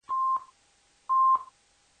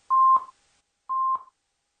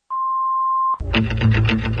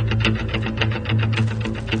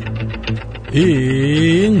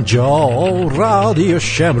اینجا رادیو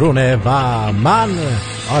شمرونه و من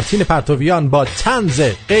آرتین پرتویان با طنز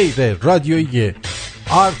غیر رادیویی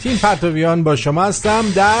آرتین پرتویان با شما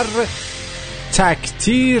هستم در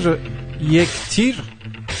تکتیر یک تیر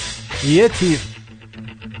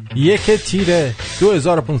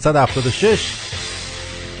 2576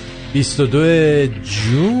 22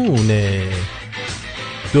 جون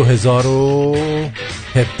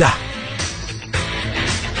 2017.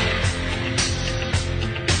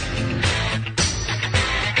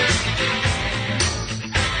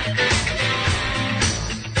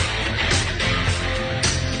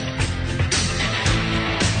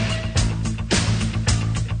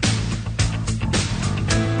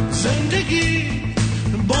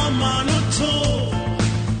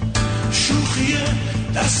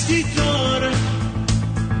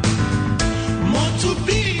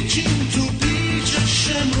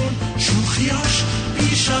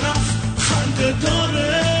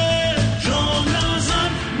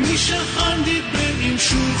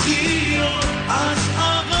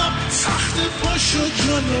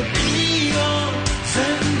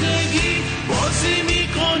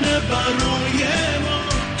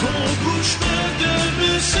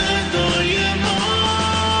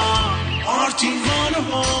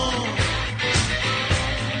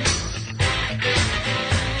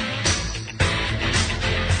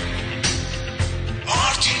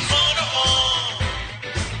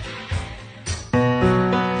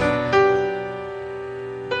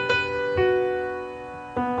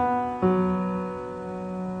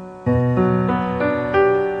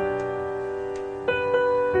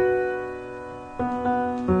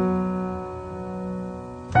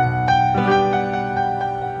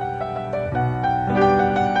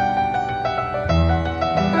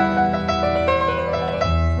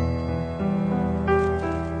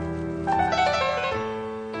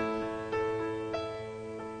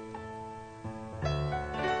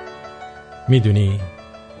 میدونی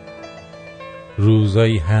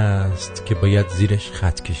روزایی هست که باید زیرش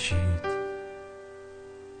خط کشید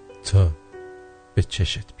تا به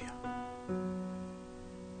چشت بیان،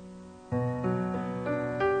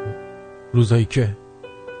 روزایی که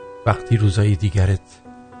وقتی روزای دیگرت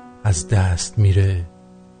از دست میره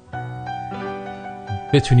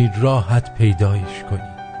بتونی راحت پیدایش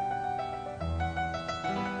کنی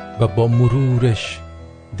و با مرورش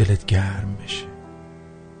دلت گرم بشه،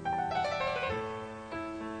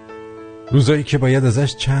 روزایی که باید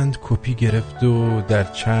ازش چند کپی گرفت و در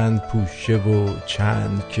چند پوشه و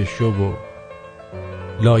چند کشو و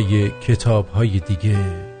لای کتاب‌های دیگه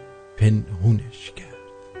پنهونش کرد،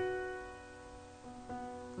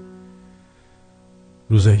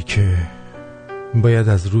 روزایی که باید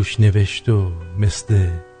از روش نوشت و مثل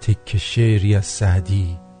تکه شعری از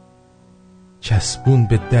سعدی چسبون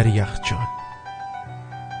به در یخچال،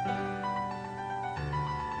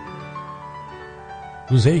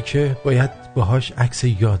 روزایی که باید باهاش عکس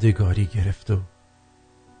یادگاری گرفت و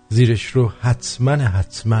زیرش رو حتما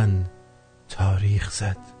تاریخ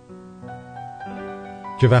زد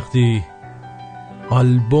که وقتی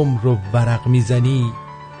آلبوم رو ورق میزنی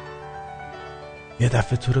یه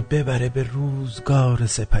دفعه تو رو ببره به روزگار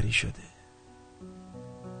سپری شده،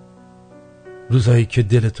 روزایی که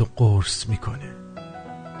دلتو قرص میکنه،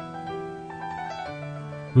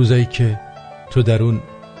 روزایی که تو در اون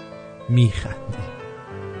میخندی.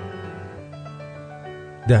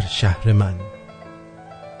 در شهر من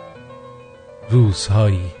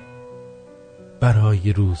روزهایی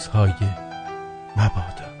برای روزهای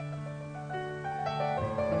مبادا.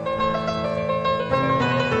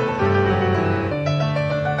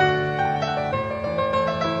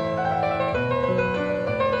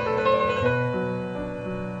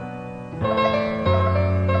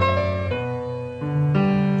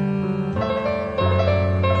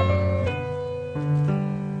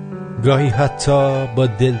 گاهی حتی با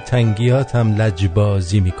دلتنگیات هم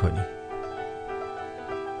لجبازی میکنی،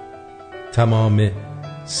 تمام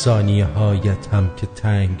ثانیه هایت هم که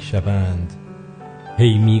تنگ شوند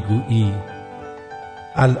هی میگویی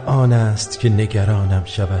الان است که نگرانم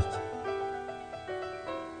شود،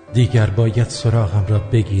 دیگر باید سراغم را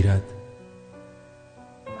بگیرد.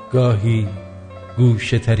 گاهی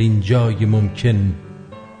گوشه ترین جای ممکن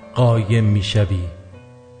قایم میشوی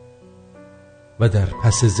و در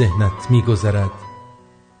پس ذهنت میگذرد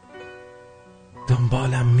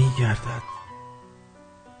دنبالم میگردد،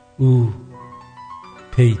 او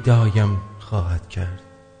پیدایم خواهد کرد.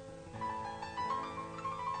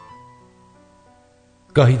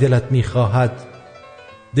 گاهی دلت میخواهد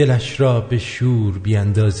دلش را به شور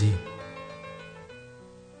بیندازی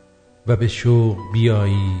و به شوق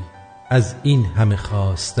بیایی از این همه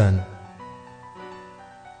خواستن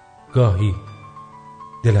گاهی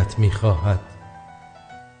دلت می‌خواهد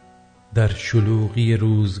در شلوغی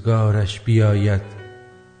روزگارش بیاید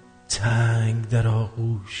تنگ در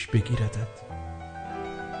آغوش بگیردت.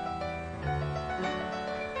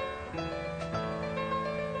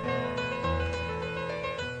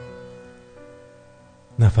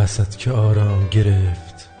 نفست که آرام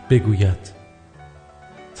گرفت بگوید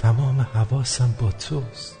تمام حواسم با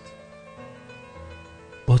توست،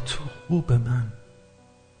 با تو خوب من.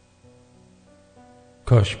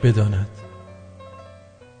 کاش بداند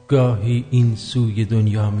گاهی این سوی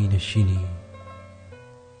دنیا می نشینی،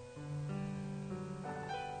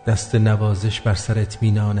 دست نوازش بر سر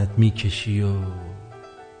اطمینانت می کشی و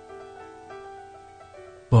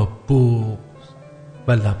با بغض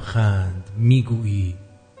و لبخند می گویی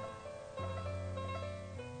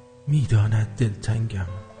می داند دلتنگم.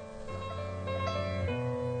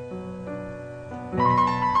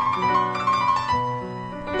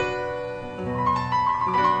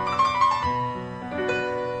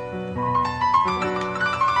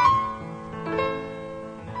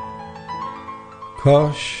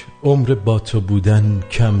 کاش عمر با تو بودن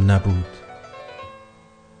کم نبود،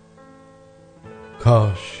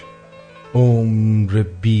 کاش عمر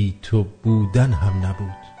بی تو بودن هم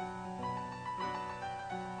نبود.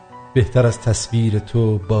 بهتر از تصویر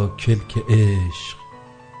تو با کلک عشق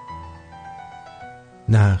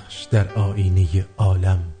نقش در آینه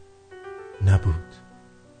عالم نبود.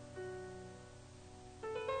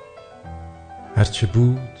 هرچه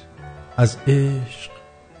بود از عشق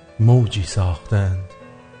موجی ساختند،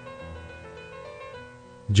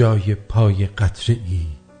 جای پای قطره ای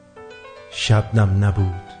شبنم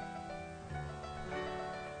نبود.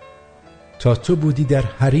 تا تو بودی در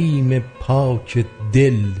حریم پاک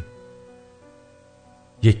دل،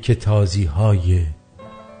 یک که تازی های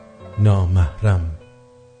نامحرم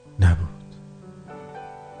نبود.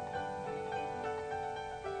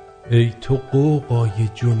 ای تو غوغای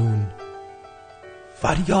جنون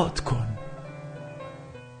فریاد کن،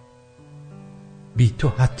 بی تو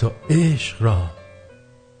حتی عشق را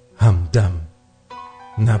همدم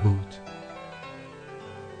نبود.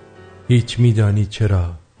 هیچ میدانی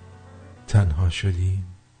چرا تنها شدیم؟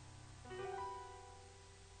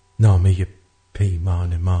 نامه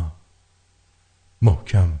پیمان ما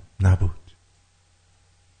محکم نبود.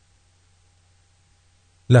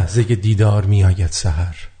 لحظه دیدار می آید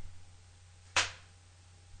سحر،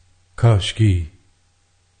 کاشکی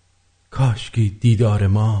دیدار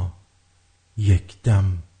ما یک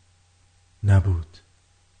دم نبود.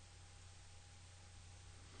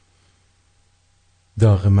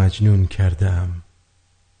 داغ مجنون کردم،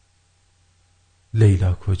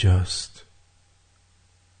 لیلا کجاست؟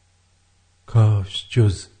 کاش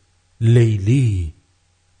جز لیلی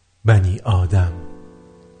بنی آدم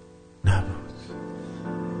نبود.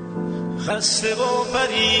 خسته و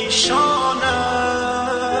پریشانم،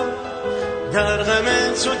 در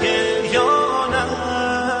غم تو گریانم،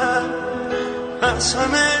 از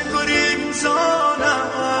همه گریزانم،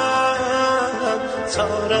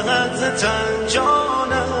 تا راحت ز تن جانم.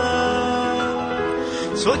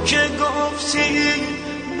 تو که گفتی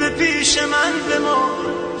به پیش من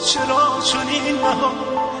بمان، چرا چنین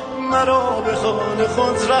مرا به خانه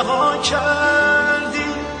خود رها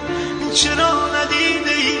کردی؟ چرا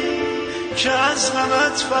ندیده ای که از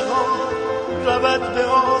غمت فغان رود به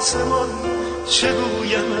آسمان؟ چه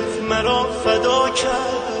گویمت مرا فدا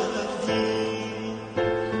کردی؟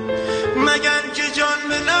 مگر که جان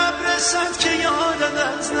به لب رسد که یادت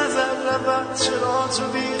از نظر رود؟ چرا تو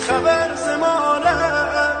بی خبر ز ما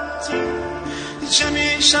رفتی؟ چه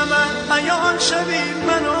می شود عیان شوی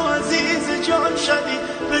منو عزیز جان شوی؟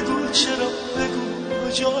 بگو چرا، بگو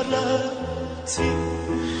کجا رفتی؟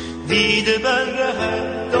 دیده بر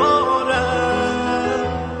ره دارم،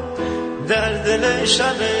 در دل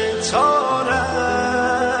شب تارم،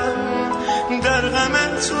 در غم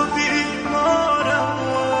تو بیمارم،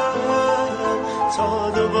 تا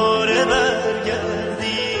دوباره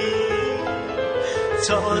برگردی،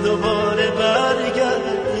 تا دوباره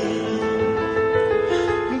برگردی.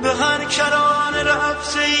 به هر کرانه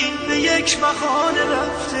رفته ای، به یک بهانه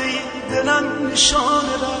رفته ای، دلم نشان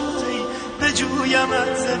رفته ای، به جویم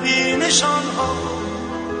از بی نشان ها.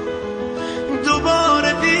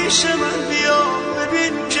 دوباره پیش من بیا،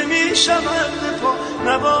 ببین که می شود به پا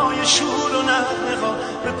نوای شور و نغمه ها،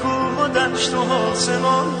 به کوه و دشت و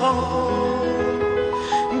آسمان ها.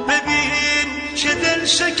 ببین که دل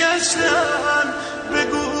شکستم،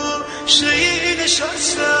 بگو شهید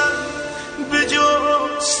نشستم، به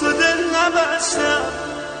جست و دل نبستم.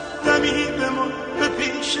 دمی بمان به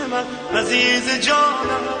پیش من عزیز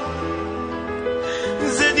جانم،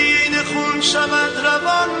 زدین خون شود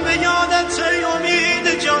روان به یادت ای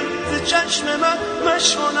امید جان ز چشم من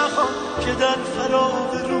مشو نخوان که در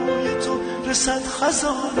فراق روی تو رسد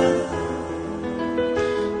خزانه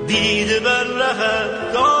دیده بر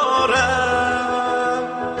رهت دارم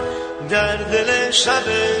در دل شب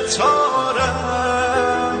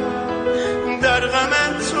تارم در غم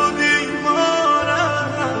تو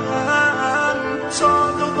بیمارم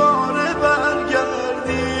تا دوباره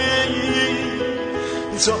برگردی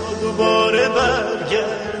تا دوباره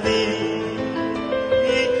برگردی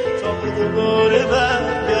تا دوباره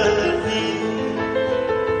برگردی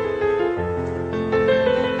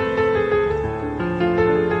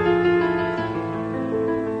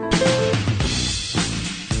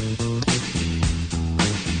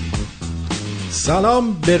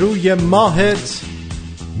سلام به روی ماهت،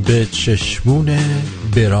 به چشمون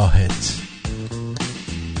براهت.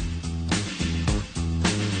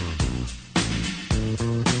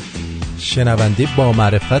 شنونده با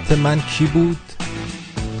معرفت من کی بود؟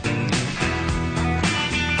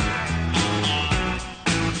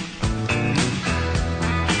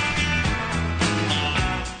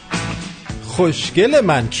 خوشگل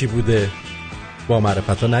من کی بوده؟ با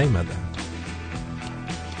معرفت ها نیومدن.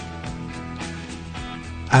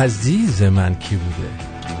 عزیز من کی بوده؟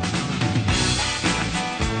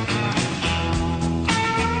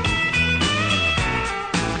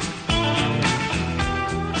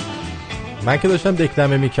 من که داشتم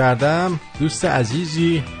دکلمه می کردم دوست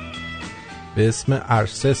عزیزی به اسم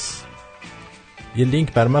ارسس یه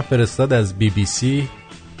لینک بر من فرستاد از BBC.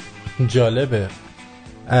 جالبه،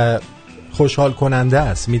 خوشحال کننده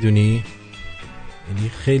است، میدونی؟ یعنی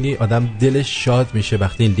خیلی آدم دلش شاد میشه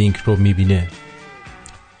وقتی این لینک رو میبینه.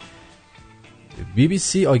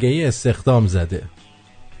 BBC آگهی استخدام زده.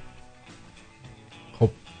 خب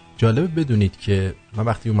جالبه بدونید که من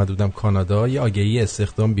وقتی اومده بودم کانادا یه آگهی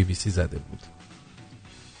استخدام BBC زده بود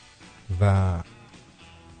و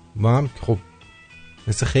ما هم خب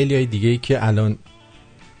مثل خیلی های دیگه‌ای که الان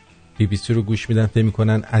BBC رو گوش میدن فکر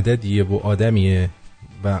میکنن عددیه و آدمیه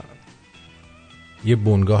و یه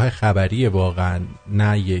بنگاه خبریه، واقعا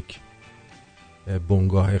نه یک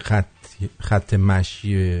بنگاه خط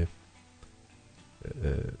مشی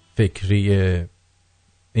فکری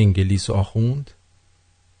انگلیس و آخوند.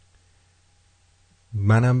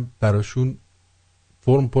 منم براشون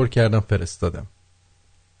فرم پر کردم فرستادم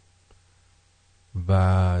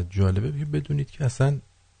و جالبه بدونید که اصلا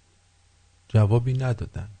جوابی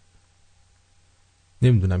ندادن.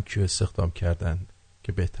 نمیدونم کیو استخدام کردن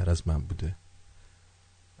که بهتر از من بوده،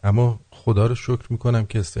 اما خدا رو شکر میکنم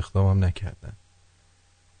که استخدامم نکردن،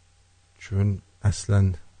 چون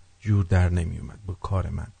اصلا جور در نمی اومد با کار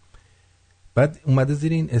من. بعد اومده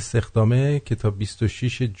زیر این استخدامه که تا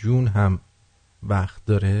 26 جون هم وقت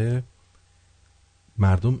داره،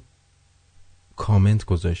 مردم کامنت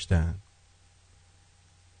گذاشتن.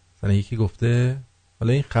 مثلا یکی گفته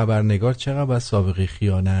حالا این خبرنگار چقدر باید سابقه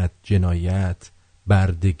خیانت، جنایت،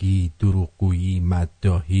 بردگی، دروغگویی،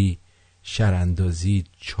 مداحی، شراندازی،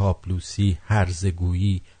 چاپلوسی،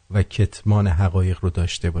 هرزگویی و کتمان حقایق رو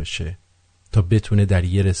داشته باشه تا بتونه در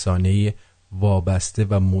یه رسانه وابسته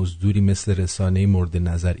و مزدوری مثل رسانه مورد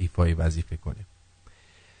نظر ایفای وظیفه کنه.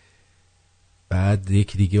 بعد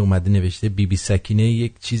یک دیگه اومده نوشته بیبی سکینه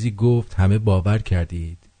یک چیزی گفت همه باور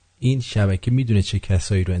کردید. این شبکه میدونه چه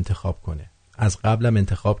کسایی رو انتخاب کنه، از قبلم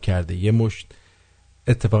انتخاب کرده. یه مشت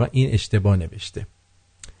اتفاقا این اشتباه نوشته،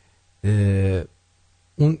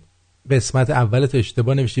 اون قسمت اولت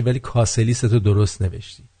اشتباه نوشتی ولی کاسلیستو درست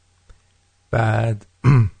نوشتی. بعد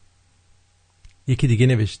یکی دیگه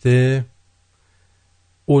نوشته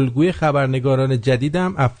الگوی خبرنگاران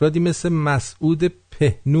جدیدم افرادی مثل مسعود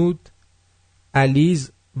پهنود،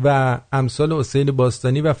 علیز و امثال حسین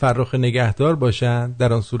باستانی و فرخ نگهدار باشند،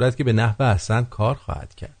 در آن صورت که به نحو احسن کار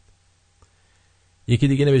خواهد کرد. یکی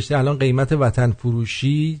دیگه نوشته الان قیمت وطن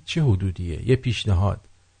فروشی چه حدودیه؟ یه پیشنهاد،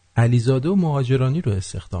 علیزاده و مهاجرانی رو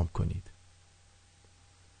استخدام کنید.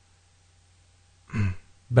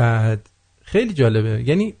 بعد خیلی جالبه،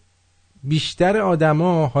 یعنی بیشتر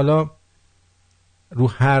آدما حالا رو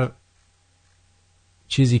هر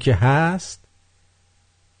چیزی که هست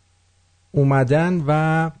اومدن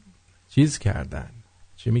و چیز کردن،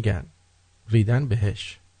 چی میگن، ریدن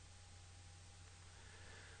بهش.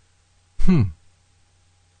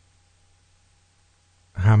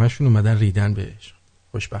 همشون اومدن ریدن بهش،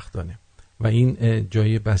 خوشبختانه، و این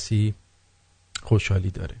جای بسی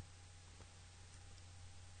خوشحالی داره.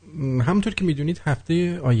 همونطور که میدونید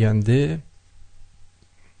هفته آینده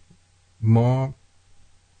ما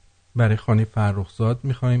برای خانه فرخزاد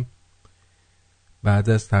میخوایم بعد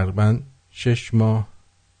از تقریبا 6 ماه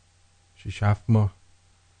 6-7 ماه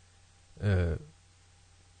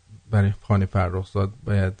برای خانه فرخزاد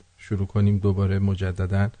باید شروع کنیم دوباره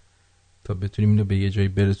مجدداً تا بتونیم اینو به یه جایی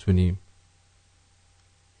برسونیم.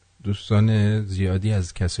 دوستان زیادی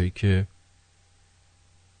از کسایی که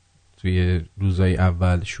توی روزای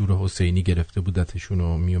اول شور حسینی گرفته بودتشون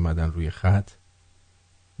و می اومدن روی خط،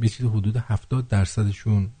 بیشتر حدود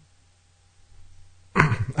 70%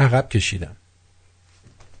 عقب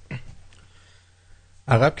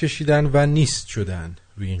کشیدن و نیست شدن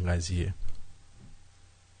روی این قضیه.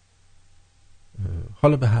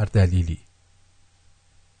 حالا به هر دلیلی.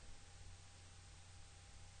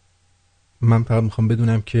 من فقط میخوام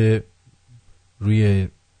بدونم که توی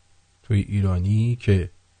ایرانی که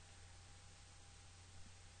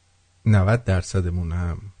 90%مون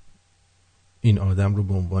هم این آدم رو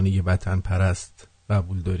به عنوان یه وطن پرست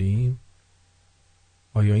قبول داریم،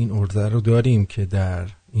 آیا این عرضه رو داریم که در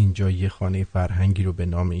اینجا یه خانه فرهنگی رو به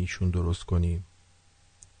نام ایشون درست کنیم؟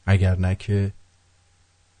 اگر نه که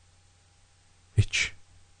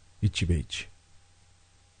هیچی به هیچی.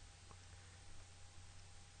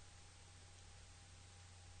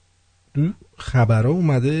 خبرها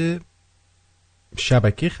اومده،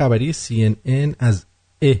 شبکه خبری CNN از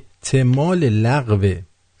احتمال لغو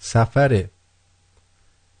سفر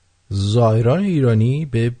زائران ایرانی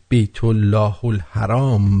به بیت الله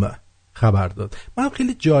الحرام خبر داد. من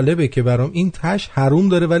خیلی جالبه که برام این تش حروم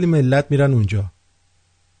داره ولی ملت میرن اونجا.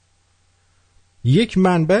 یک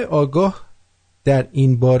منبع آگاه در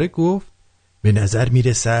این باره گفت به نظر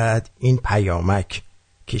میرسد این پیامک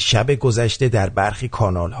که شب گذشته در برخی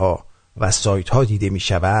کانال ها و سایت ها دیده می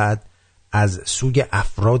شود از سوی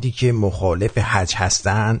افرادی که مخالف حج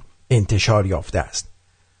هستند انتشار یافته است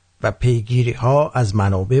و پیگیری ها از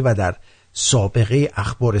منابع و در سابقه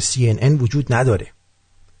اخبار CNN وجود نداره.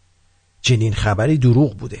 چنین خبری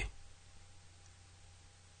دروغ بوده.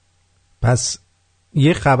 پس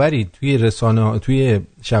یه خبری توی رسانه، توی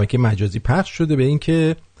شبکه مجازی پخش شده به این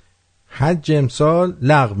که حج امسال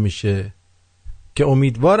لغو میشه که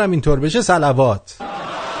امیدوارم اینطور بشه. صلوات.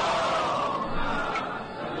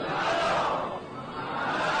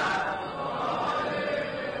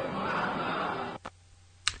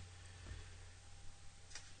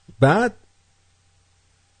 بعد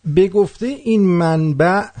به گفته این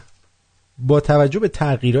منبع با توجه به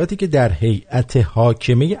تغییراتی که در هیئت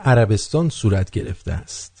حاکمه عربستان صورت گرفته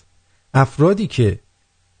است، افرادی که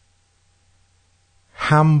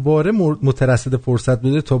همواره مترصد فرصت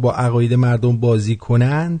بوده تا با عقاید مردم بازی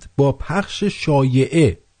کنند، با پخش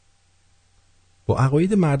شایعه با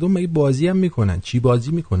عقاید مردم مگه بازی هم میکنن؟ چی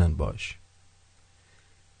بازی میکنن باش؟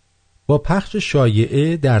 با پخش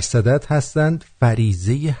شایعه در صدد هستند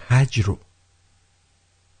فریضه حج رو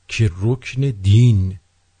که رکن دین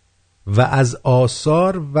و از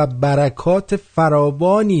آثار و برکات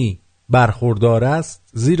فراوانی برخوردار است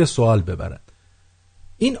زیر سوال ببرد.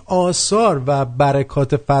 این آثار و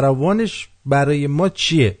برکات فراوانش برای ما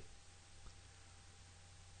چیه؟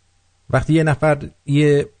 وقتی یه نفر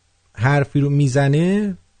یه حرفی رو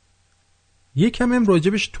میزنه یکم هم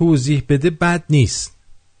راجبش توضیح بده بد نیست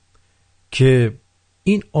که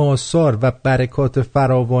این آثار و برکات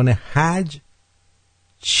فراوان حج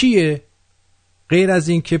چیه غیر از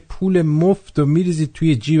این که پول مفت رو میریزی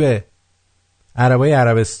توی جیب عربای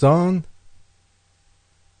عربستان.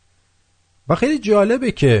 و خیلی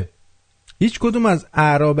جالبه که هیچ کدوم از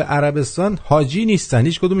اعراب عربستان حاجی نیستن،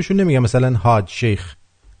 هیچ کدومشون نمیگن مثلا حاج شیخ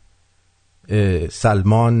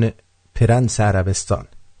سلمان پرنس عربستان.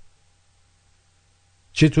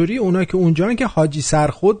 چطوری اونا که اونجا که حاجی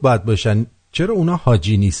سرخود باید باشن، چرا اونا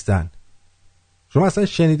حاجی نیستن؟ شما اصلا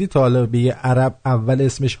شنیدی تا حالا به یه عرب اول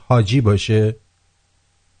اسمش حاجی باشه؟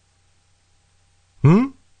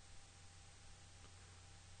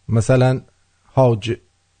 مثلا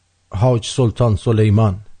حاج سلطان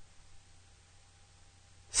سلیمان.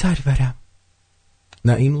 سرورم.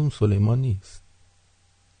 نه این اون سلیمان نیست،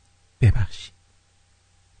 ببخشید.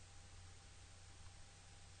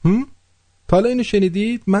 تا حالا اینو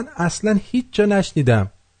شنیدید؟ من اصلا هیچ جا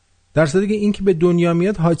نشنیدم. در صورتی که این که به دنیا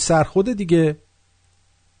میاد حاج سرخوده دیگه.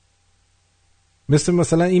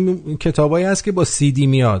 مثلا این کتابایی هست که با CD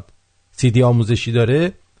میاد، CD آموزشی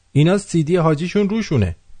داره، اینا CD حاجیشون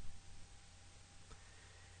روشونه.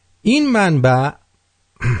 این منبع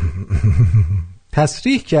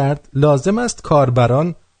تصریح کرد لازم است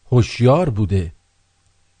کاربران هوشیار بوده.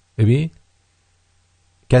 ببین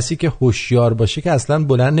کسی که هوشیار باشه که اصلا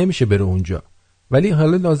بلند نمیشه بره اونجا، ولی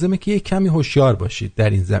حالا لازمه که یک کمی هوشیار باشید در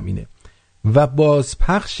این زمینه و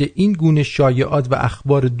بازپخش این گونه شایعات و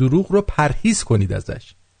اخبار دروغ رو پرهیز کنید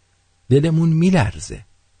ازش. دلمون میلرزه.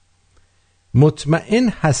 مطمئن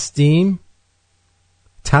هستیم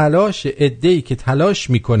تلاش عده‌ای که تلاش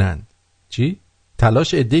میکنند چی؟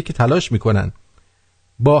 تلاش عده‌ای که تلاش میکنن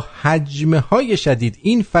با حجمهای شدید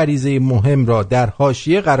این فریضه مهم را در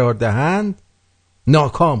حاشیه قرار دهند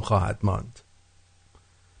ناکام خواهد ماند.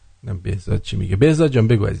 بهزاد چی میگه؟ بهزاد جان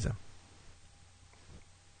بگو عزیزم.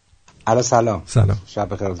 علا سلام.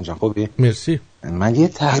 شب بخیر جان. خوبی؟ مرسی. من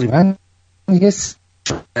تقریبا یه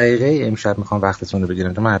دقیقه امشب میخوام وقتتون رو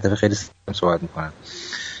بگیرم چون من هدف خیلی صحبت میکنم.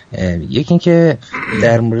 یکی این که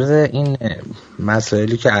در مورد این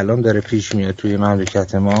مسائلی که الان داره پیش میاد توی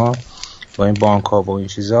مملکت ما با این بانک ها و این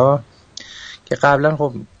چیزا که قبلا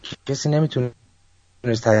خب کسی نمیتونه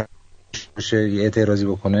یه اعتراضی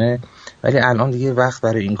بکنه، ولی الان دیگه وقت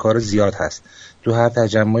برای این کار زیاد هست. تو هر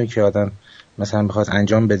تجمعی که آدم مثلا بخواد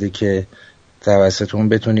انجام بده که توسط اون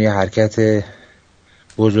بتونه یه حرکت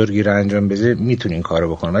بزرگی رو انجام بده میتونه این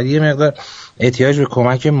کارو بکنه، ولی یه مقدار احتیاج به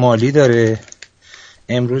کمک مالی داره.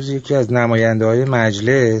 امروز یکی از نماینده‌های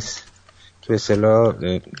مجلس که به اصطلاح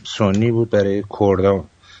سنی بود برای کردان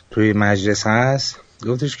توی مجلس هست،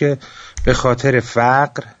 گفتش که به خاطر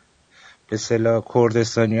فقر به اصطلاح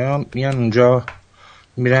کردستانی‌ها میان اونجا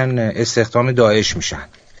میرن استخدام داعش میشن.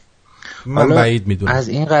 من بعید میدونم از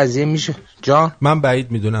این قضیه میشه جان. من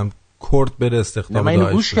بعید میدونم کرد بره استخدام داعش. من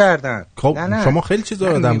اینو گوش کردن. نه. شما خیلی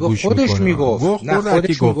چیزا آدم گوش میکنه. خودش میگفت. نه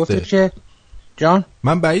خودش میگفت که جان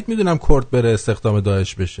من بعید میدونم کرد بره استخدام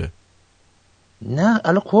داعش بشه. نه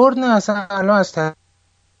الان کرد نه، اصلا الان از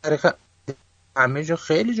تاریخ همه جا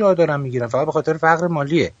خیلی جا دارن میگیرن، فقط به خاطر فقر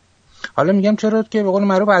مالیه. حالا میگم چرا که به قول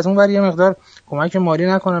معروف از اون ور یه مقدار کمک مالی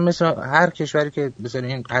نکنن، مثل هر کشوری که مثلا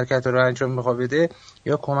این حرکت رو انجام میخواد بده،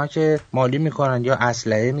 یا کمک مالی میکنن یا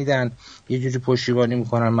اسلحه میدن، یه جوری پشتیبانی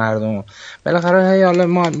میکنن مردم. بالاخره حالا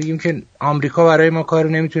ما میگیم که آمریکا برای ما کاری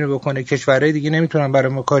نمیتونه بکنه، کشورهای دیگه نمیتونن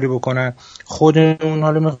برای ما کاری بکنن، خودمون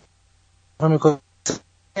حالا میخوام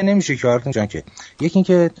نمیشه کارتون جان. که یکی این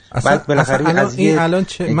که بعد بالاخره از این الان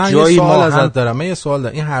من یه سوال ازت دارم. من یه سوال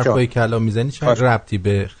دارم. این حرفایی که الان میزنی چه ربطی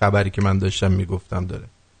به خبری که من داشتم میگفتم داره؟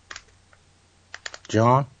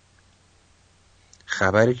 جان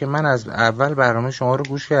خبری که من از اول برنامه شما رو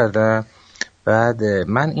گوش کردم، بعد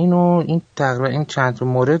من این تقریبا این چند تا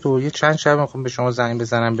مورد و یه چند شب میخوام به شما زنگ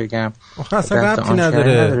بزنم بگم. آخه اصلا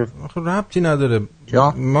ربطی نداره.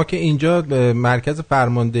 ما که اینجا مرکز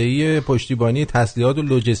فرماندهی پشتیبانی تسلیحات و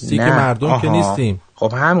لوجستیک مردم که نیستیم.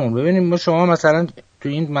 خب همون ببینیم ما شما مثلا تو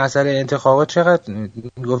این مسئله انتخابات چقدر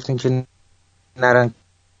گفتین که نرن.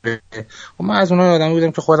 خب من از اونها آدمی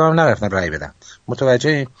بودم که خودم هم نرفتم رأی بدم،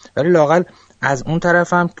 متوجه، ولی لااقل از اون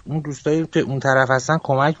طرف هم اون دوستایی که اون طرف هستن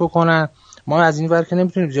کمک بکنن. ما از این ور که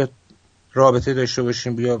نمیتونیم رابطه داشته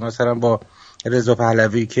باشیم بیا مثلا با رضا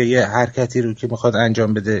پهلوی که یه حرکتی رو که میخواد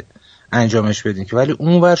انجام بده انجامش بدین، که ولی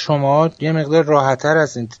اون ور شما یه مقدار راحت‌تر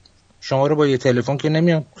هستین. شما رو با یه تلفن که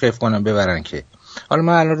نمیان خف کنن ببرن که. حالا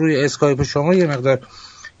من الان روی اسکایپ شما یه مقدار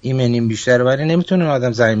ایمنیم بیشتره، ولی نمیتونه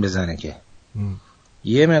آدم زنگ بزنه که.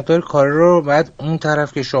 یه مقدار کار رو بعد اون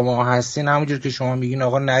طرف که شما هستین همونجور که شما میگین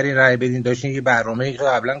آقا نرین رای بدین، داشتین یه برنامه‌ای که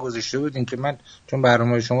قبلا گذاشته بودین که من چون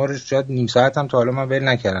برنامه شما رو شاید نیم ساعت هم تا حالا من ول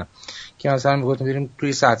نکردم، که مثلا میگفتیم بریم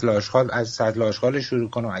توی سطل آشغال، از سطل آشغال شروع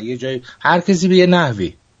کنم، یه جای هر کسی به یه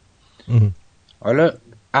نحوی. حالا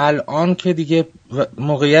الان که دیگه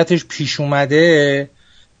موقعیتش پیش اومده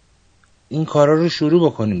این کارا رو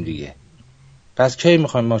شروع بکنیم دیگه. پس کی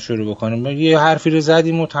میخوایم ما شروع بکنیم؟ ما یه حرفی رو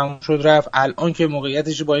زدیم و تموم شد رفت. الان که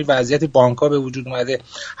موقعیتش با این وضعیت بانک‌ها به وجود اومده،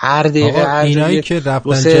 هر دقیقه هر اینایی که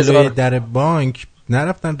رفتن جلوی در بانک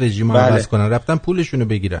نرفتن رژیم عوض کنن، رفتن پولشونو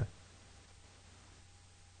بگیرن.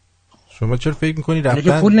 شما چرا فکر می‌کنی رفتن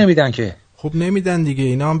که پول نمیدن که؟ خب نمیدن دیگه،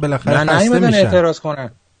 اینا هم بالاخره خسته میشن اعتراض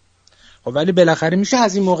کنن. خب ولی بالاخره میشه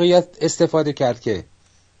از این موقعیت استفاده کرد که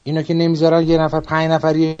اینا که نمیذارن یه نفر 5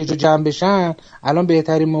 نفر یه جا جمع بشن، الان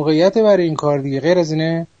بهترین موقعیت برای این کار دیگه. غیر از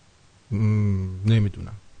اینه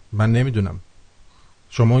نمیدونم. من نمیدونم.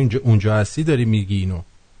 شما اونجا هستی داری میگی اینو،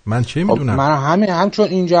 من چه میدونم؟ من همچون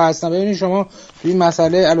اینجا هستم. ببینید شما توی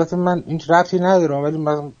مسئله، البته من این ربطی ندارم،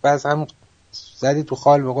 ولی بعضی هم زدی تو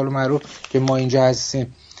خال به قول معروف که ما اینجا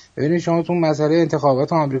هستیم. ببینید شما تو مسئله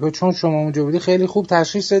انتخابات آمریکا چون شما اونجا بودی خیلی خوب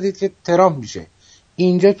تشخیص دادید که ترامپ میشه.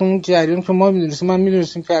 اینجا تو اون جریان که ما میدونستیم، من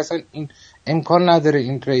میدونستیم که اصلا این امکان نداره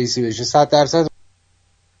این رئیسی بشه. 100%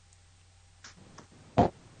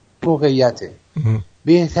 موقعیته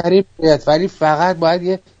بهتری باید، ولی فقط باید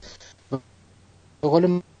یه به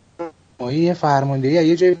قول ماهی فرماندهی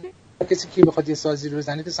یه جای کسی که بخواد یه سازی رو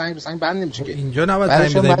بزنه که سنگ بند نمیشه که. اینجا نباید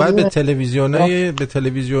زنگ بزنیم، باید به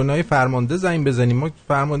تلویزیونای فرمانده زنگ بزنیم. ما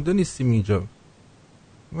فرمانده نیستیم اینجا،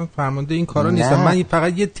 من فرمانده این کارا نیستم. من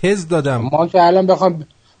فقط یه تز دادم. ما که الان بخوام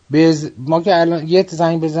ما که الان یه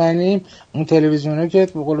زنگ بزنیم اون تلویزیونا که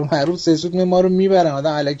به قول معروف سه سوت ما رو میبرن،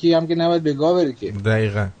 آدم الکی هم که نباید بگاه بره که.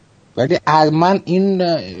 دقیقاً ولی من این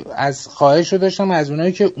از خواهش رو داشتم از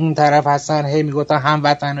اونایی که اون طرف هستن هی میگفتن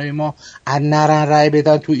هموطنای ما نرن رای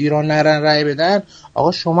بدن تو ایران، نرن رای بدن.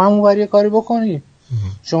 آقا شما هم اونوری کاری بکنی.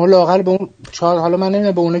 شما لااقل به اون حالا من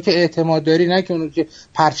نمیدونم به اونا که اعتماد داری، نه که اونا که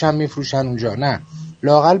پرچم میفروشن اونجا، نه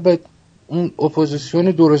لااقل به اون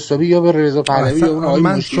اپوزیسیون درستابی یا به رضا پهلوی یا اون آقای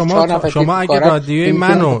مشکل شما اگه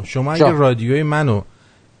رادیوی منو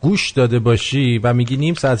گوش داده باشی و میگی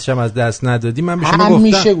نیم ساعتش هم از دست ندادی، من به شما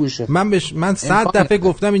گفتم من 100 دفعه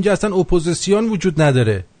گفتم اینجا اصلا اپوزیسیون وجود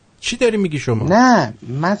نداره. چی داری میگی شما؟ نه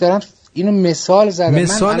من دارم اینو مثال زدم.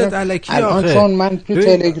 مثالت الکی آخه. چون من تو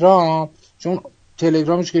تلگرام، چون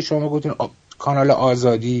تلگرامش که شما گفتین کانال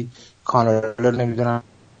آزادی، کانال نمیدونم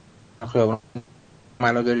خیابون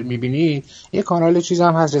منو دارید میبینید، یه کانال چیز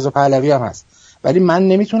هم هست، رضا پهلوی هم هست، ولی من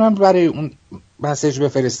نمیتونم برای اون مسیج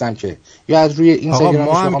بفرستم که یا از روی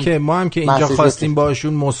اینستاگرام. ما هم که اینجا خواستیم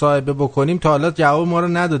باشون مصاحبه بکنیم تا حالا جواب ما رو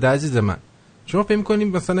نداده عزیز من. شما فکر می‌کنیم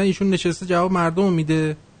مثلا ایشون نشسته جواب مردم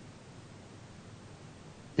میده؟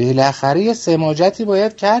 بالاخره یه سماجتی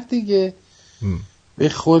باید کرد دیگه. به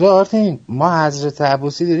خدا آرتین ما حضرت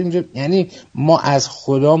عباسی داریم اینجا، یعنی ما از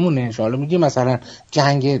خدامونه. ان شاءالله میگیم مثلا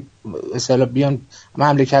جنگ اصلا بیان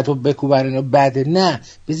مملکتو بکوبن اینا بده، نه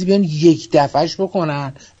بذار بیان یک دفعهش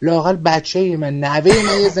بکنن، لااقل بچه من نوه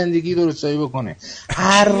من یه زندگی درستایی بکنه.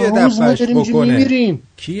 هر روز ما داریم اینجا میمیریم.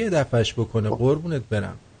 کی یه دفعهش بکنه قربونت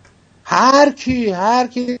برم؟ هر کی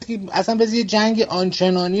اصلا بذار یه جنگ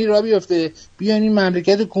آنچنانی را بیفته، بیان این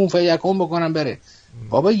مملکت کنفه یکم بکنن بره.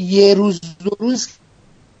 بابا یه روز دو روز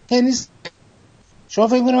که نیست. شما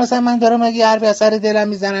فکر کنید مثلا من دارم اگه حرفی از سر دلم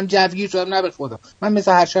میزنم جوگیر شدم؟ نه به خدا، من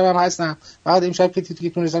مثل هر شبم هستم. فقط امشب که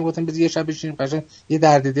تونستم گفتم بذار یه شب بشینیم قشنگ یه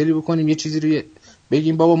درد دلی بکنیم، یه چیزی رو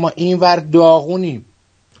بگیم بابا ما اینور داغونیم.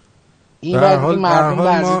 به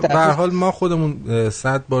هر حال ما خودمون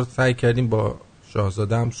 100 بار سعی کردیم با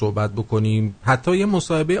شاهزاده هم صحبت بکنیم، حتی یه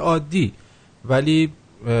مصاحبه عادی، ولی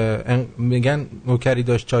میگن نوکری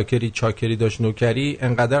داشت چاکری، چاکری داشت نوکری.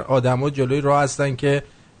 انقدر آدما جلوی راه هستن که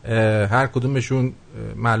هر کدومشون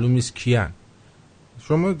معلوم نیست کیان.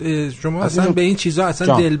 شما اصلا به این چیزا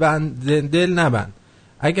اصلا دل نبند.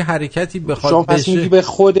 اگه حرکتی بخواد شما پس میگی به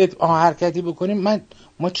خودت حرکتی بکنیم،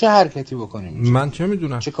 ما چه حرکتی بکنیم؟ من چه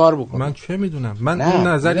میدونم چه کار بکنیم؟ من چه میدونم؟ من اون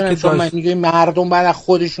نظری که داشت، من میگم مردم بعد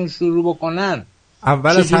خودشون شروع بکنن.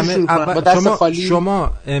 اول از همه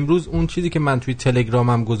شما امروز اون چیزی که من توی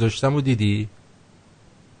تلگرامم گذاشتم رو دیدی؟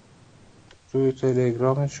 توی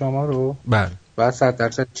تلگرام شما رو؟ بله. بعد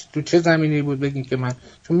 100% تو چه زمینه‌ای بود بگین که من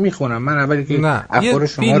چون میخونم. من اولی که اخبار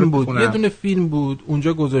شما رو بود، یه دونه فیلم بود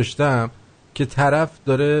اونجا گذاشتم که طرف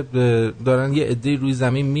دارن یه عده روی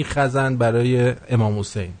زمین میخزن برای امام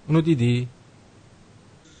حسین. اونو دیدی؟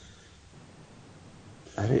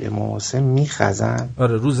 برای امام حسین میخزن؟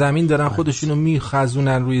 آره رو زمین دارن خودشونو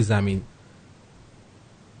میخزونن روی زمین.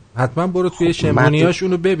 حتما برو توی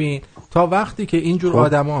شمرونیاشونو ببین. تا وقتی که اینجور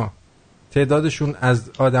آدما تعدادشون از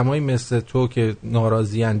آدمای مثل تو که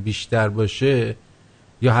ناراضیان بیشتر باشه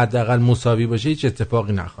یا حداقل مساوی باشه، هیچ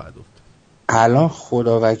اتفاقی نخواهد افتاد. الان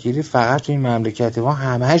خداوکیلی فقط این مملکت ما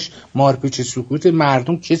همش مارپیچ سکوت،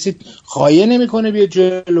 مردم کسی خایه نمیکنه بیا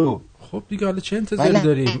جلو. خب دیگه حالا چه انتظاری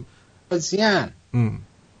داریم؟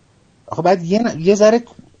 آخه بعد یه ذره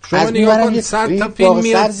شما نگاه کن 100 تا فیلم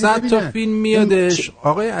میاد، 100 تا فیلم میادش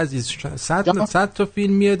آقای عزیز، 100 تا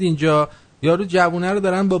فیلم میاد اینجا، یارو جوونه رو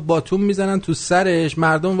دارن با باتوم میزنن تو سرش،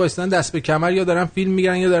 مردم وایستن دست به کمر یا دارن فیلم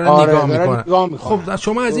میگیرن یا دارن نگاه میکنن. خب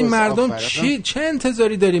شما از این مردم چه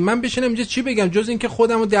انتظاری داری؟ من بشینم اینجا چی بگم جز اینکه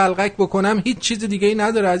خودمو دلقک بکنم؟ هیچ چیز دیگه ای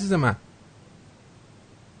نداره عزیز من.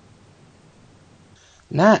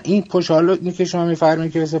 نه این پشالو این که شما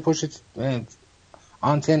میفرمایید که مثلا پشت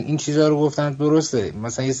آنتن این چیزا رو گفتن درسته،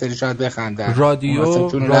 مثلا یه سری شاید بخندن رادیو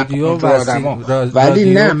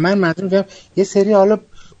ولی نه من منظورم یه سری حالا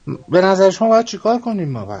به نظر شما باید چیکار کنیم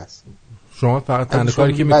ما؟ بس شما فقط تنها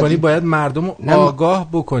کاری که میکنی باید مردم رو آگاه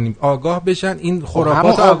بکنیم، آگاه بشن، این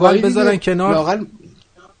خرافات آگاه بذارن کنار.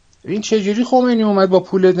 این چجوری خمینی اومد با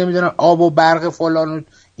پولت نمیدونم آب و برق فلان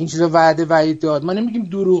این چیزا وعده وعید داد؟ ما نمیگیم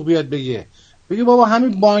دروغ بیاد بگی بابا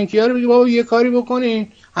همین بانکی‌ها رو بگی بابا یه کاری بکنین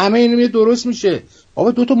همه اینو درست میشه.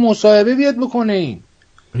 بابا 2 تا مصاحبه بیاد بکنه این.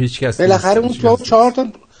 هیچ کس بالاخره اون 4 تا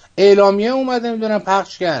اعلامیه اومد نمیدونم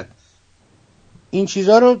پخش کرد. این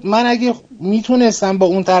چیزا رو من اگه میتونستم با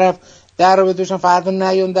اون طرف در رو بدوشم فردا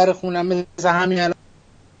نیام در خونم مثل همین الان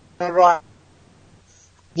راه،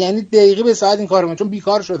 یعنی دقیقه به ساعت این کارو من چون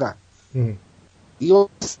بیکار شدن دیگه،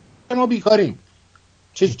 ما بیکاریم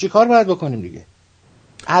چه کار باید بکنیم دیگه؟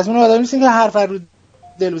 از اون آدمی نیستیم که حرف رو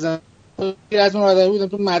دل بزنم. از اون آدمی بودم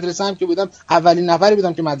تو مدرسه هم که بودم اولین نفری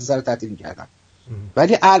بودم که مدرسه رو تعطیل می‌کردم،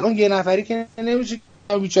 ولی الان یه نفری که نمیشه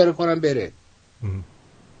بیچاره کنن بره.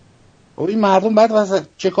 این مردم بعد واسه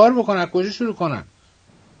چه کار بکنن؟ کجا شروع کنن؟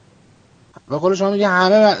 و قول شما میگه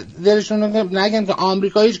همه دلشون نگن که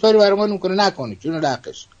آمریکا هیچ کاری برای ما نمیکنه، نکنه چون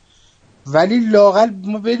لقش، ولی لااقل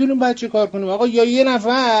ما بدونیم باید چه کار کنیم. آقا یا یه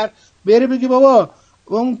نفر بره بگه بابا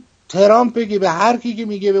اون ترامپ بگه به هر کی که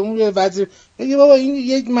میگه به اون وزیر بگه بابا این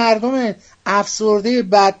یک مردم افسرده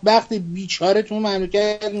بدبخت بیچاره تو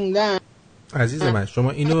مملکت موندن. عزیز من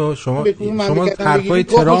شما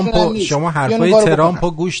حرفای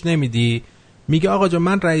ترامپو گوش نمیدی. میگه آقا جان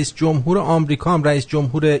من رئیس جمهور آمریکا هم، رئیس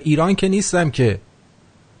جمهور ایران که نیستم که.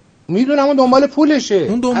 میدونم اون دنبال پولشه،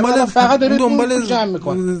 اون دنبال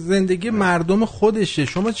زندگی مردم خودشه.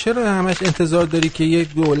 شما چرا همش انتظار داری که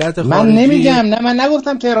یک دولت خارجی؟ من نمیگم، نه من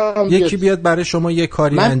نگفتم ترامپ یکی بیاد برای شما یک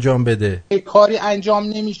کاری انجام بده. کاری انجام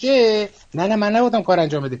نمیشه. نه من نگفتم کار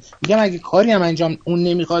انجام بده. میگم اگه کاری هم انجام اون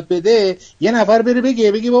نمیخواد بده، یه نفر بره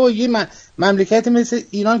بگه بابا یه مملکت مثل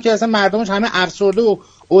ایران که اصلا مردمش همه افسرده و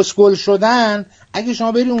اسکول شدن، اگه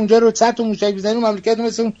شما بری اونجا رو صد تا موشک بزنی مملکت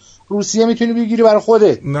مثل روسیه میتونی بگیری برای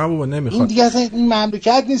خودت. نه بابا نمیخواد. این دیگه اصلا این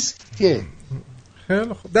مملکت نیست که.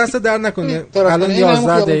 خیلی خوب دست در نکنه. الان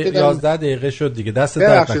 11 دقیقه شد دیگه. دست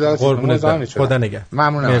در نکنه. قربونت خدا نگهدار.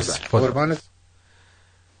 ممنونم. قربانت.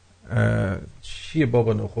 چیه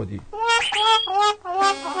بابا نو خودی؟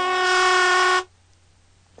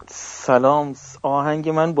 سلام. آهنگ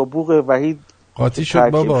من با بوق وحید قاطی شد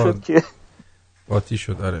بابا. قاطی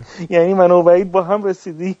شد. آره یعنی من و وحید با هم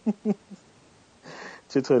رسیدی.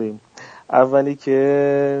 چطوریم؟ اولی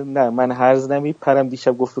که نه من هرز نمیپرم.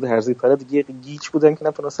 دیشب گفت بود هرزی پره، دیگه گیج بودم که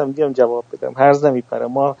نتونستم بیام جواب بدم. هرز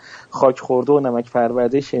نمیپرم. ما خاک خورده و نمک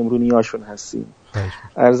پرورده شمرونیاشون هستیم.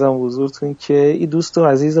 عرضم حضورتون که این دوست و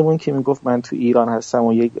عزیزمون که میگفت من تو ایران هستم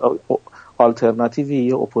و یک آلترناتیوی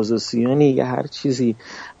یا اپوزیسیونی یا هر چیزی،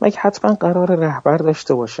 مگه حتما قرار رهبر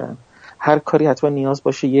داشته باشن؟ هر کاری حتما نیاز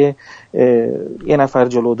باشه یه نفر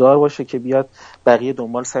جلودار باشه که بیاد بقیه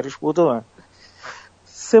دنبال سرش بدون.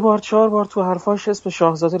 3-4 بار تو حرفاش اسم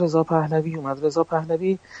شاهزاده رضا پهلوی اومد. رضا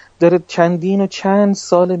پهلوی داره چند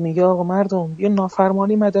سال میگه آقا مردم یه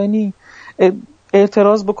نافرمانی مدنی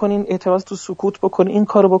اعتراض بکنین، اعتراض تو سکوت بکنین، این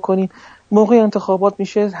کارو بکنین. موقع انتخابات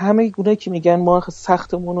میشه همه گونه که میگن ما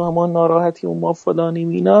سختمون و ما ناراحتی و ما فلانیم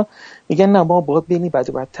اینا، میگن نه ما باید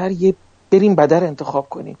بدتر بریم بدر انتخاب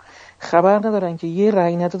کنیم. خبر ندارن که یه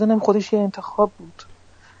رأی ندادن هم خودش یه انتخاب بود،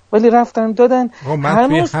 ولی رفتن دادن. من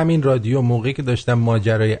توی همین رادیو موقعی که داشتم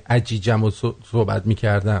ماجرای عجیجم رو صحبت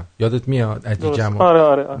میکردم، یادت میاد عجیجم؟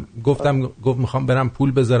 آره. گفت میخوام برم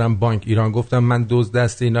پول بذارم بانک ایران. گفتم من دزد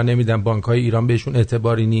دست اینا نمیدم، بانک‌های ایران بهشون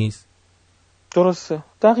اعتباری نیست. درسته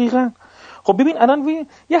دقیقاً. خب ببین الان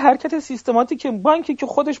یه حرکت سیستماتیک بانکی که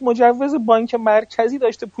خودش مجوز بانک مرکزی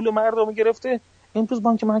داشته پول مردم گرفته، امروز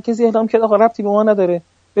بانک مرکزی اعلام کرد آقا ربطی به ما نداره،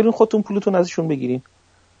 برین خودتون پولتون ازشون بگیرین.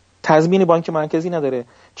 تضمین بانک مرکزی نداره.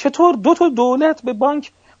 چطور 2 تا دولت به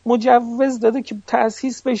بانک مجوز داده که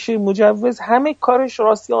تأسیس بشه، مجوز همه کارش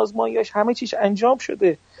راستی آزماییاش همه چیش انجام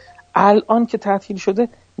شده، الان که تعطیل شده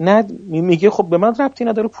نه میگه خب به من ربطی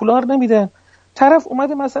نداره پولار نمیدن. طرف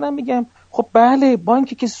اومده مثلا میگم خب بله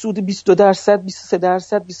بانکی که سود 22%،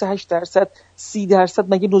 23%، 28%، 30%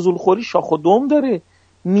 مگه نزول خوری شاخ و دم داره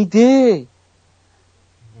میده؟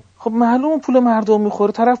 خب معلومه پول مردم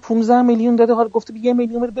میخوره. طرف 15 میلیون داده، حالا گفته 1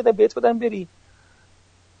 میلیون بده بهت بدم بری.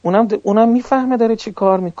 اونم میفهمه داره چی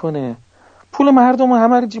کار میکنه. پول مردم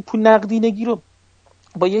همه پول نقدینگی رو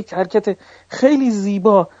با یک حرکت خیلی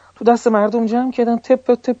زیبا تو دست مردم جمع کردن،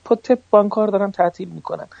 تپ بانکار دارن تعطیل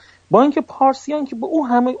میکنن. بانک پارسیان که به او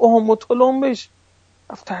همه اوهم و طلمبش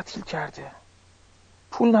تعطیل کرده،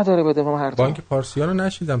 پول نداره بده به مردم. بانک پارسیان رو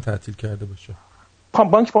نشیدم تعطیل کرده باشه.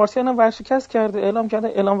 بانک پارسیان هم ورشکست کرده،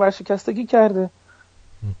 اعلام ورشکستگی کرده.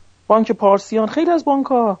 بانک پارسیان، خیلی از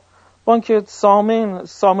بانک‌ها، بانک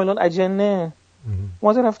ساملون اجنه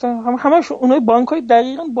اومده رفتن، همشون اونای بانک‌های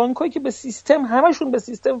دقیقاً بانک‌هایی که به سیستم همشون به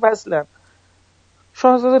سیستم وصلن.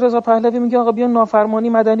 شاهزاده رضا پهلوی میگه آقا بیان نافرمانی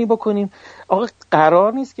مدنی بکنیم. آقا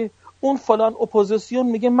قرار نیست که اون فلان اپوزیسیون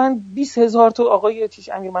میگه من 20,000 تا آقای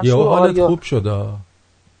امیر منصور حالت خوب شده.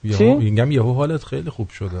 میگم یهو حالت خیلی خوب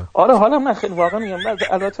شده. آره حالم نه خیلی واقعا میگم.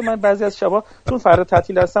 البته من بعضی از شبا چون فردا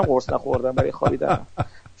تعطیل هستم قرص نخوردم برای خوابیدن.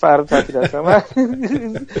 فردا تعطیل هستم.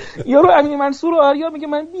 یارو امیر منصور و آریا میگه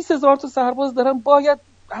من 20,000 تا سرباز دارم باید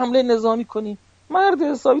حمله نظامی کنیم. مرد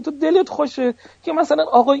حسابی تو دلت خوشه که مثلا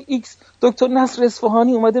آقای ایکس دکتر نصر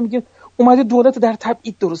اصفهانی اومده دولت در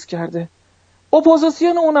تبعید درست کرده،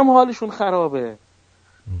 اپوزیسیون اونم حالشون خرابه،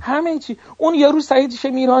 همه چی. اون یارو سعید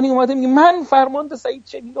شمیرانی اومده میگه من فرمانده سعید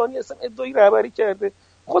شمیرانی هستم، ادعای رهبری کرده.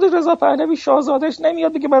 خود رضا پهلوی شاهزاده‌اش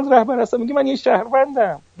نمیاد بگه من رهبر هستم، میگه من یه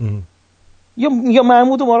شهروندم. یا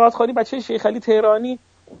محمود مرادخانی بچه شیخ علی تهرانی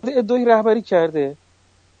ادعای رهبری کرده.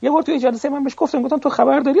 یه بار توی جلسه من بهش گفتم تو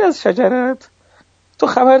خبر داری از شجرت؟ تو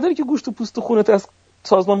خبر داری که گوشت و پوست و خونت از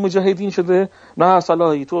سازمان مجاهدین شده؟ نه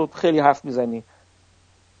صلاحی، تو خیلی حرف میزنی.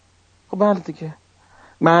 خب بله دیگه،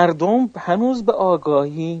 مردم هنوز به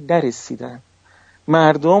آگاهی نرسیدن.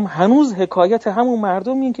 مردم هنوز حکایت همون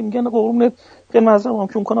مردمین که میگن قربونت خیلی مظلومم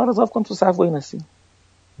که اون کنار رضا کن تو صف وای نسین.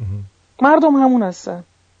 مردم همون هستن.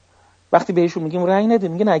 وقتی بهشون میگیم رأی نده،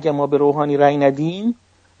 میگن اگه ما به روحانی رأی ندیم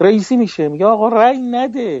رئیسی میشه. میگه آقا رأی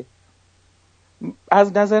نده.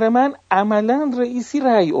 از نظر من عملا رئیسی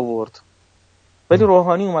رأی آورد ولی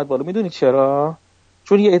روحانی اومد بالا. میدونی چرا؟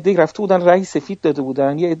 چون یه عده رفته بودن رأی سفید داده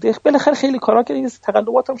بودن، یه عده بالاخره خیلی کارا کردن،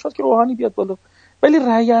 تقلبات هم شد که روحانی بیاد بالا، ولی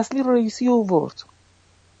رأی اصلی رئیسی آورد.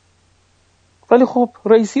 ولی خب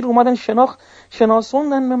رئیسی رو اومدن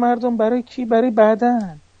شناسوندن به مردم. برای کی؟ برای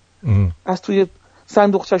بعدن از توی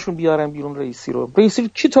صندوقچه‌شون بیارن بیرون رئیسی رو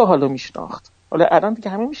کی تا حالا میشناخت؟ حالا الان دیگه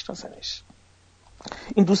همه میشناسنش.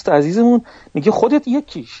 این دوست عزیزمون میگه خودت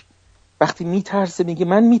یکیش. وقتی میترسه میگه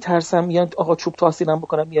من میترسم، میگن آقا چوب تا آسینم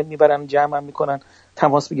بکنم، میان میبرن جمعم میکنن،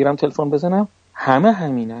 تماس بگیرم، تلفن بزنم. همه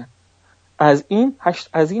همینن. از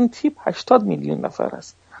این تیپ 80 میلیون نفر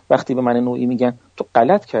است. وقتی به من نوعی میگن تو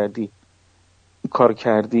غلط کردی، کار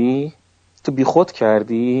کردی، تو بیخود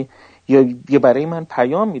کردی، یا برای من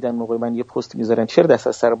پیام میدن موقع من یه پست میذارن چرا دست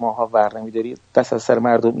از سر ماها ور نمیداری، دست از سر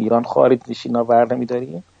مردم ایران خارج نشینا ور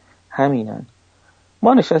نمیداری، همینن.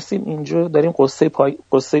 ما نشستیم اینجا داریم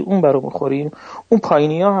قصه اون برو میخوریم. اون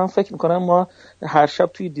پایینی ها هم فکر میکنن ما هر شب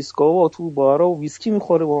توی دیسکو و تو بارا و ویسکی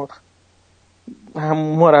میخوره و هم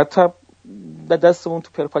مرتب دستمون تو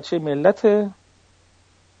پرپاچه ملته.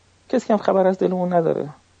 کسی هم خبر از دلمون نداره.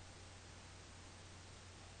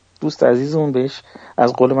 دوست عزیزمون بهش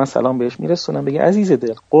از قول من سلام بهش میرسونم، بگه عزیز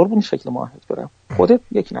دل قربون شکل ماهت برم، خودت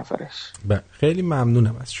یک نفرش. خیلی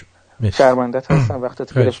ممنونم از شما. شرمندت هستم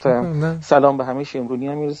وقتت گرفتم. سلام به همه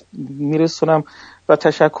شمرونی میرسونم و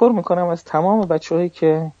تشکر میکنم از تمام بچه‌هایی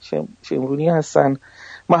که شمرونی هستن،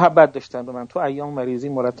 محبت داشتن به من. تو ایام مریضی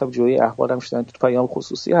مرتب جوی احوالم شدن، تو پیام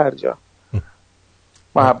خصوصی هر جا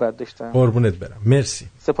محبت داشتن. قربونت برم. مرسی.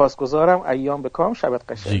 سپاسگزارم. ایام بکام،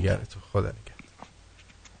 شبت قشنگ. جیگرتو خدا نگهدار.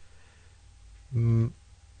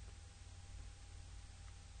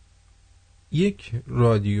 یک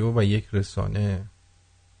رادیو و یک رسانه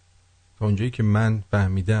تا اونجایی که من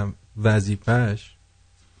فهمیدم وظیفه‌اش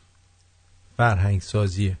فرهنگ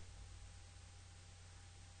سازیه.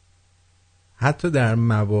 حتی در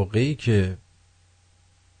مواقعی که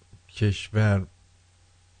کشور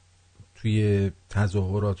توی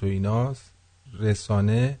تظاهرات و ایناست،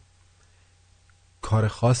 رسانه کار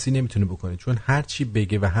خاصی نمیتونه بکنه، چون هر چی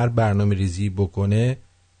بگه و هر برنامه ریزی بکنه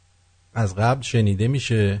از قبل شنیده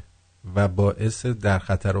میشه و باعث در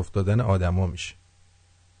خطر افتادن آدما میشه.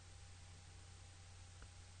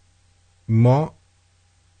 ما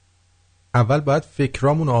اول باید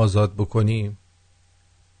فکرامون رو آزاد بکنیم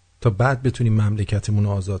تا بعد بتونیم مملکتمون رو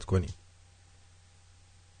آزاد کنیم.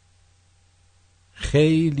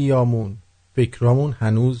 خیلیامون فکرامون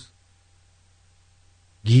هنوز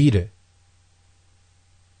گیره.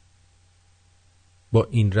 با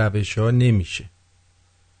این روش ها نمیشه.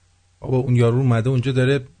 بابا اون یارو اومده اونجا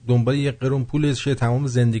داره دنبال یه قرون پولشه، تمام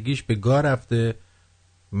زندگیش به گار رفته،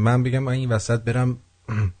 من بگم من این وسط برم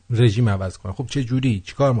رژیم عوض کنم. خب چه جوری؟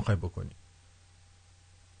 چی کار میخوای بکنی؟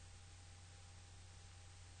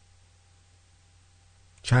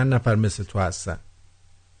 چند نفر مثل تو هستن؟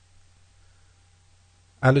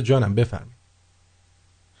 الو جانم بفرم.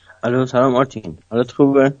 الو سلام آرتین، حالت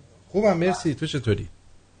خوبه؟ خوبم مرسی، تو چطوری؟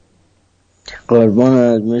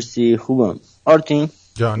 قربانت مرسی خوبم. آرتین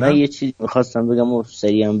جانم من یه چیزی میخواستم بگم و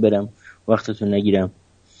سریعا برم وقتتو نگیرم.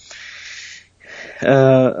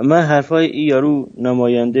 من حرفای این یارو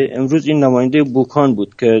نماینده، امروز این نماینده بوکان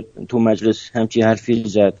بود که تو مجلس همچی حرفی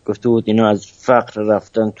زد، گفته بود اینا از فقر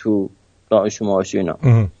رفتن تو داعش و معاش اینا.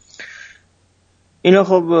 اینا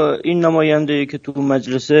خب این نماینده که تو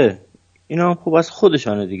مجلسه اینا خب از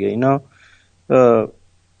خودشانه دیگه، اینا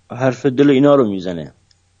حرف دل اینا رو میزنه.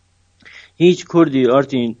 هیچ کردی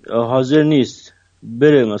آرتین حاضر نیست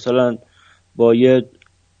بره مثلا با یه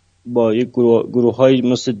گروه های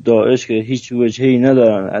مثل داعش که هیچ وجهی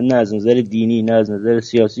ندارن، نه از نظر دینی نه از نظر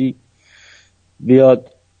سیاسی،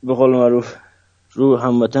 بیاد به قول معروف رو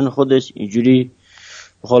هموطن خودش اینجوری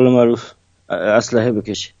به قول معروف اسلحه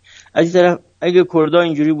بکشه. از این طرف اگه کردا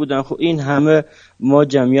اینجوری بودن، خب این همه ما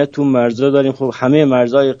جمعیت تو مرزا داریم، خب همه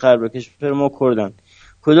مرزای غرب کشور ما کردن،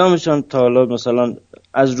 کدامشان تا حالا مثلا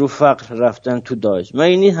از رو فقر رفتن تو داعش؟ من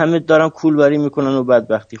اینی همه دارن کولبری میکنن و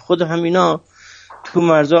بدبختی. خود همینا تو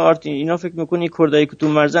مرزا آرتین اینا فکر میکنی کردایی که تو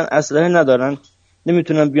مرزن اسلحه ندارن،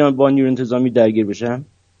 نمیتونن بیان با نیروی انتظامی درگیر بشن؟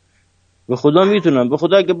 به خدا میتونن، به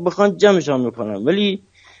خدا اگه بخوان جمعشان میکنن، ولی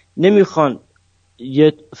نمیخوان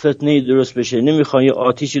یه فتنه درست بشه، نمیخوان یه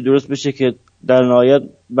آتیشی درست بشه که در نهایت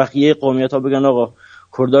بقیه قومیت ها بگن آقا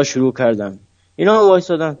کردا شروع کردن. اینا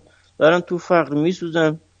وایسادن دارن تو فقر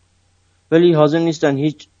میسوزن، ولی حاضر نیستن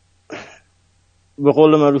هیچ، به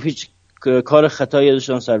قول معروف، هیچ کار خطایی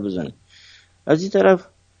ازشان سر بزنه. از این طرف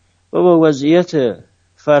بابا وضعیت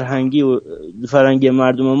فرهنگی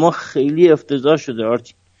مردم ما خیلی افتضاح شده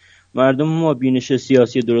آرتی. مردم ما بینش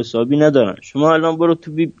سیاسی درستابی ندارن. شما الان برو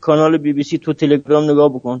تو کانال بی بی سی، تو تلگرام نگاه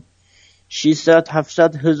بکن،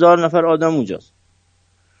 600-700 هزار نفر آدم اونجاست.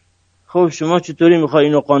 خب شما چطوری میخوای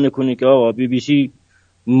اینو قانع کنی که آقا بی بی سی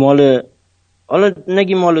مال، حالا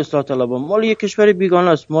نگی مال اصلاح طلبا، مال یک کشور بیگانه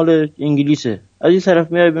است، مال انگلیسه. از این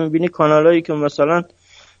طرف میای ببینی کانالایی که مثلا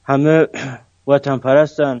همه وطن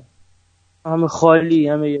پرستن، همه خالی،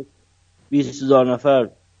 همه 20,000 نفر،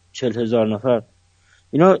 40,000 نفر،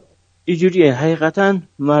 اینا اینجوریه. حقیقتا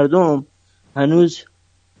مردم هنوز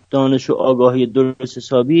دانش و آگاهی درست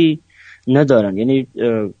حسابی ندارن، یعنی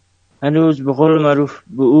هنوز به قول معروف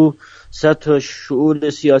به او سطح شعور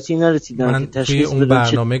سیاسی نرسیدن. من توی اون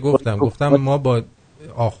برنامه گفتم ما با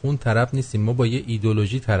آخوند طرف نیستیم، ما با یه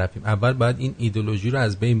ایدئولوژی طرفیم. اول باید این ایدئولوژی رو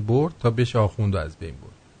از بین برد تا بشه آخوند رو از بین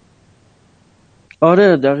برد.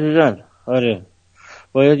 آره دقیقاً، آره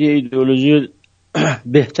باید یه ایدئولوژی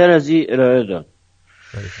بهتر از این ارائه داد.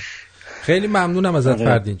 خیلی ممنونم ازت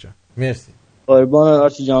فردین جان، مرسی. قربان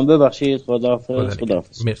آرچی جان، ببخشید،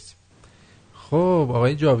 خداحافظ. مرسی. خب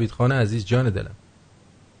آقای جاوید خان عزیز، جان دلم.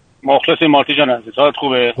 مخلصی مارتی جان عزیز، حالت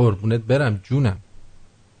خوبه؟ قربونت برم جونم.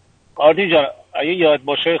 مارتی جان اگه یاد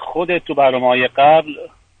باشه خودت تو برنامه‌های قبل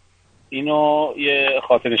اینو یه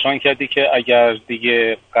خاطر نشان کردی که اگر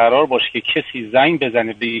دیگه قرار باشه که کسی زنگ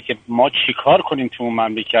بزنه بگه که ما چیکار کنیم تو اون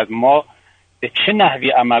مملکت، ما به چه نحوی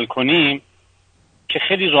عمل کنیم، که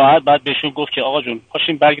خیلی راحت بعد بهشون گفت که آقا جون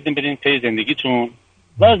پاشین برگردین برین پی زندگیتون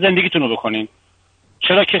و زندگیتون رو بکنین،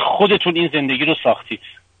 چرا که خودتون این زندگی رو ساختید.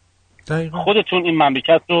 دقیقا. خودتون این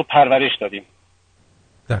مملکت رو پرورش دادین.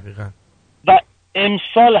 دقیقاً. و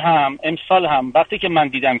امسال هم وقتی که من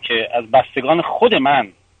دیدم که از بستگان خود من،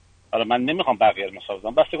 حالا من نمیخوام بقیه رو مثال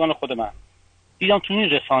بزنم، بستگان خود من دیدم تو این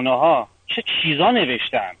رسانه ها چه چیزا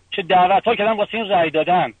نوشتن، چه دعوت ها کردن واسه این رأی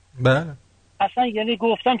دادن. بله. اصلا یعنی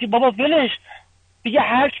گفتم که بابا ولش دیگه،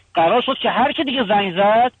 قرار شد که هر کی دیگه زنگ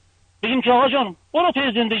زد بگیم که آقا جان برو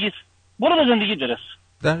پی زندگیت، برو به زندگی برس.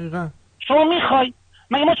 دقیقاً. شما میخوای،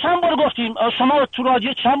 مگه ما چند بار گفتیم، شما تو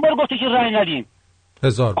رادیو چند بار گفتی که رأی ندیم؟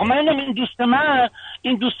 1000 بار. من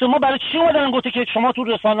این دوست ما برای چی اومدن گفته که شما تو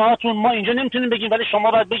رسانه هاتون ما اینجا نمیتونیم بگیم ولی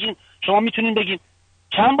شما باید بگین، شما میتونین بگین.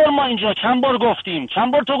 چند بار ما اینجا، چند بار گفتیم،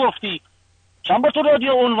 چند بار تو گفتی، چند بار تو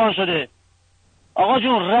رادیو عنوان شده آقا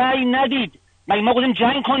جون رأی ندید. مگه ما گفتیم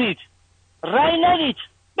جنگ کنید؟ رأی ندید،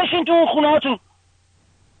 بشین تو اون خونه هاتون.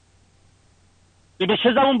 به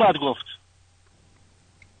چه زبون باید گفت؟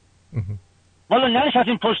 والا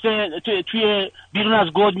ننشستیم پشت توی بیرون از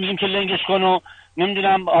گود میگیم که لنگش کن و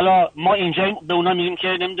نمیدونم، حالا ما اینجا به اونا میگیم که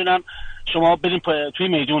نمیدونم شما بریم توی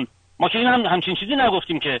میدون. ما که این همچین چیزی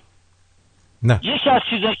نگفتیم که. نه. یکی از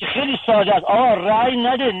چیزایی که خیلی ساده است، آقا رأی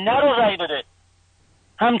نده، نرو رأی بده.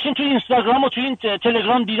 همچین توی اینستاگرام و توی این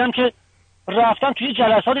تلگرام دیدم که رفتن توی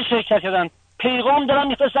جلسات شرکت کردن، پیغام دارن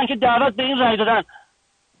میفرستن که دعوت به این رأی دادن.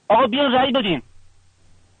 آقا بیان رأی بدین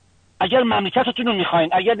اگر مملکتتون رو میخواین،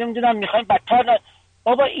 اگر نمیدونم میخواین بدتر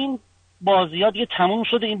بابا این بازی‌ها دیگه تموم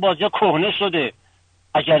شده، این بازی‌ها کهنه شده.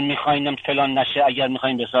 اگر میخواین فلان نشه، اگر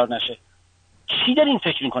میخواین بسار نشه، چی دارین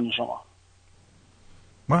فکر میکنین شما؟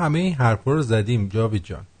 ما همه این حرفا رو زدیم جاوید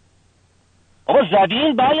جان. بابا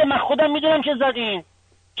زدین؟ بله من خودم میدونم که زدین.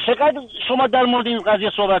 چقدر شما در مورد این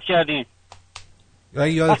قضیه صحبت کردین؟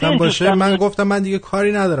 اگه یادتون باشه من گفتم من دیگه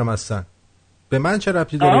کاری ندارم اصلا. به من چه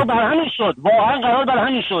ربطی داره؟ قرار بر همین شد، واقعا قرار بر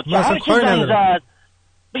همین شد که هر کی زنگ زد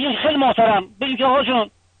بگین خیلی محترم، بگین که آقا جون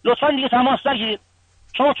لطفاً دیگه تماس نگیر،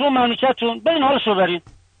 شما تو مملکتتون برین حالش رو برین.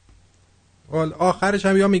 آخرش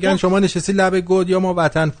هم یا میگن شما نشستی لب گود یا ما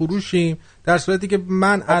وطن فروشیم، در صورتی که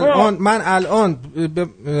من الان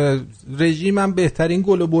رژیمم بهترین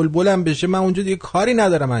گل و بلبلم بشه، من اونجا دیگه کاری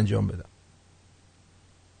ندارم انجام بدم.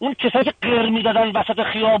 اون کسایی که قر میدادن وسط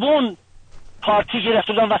خیابون، پارتی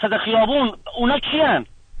گرفته بودن وسط خیابون، اونا کیان؟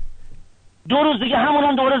 2 روز دیگه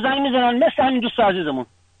همونان دوباره زنگ میزنن مثل همین دوست عزیزمون.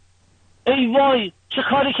 ای وای چه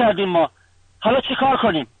کاری کردیم ما، حالا چی کار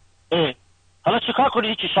کنیم؟ حالا چی کار کنیم؟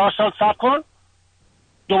 هیچی، 4 سال صبر کن،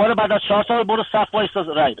 دوباره بعد از 4 سال برو صف وایسا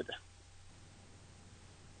رای بده.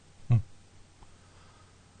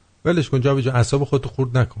 ولش کن جاوید جان، اعصاب خودتو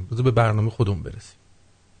خورد نکن، بذار به برنامه خودمون برسیم.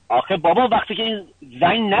 آخه بابا وقتی که این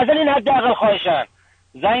زنگ نزنین، حداقل خواهشن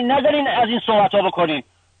زنگ نزنین از این صحبت ها بکنین.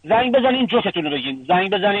 زنگ بزنین جوکتون رو بگین، زنگ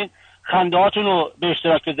بزنین خندهاتون رو به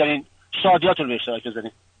اشتراک بذارین، شادیاتون رو به اشتراک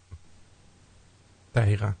بذارین.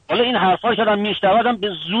 دقیقاً. حالا این حرفایی که دارم میشنوم به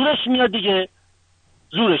زورش میاد دیگه،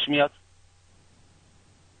 زورش میاد.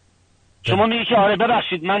 شما میگی که آره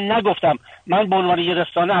ببخشید من نگفتم، من به عنوان یه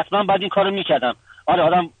رسانه حتما باید این کارو میکردم. آره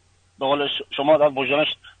آدم به قول شما آدم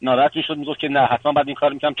وجدانش ناراحت میشد، میگفت که نه حتما باید این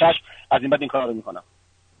کارو میکنم، چشم از این بعد این کارو میکنم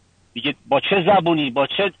دیگه. با چه زبونی، با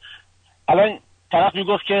چه الان طرف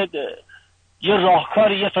میگفت که یه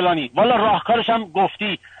راهکاری یه فلانی، والا راهکارش هم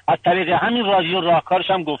گفتی از طریق همین رادیو، راهکارش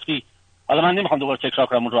هم گفتی. حالا من نمیخوام دوباره تکرار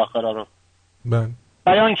کنم اون راهکارا رو.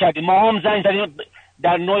 بیان کردیم، ما هم زنگ زدیم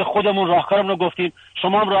در نوع خودمون راهکارمون رو گفتیم،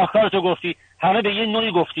 شما هم راهکارتو گفتی، همه به یه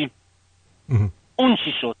نوعی گفتیم. اون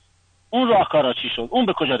چی شد؟ اون راهکارا چی شد؟ اون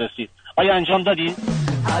به کجا رسید؟ آیا انجام دادین؟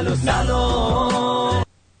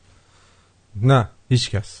 نه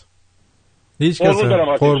هیچ کس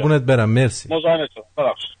قربونت برم. مرسی. مزاحمتون.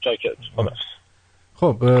 ببخشید چای کرد.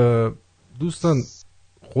 خب دوستان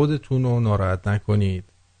خودتون رو ناراحت نکنید،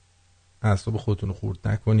 اعصاب خودتون رو خورد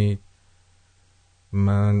نکنید.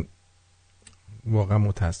 من واقعا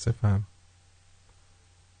متاسفم.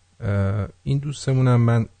 این دوستمونم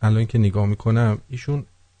من الان که نگاه میکنم ایشون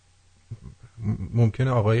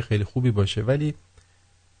ممکنه آقای خیلی خوبی باشه، ولی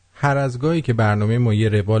هر از گاهی که برنامه ما یه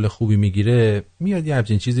روال خوبی میگیره میاد یه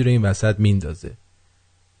همچین چیزی رو این وسط میندازه.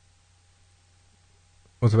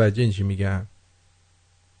 متوجه این چی میگم؟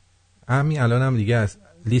 همین الان هم دیگه از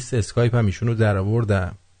لیست اسکایپ هم ایشون رو در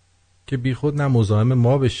آوردم که بی خود نه مزاحم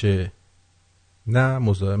ما بشه نه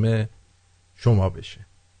مزاحم شما بشه.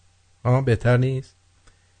 اما بهتر نیست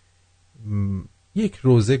یک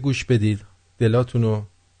روزه گوش بدید، دلاتون رو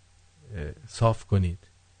صاف کنید.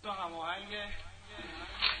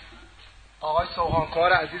 آقای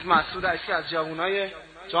سوهانکار عزیز مسعود عشقی از جوانای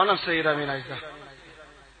جانم سید امین عزیزم،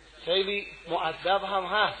 خیلی مؤدب هم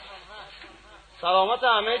هست. سلامت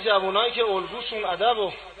همه جوانایی که الگوشون ادب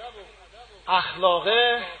و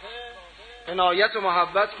اخلاقه، عنایت و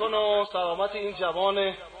محبت کن و سلامت این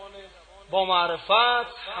جوان با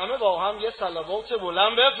معرفت، همه با هم یه صلوات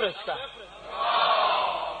بلند بفرستن.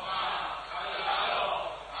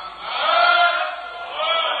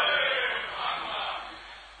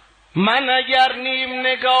 من اگر نیم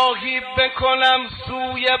نگاهی بکنم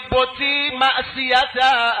سوی بتی معصیت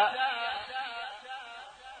است.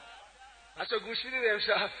 بچه گوش میدید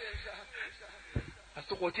امشب از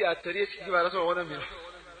تو قوطی عطاری یه چیزی برات آوردم بیرون.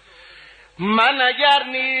 من اگر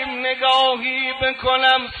نیم نگاهی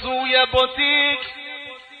بکنم سوی بتی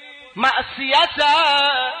معصیت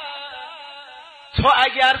است. تو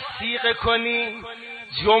اگر سیغه کنی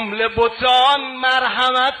جمله بتان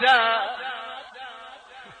مرحمت است.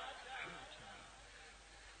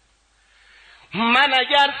 من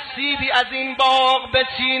اگر سیبی از این باغ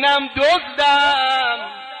بچینم دزدم.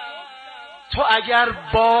 تو اگر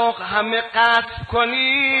باغ همه قطع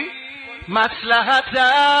کنی مصلحت است.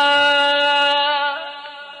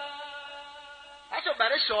 بچه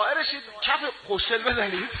برای شاعرشید کف خوشل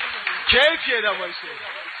بزنید کیف شده باشه.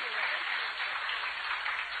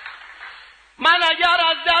 من اگر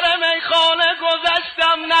از در میخانه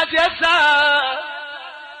گذشتم نجسم.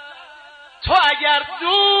 تو اگر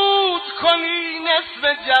دود کنی نصف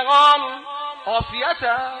جهان عافیت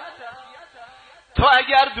است. تو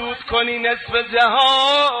اگر دود کنی نصف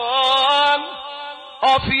جهان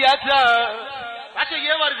عافیت است. بچه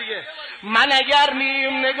یه بار دیگه. من اگر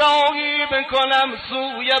نیم نگاهی بکنم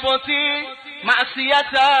سوی بتی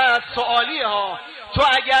معصیت است. سوالی ها. تو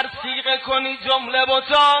اگر سیغه کنی جمله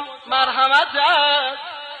بتان مرحمت است.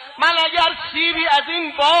 من اگر سیبی از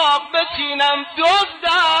این باغ بچینم دزدم.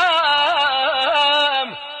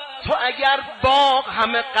 تو اگر باغ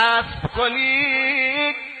همه غصب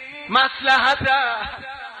کنی مصلحت است.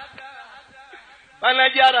 من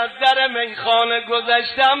اگر از در میخانه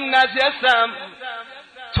گذشتم نجسم.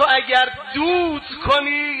 تو اگر دود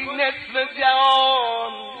کنی نصف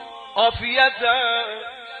جهان عافیت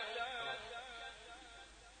است.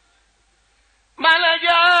 من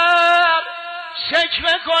اگر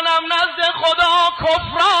شکوه کنم نزد خدا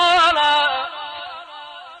کفران است.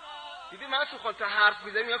 دیدی من تو خودت حرف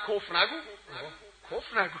میزنم یا کفر نگو،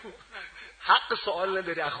 کفر نگو، حق سوال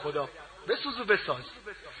نداری از خدا، بسوز و بساز.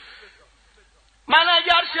 من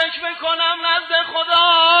اگر شکوه کنم نزد خدا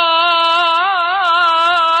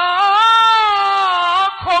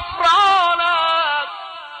کفران است.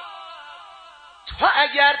 تو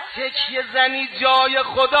اگر تکیه زنی جای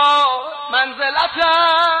خدا منزلت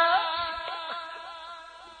است.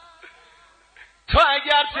 تو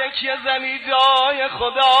اگر تکیه زنی جای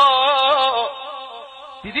خدا.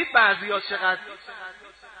 دیدید بعضی ها چقدر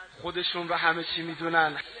خودشون رو همه چی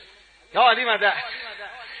میدونن. یا علی مدد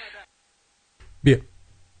بیا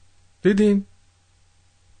دیدین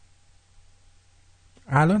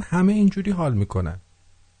الان همه اینجوری حال میکنن.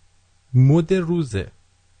 مد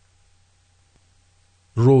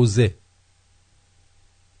روزه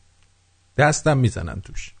دستم میزنن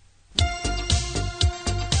توش.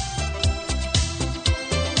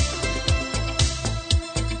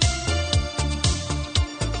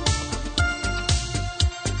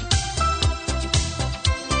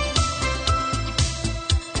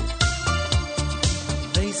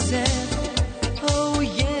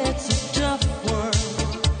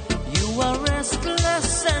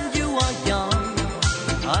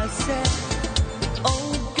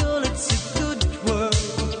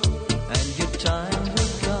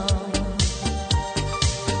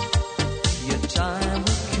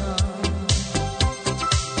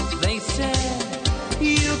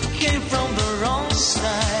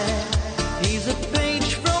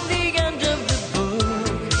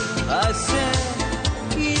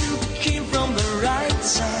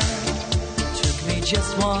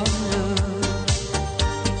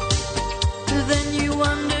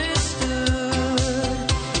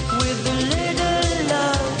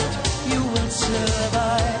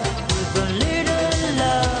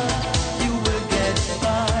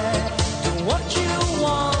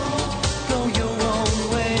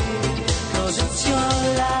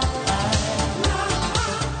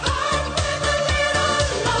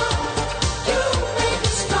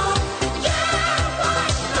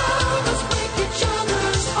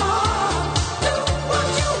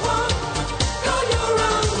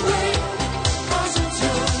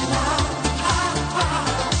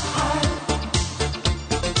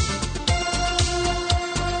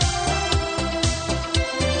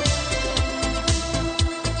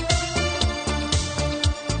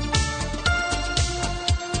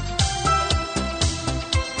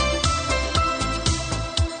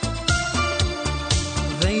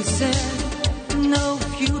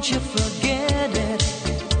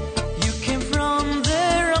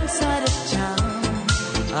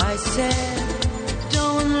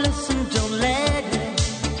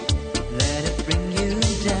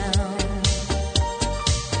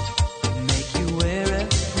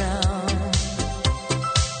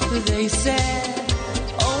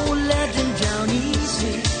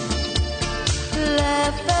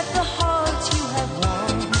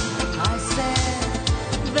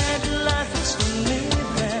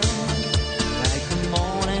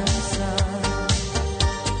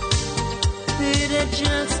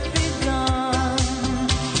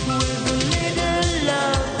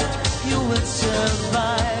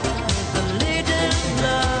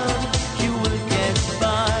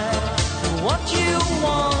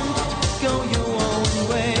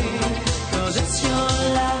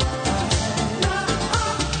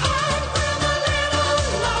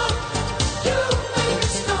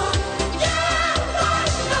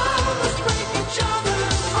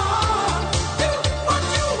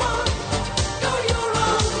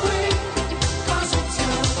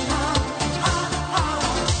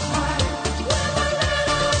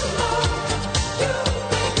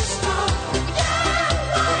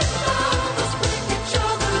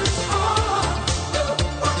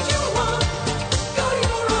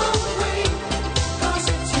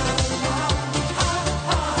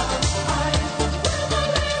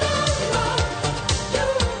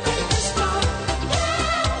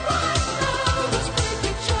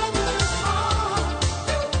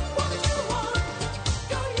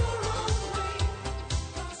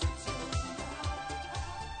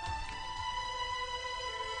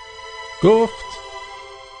 گفت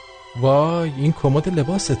وای این کمد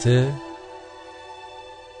لباسته؟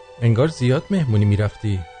 انگار زیاد مهمونی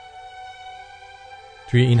میرفتی.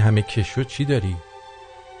 توی این همه کشو چی داری؟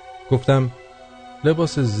 گفتم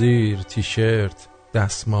لباس زیر، تیشرت،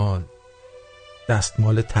 دستمال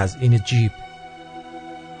تزیین جیب.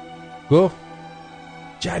 گفت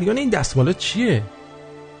جریان این دستمالا چیه؟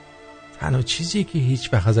 تنها چیزیه که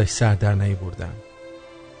هیچ وقت ازش سر در نیاوردم.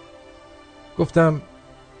 گفتم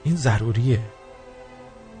این ضروریه.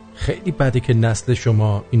 خیلی بده که نسل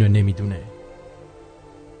شما اینو نمیدونه.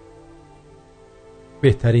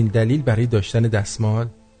 بهترین دلیل برای داشتن دستمال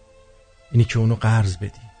اینی که اونو قرض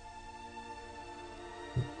بدی.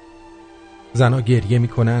 زنها گریه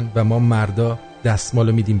میکنن و ما مردا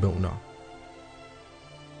دستمالو میدیم به اونا.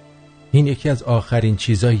 این یکی از آخرین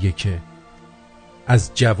چیزاییه که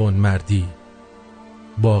از جوان مردی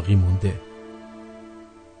باقی مونده.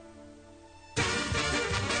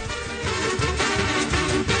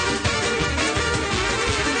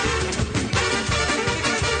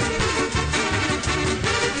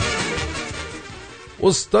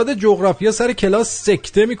 استاد جغرافیا سر کلاس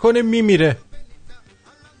سکته میکنه میمیره.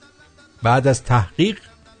 بعد از تحقیق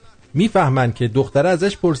میفهمن که دختره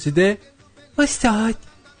ازش پرسیده استاد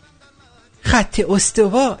خط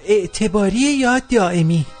استوا اعتباریه یا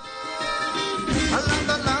دائمی؟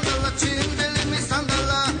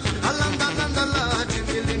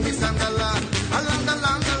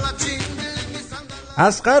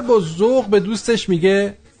 اصغر با ذوق به دوستش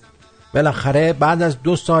میگه بالاخره بعد از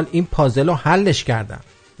 2 سال این پازل رو حلش کردم.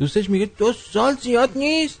 دوستش میگه 2 سال زیاد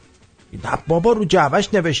نیست؟ نه بابا رو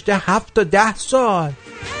جعبش نوشته 7 تا 10 سال.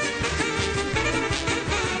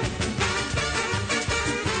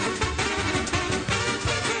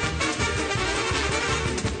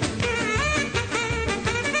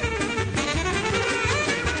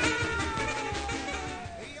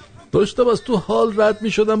 داشتم از تو حال رد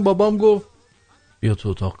می شدم، بابام گفت بیا تو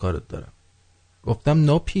اتاق کارت دارم. گفتم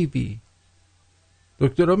نو پی وی.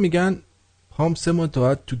 دکترها میگن پام 3 ماه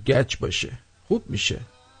تا تو گچ باشه، خوب میشه،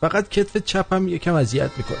 فقط کتف چپم یکم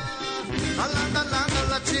اذیت میکنه.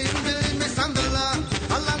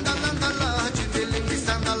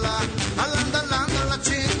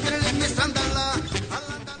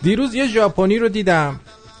 دیروز یه ژاپنی رو دیدم،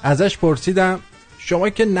 ازش پرسیدم شما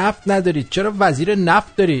که نفت ندارید چرا وزیر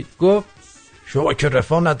نفت دارید؟ گفت شما که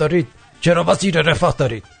رفاه ندارید چرا وزیر رفاه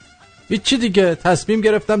دارید؟ هیچی دیگه، تصمیم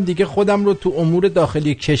گرفتم دیگه خودم رو تو امور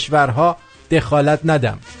داخلی کشورها دخالت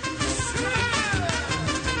ندم.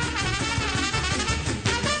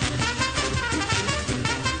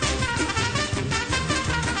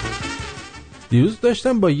 دیروز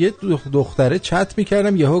داشتم با یه دختره چت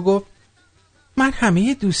میکردم، یهو گفت من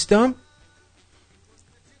همه دوستام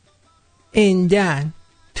اندن،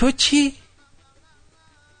 تو چی؟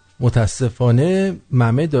 متاسفانه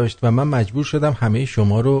ممه داشت و من مجبور شدم همه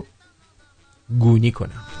شما رو گونی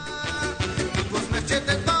کنم.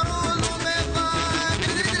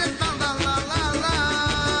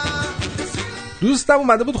 دوستم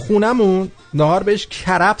اومده بود خونمون، نهار بهش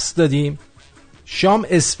کرفس دادیم، شام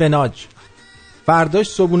اسفناج، فرداش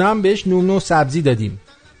صبحونه هم بهش نون و سبزی دادیم.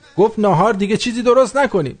 گفت نهار دیگه چیزی درست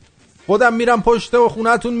نکنید، خودم میرم پشت و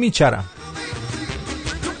خونه‌تون میچرم.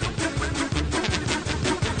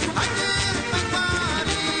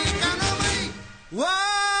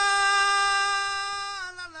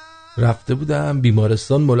 رفته بودم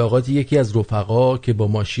بیمارستان ملاقات یکی از رفقا که با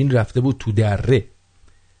ماشین رفته بود تو دره.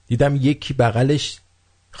 دیدم یکی بغلش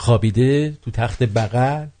خوابیده تو تخت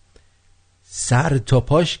بغل، سر تا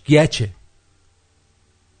پاش گچه.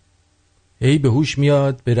 هی به هوش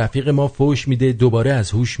میاد، به رفیق ما فوش میده، دوباره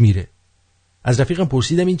از هوش میره. از رفیقم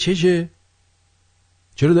پرسیدم این چشه؟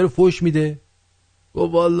 چرا داره فوش میده؟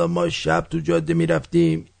 گفت والا ما شب تو جاده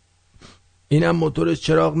میرفتیم، اینم موتورش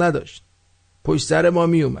چراغ نداشت، پشت سر ما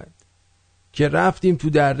میومد که رفتیم تو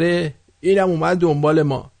دره، اینم اومد دنبال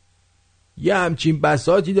ما، یه همچین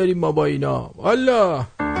بساطی داریم ما با اینا والا.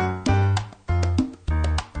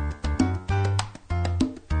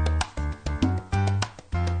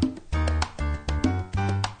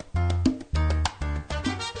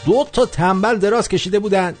 دو تا تنبل دراز کشیده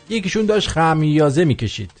بودن، یکیشون داشت خمیازه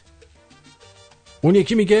میکشید، اون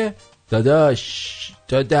یکی میگه داداش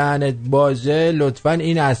تا دهنت بازه لطفاً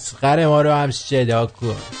این اصغر ما رو هم صدا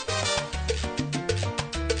کن.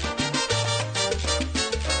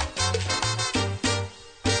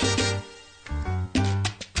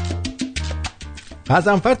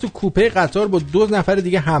 غضنفر تو کوپه قطار با 2 نفر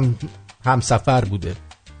دیگه همسفر بوده.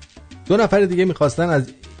 2 نفر دیگه میخواستن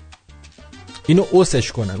از اینو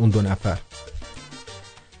اوسش کنن. اون 2 نفر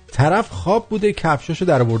طرف خواب بوده، کفشاشو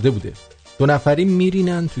در آورده بوده، 2 نفری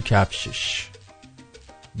میرینن تو کفشش،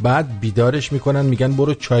 بعد بیدارش میکنن، میگن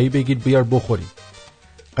برو چایی بگیر بیار بخوری.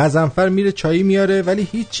 غضنفر میره چایی میاره ولی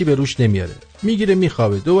هیچی به روش نمیاره، میگیره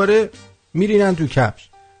میخوابه، دوباره میرینن تو کفش،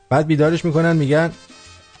 بعد بیدارش میکنن، میگن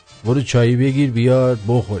برو چایی بگیر بیار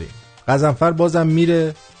بخوری. غضنفر بازم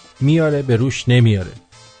میره میاره، به روش نمیاره.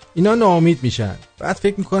 اینا ناامید میشن، بعد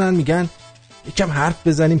فکر میکنن، میگن یکم حرف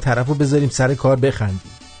بزنیم طرفو بذاریم سر کار بخندیم.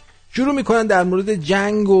 شروع میکنن در مورد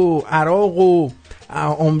جنگ و عراق و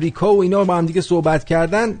آمریکا و اینا با هم دیگه صحبت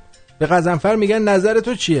کردن. به غضنفر میگن نظر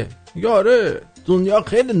تو چیه؟ میگه آره دنیا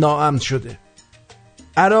خیلی ناامن شده،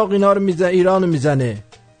 عراق اینا رو میزنه، ایرانو میزنه،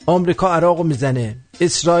 آمریکا عراقو میزنه،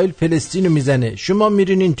 اسرائیل فلسطینو میزنه، شما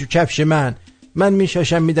میرینین تو کفش من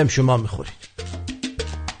میشاشم میدم شما میخورید.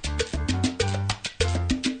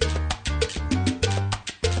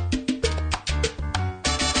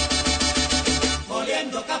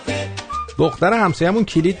 دختر همسایه‌مون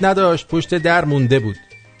کلید نداشت، پشت در مونده بود.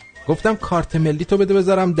 گفتم کارت ملی تو بده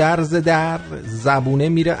بذارم در زبونه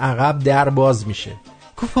میره عقب، در باز میشه.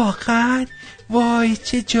 گفت واقعا؟ وای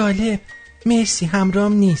چه جالب، مرسی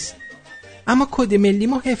همراهم نیست اما کد ملی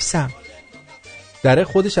ما حفظم. دره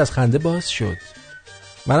خودش از خنده باز شد.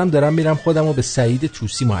 منم دارم میرم خودم رو به سعید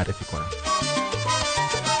توسی معرفی کنم.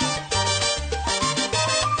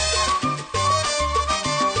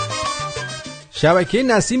 شبکه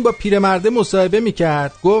نسیم با پیرمرده مصاحبه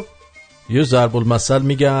میکرد. گفت یه ضرب المثل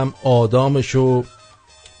میگم، آدامشو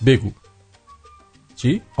بگو.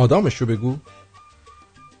 چی؟ آدامشو بگو؟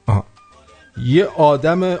 آها. یه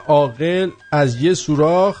آدم عاقل از یه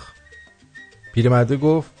سوراخ. پیرمرده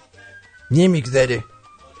گفت نمیگذره.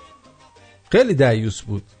 خیلی دیوس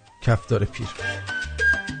بود کفتار پیر.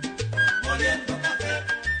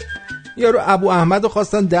 یارو ابو احمد رو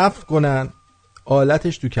خواستن دفن کنن،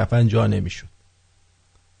 آلتش تو کفن جا نمیشد.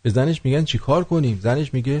 به زنش میگن چی کار کنیم؟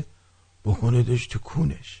 زنش میگه بکنیدش تو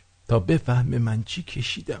کونش تا بفهمه من چی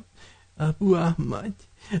کشیدم. ابو احمد،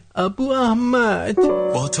 ابو احمد،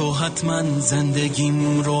 با تو حتما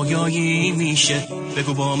زندگیم رویایی میشه،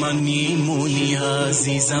 بگو با من میمونی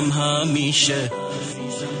عزیزم همیشه.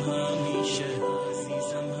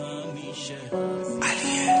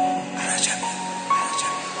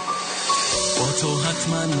 تو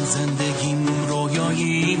حتما زندگیم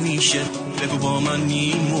رویایی میشه، بگو با من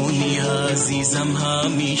میمونی عزیزم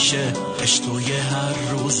همیشه. عشق یه هر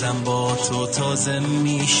روزم با تو تازه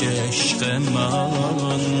میشه. عشق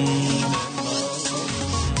من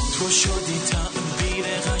تو شدی تعبیر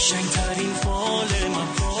قشنگترین فال من،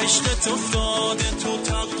 عشقت افتاده تو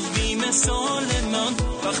تقویم سال من.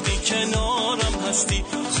 وقتی کنارم هستی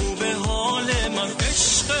خوبه حال من.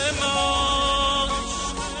 عشق من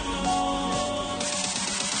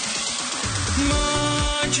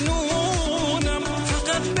مجنونم،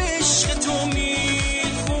 فقط به عشق تو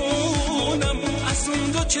میخونم. از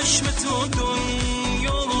اون دو چشم تو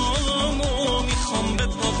دنیامو میخوام به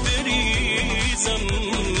پا بریزم.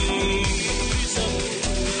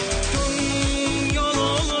 دنیا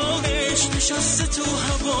عشق نشسته تو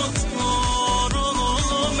هوات،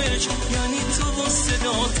 آرامش یعنی تو با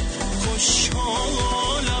صدات.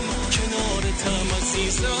 خوشحالم کنارتم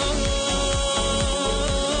عزیزم.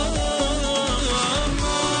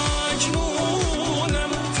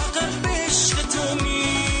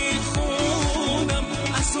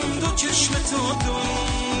 چشم تو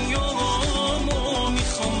دنیامو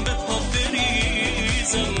میخوام به پا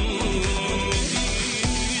بریزم.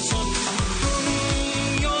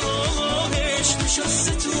 دنیا عشق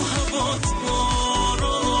نشسته تو هوات،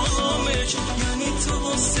 آرامش یعنی تو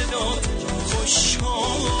با صدات.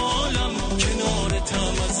 خوشحالم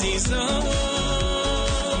کنارتم عزیزم.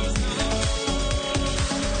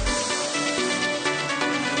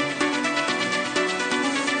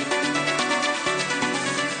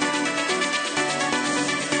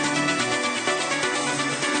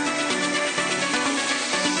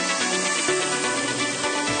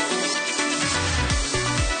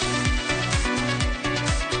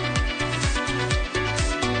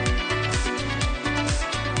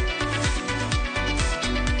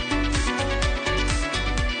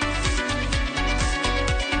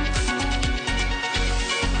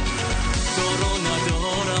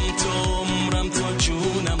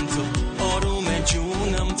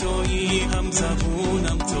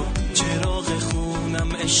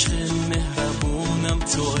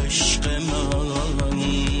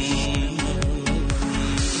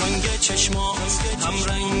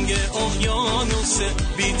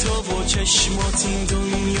 بی تو و چشمات این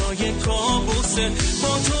دنیای کابوسه.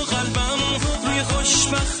 با تو قلبم روی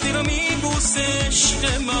خوشبختی رو میبوسه.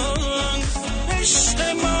 عشق من، عشق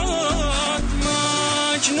من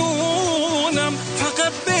مجنونم،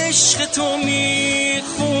 فقط به عشق تو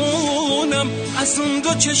میخونم. از اون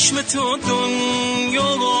دو چشم تو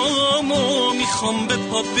دنیامو میخوام به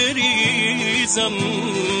پا بریزم.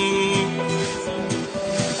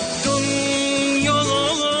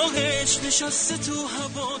 نشسته تو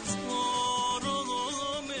هوات،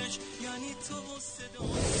 آرامش یعنی تو صدا.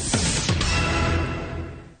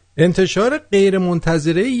 انتشار غیر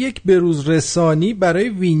منتظره یک بروز رسانی برای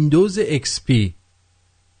ویندوز XP.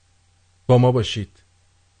 با ما باشید.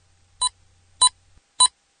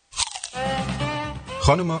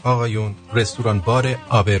 خانم آقایون، رستوران بار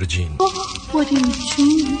آبرجین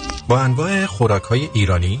با انواع خوراک‌های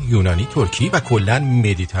ایرانی، یونانی، ترکی و کلاً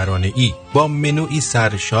مدیترانه‌ای با منوی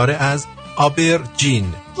سرشار از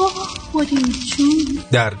آبرجین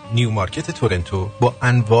در نیو مارکت تورنتو با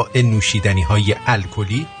انواع نوشیدنی‌های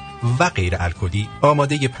الکلی و غیر الکلی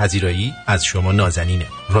آماده پذیرایی از شما نازنینه.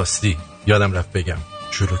 راستی یادم رفت بگم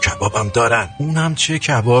شروع کبابم دارن. اونم چه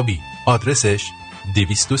کبابی. آدرسش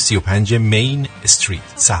 235 مین استریت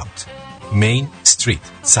ساوت، مین استریت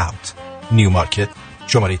ساوت، نیو مارکت.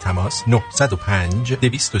 شماره تماس 905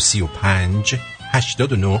 235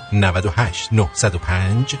 89 98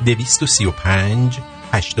 905 235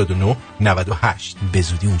 89 98. به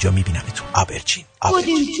زودی اونجا میبینمتون. آبرچین.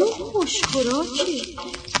 بادمجون خوشخوراکه،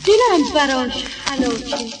 دلم براش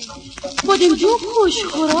حلاکه. بادمجون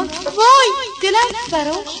خوشخوراک، وای دلم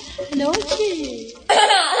براش حلاکه.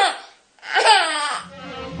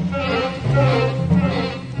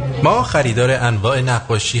 ما خریدار انواع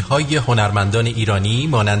نقاشی‌های هنرمندان ایرانی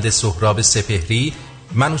مانند سهراب سپهری،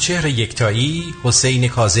 منوچهر یکتایی، حسین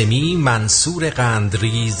کاظمی، منصور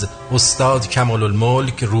قندریز، استاد کمال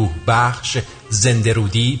الملک، روح بخش،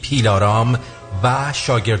 زندرودی، پیلارام و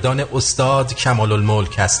شاگردان استاد کمال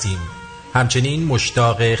الملک هستیم. همچنین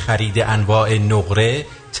مشتاق خرید انواع نقره،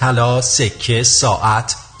 طلا، سکه،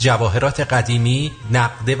 ساعت، جواهرات قدیمی،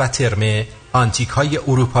 نقده و ترمه، آنتیک‌های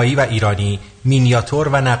اروپایی و ایرانی، مینیاتور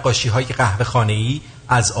و نقاشی‌های قهوه‌خانه‌ای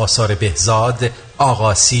از آثار بهزاد،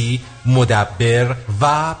 آقاسی، مدبر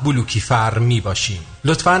و بلوکیفر می باشیم.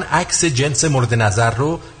 لطفاً عکس جنس مورد نظر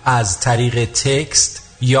رو از طریق تکست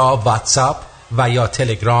یا واتساپ و یا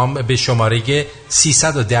تلگرام به شماره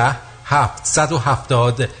 310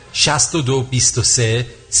 770 6223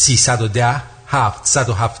 310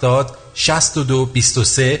 770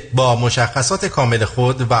 6223 با مشخصات کامل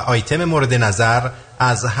خود و آیتم مورد نظر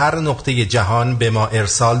از هر نقطه جهان به ما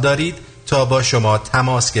ارسال دارید تا با شما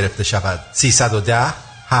تماس گرفته شود. 310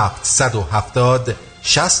 770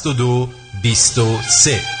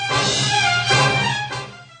 6223.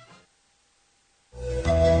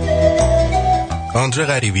 آندره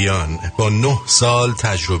غریبیان با 9 سال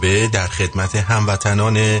تجربه در خدمت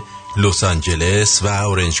هموطنان لس آنجلس و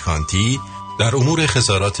اورنج کانتی در امور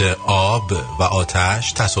خسارات آب و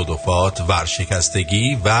آتش، تصادفات،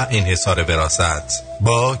 ورشکستگی و انحصار وراثت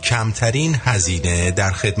با کمترین هزینه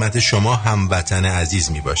در خدمت شما هموطن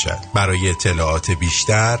عزیز می باشد. برای اطلاعات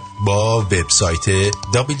بیشتر با وبسایت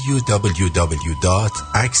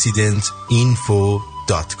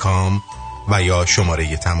www.accidentinfo.com و یا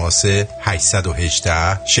شماره تماس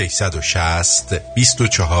 818 660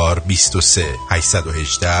 24 23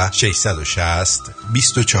 818 660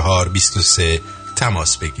 24 23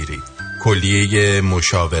 تماس بگیرید. کلیه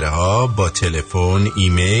مشاوره ها با تلفن،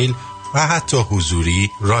 ایمیل و حتی حضوری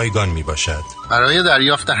رایگان می باشد. برای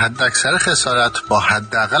دریافت حداکثر خسارت با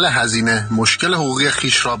حداقل هزینه مشکل حقوقی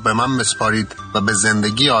خیش را به من مسپارید و به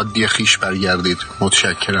زندگی عادی خیش برگردید.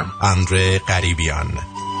 متشکرم. آندره غریبیان.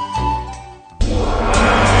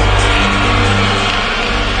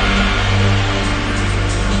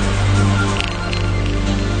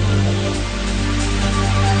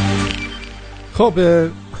 خب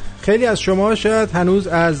خیلی از شما شاید هنوز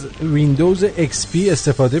از ویندوز XP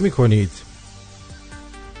استفاده می کنید.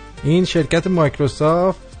 این شرکت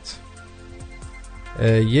مایکروسافت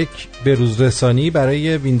یک بروزرسانی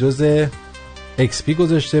برای ویندوز XP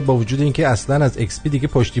گذاشته، با وجود اینکه اصلا از XP دیگه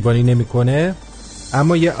پشتیبانی نمیکنه،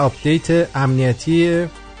 اما یه آپدیت امنیتی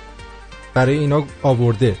برای اینا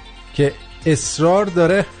آورده که اصرار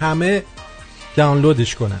داره همه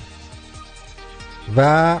دانلودش کنن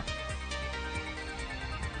و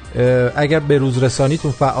اگر به روز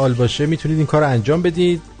رسانیتون فعال باشه میتونید این کار رو انجام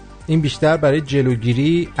بدید. این بیشتر برای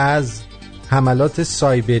جلوگیری از حملات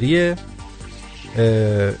سایبری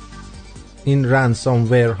این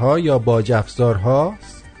رنسامورها یا باج افزارها،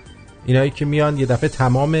 اینایی که میان یه دفعه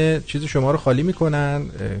تمام چیز شما رو خالی میکنن،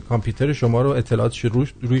 کامپیوتر شما رو اطلاعاتش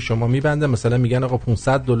روی شما میبندن، مثلا میگن آقا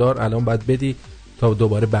 $500 الان باید بدی تا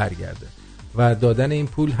دوباره برگرده و دادن این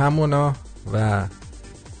پول همونا و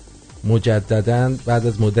مجدداً بعد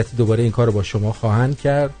از مدتی دوباره این کار رو با شما خواهند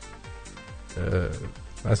کرد.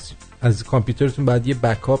 پس از کامپیوترتون باید یه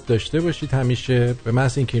بکاپ داشته باشید همیشه. به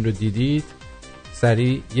محض اینکه این رو دیدید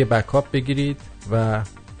سریع یه بکاپ بگیرید و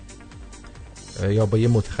یا با یه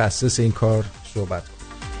متخصص این کار صحبت کنید.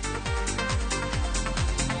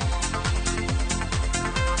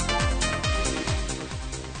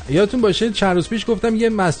 یادتون باشه چند روز پیش گفتم یه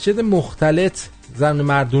مسجد مختلط زن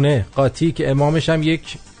مردونه قاطی که امامش هم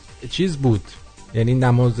یک چیز بود، یعنی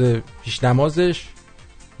نماز پیش نمازش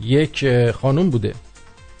یک خانوم بوده،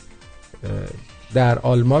 در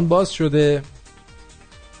آلمان باز شده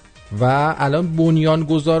و الان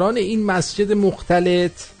بنیانگذاران این مسجد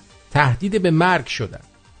مختلط تهدید به مرگ شدن.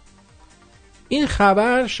 این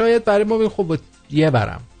خبر شاید برای ما خب یه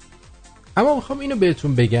برم، اما میخوام اینو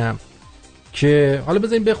بهتون بگم که حالا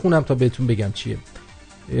بذارین بخونم تا بهتون بگم چیه.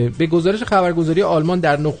 به گزارش خبرگزاری آلمان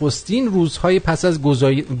در نخستین روزهای پس از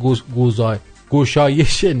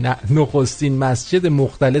گشایش نخستین مسجد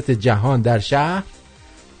مختلط جهان در شهر،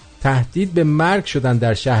 تهدید به مرگ شدن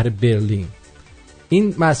در شهر برلین.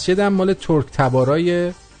 این مسجد هم مال ترک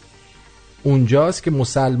تبارای اونجاست که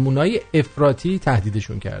مسلمونای افراطی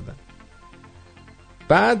تهدیدشون کردن.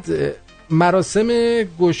 بعد مراسم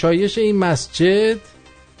گشایش این مسجد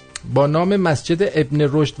با نام مسجد ابن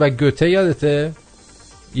رشد و گوته، یادته؟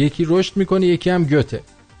 یکی رشد میکنه یکی هم گوته،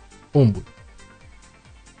 اون بود.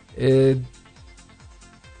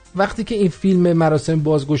 وقتی که این فیلم مراسم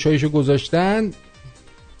بازگشایشو گذاشتن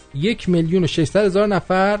 1,600,000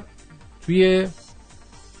 نفر توی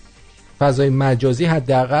فضای مجازی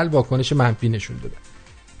حداقل واکنش منفی نشون دادن.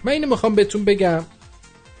 من اینو میخوام بهتون بگم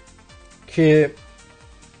که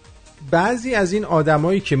بعضی از این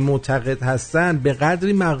آدمایی که معتقد هستن به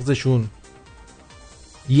قدری مغزشون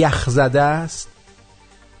یخ زده است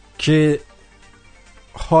که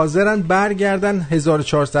حاضرن برگردن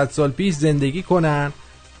 1400 سال پیش زندگی کنن،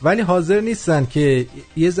 ولی حاضر نیستن که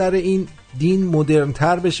یه ذره این دین مدرن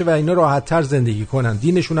تر بشه و اینا راحت تر زندگی کنن،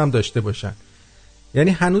 دینشون هم داشته باشن.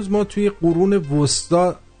 یعنی هنوز ما توی قرون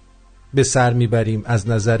وسطا به سر میبریم از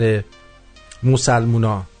نظر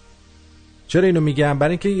مسلمونا. چرا اینو میگم؟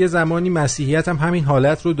 برای اینکه یه زمانی مسیحیت هم همین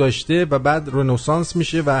حالت رو داشته و بعد رنسانس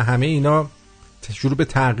میشه و همه اینا شروع به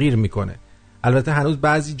تغییر میکنه. البته هنوز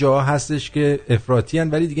بعضی جاها هستش که افراطی هن،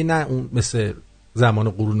 ولی دیگه نه اون مثل زمان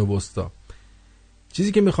قرون وسطا.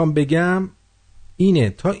 چیزی که میخوام بگم اینه،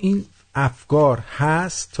 تا این افکار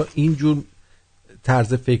هست، تا اینجور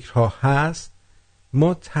طرز فکرها هست،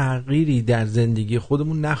 ما تغییری در زندگی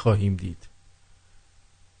خودمون نخواهیم دید.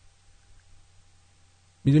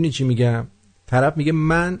 میدونی چی میگم؟ طرف میگه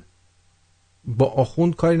من با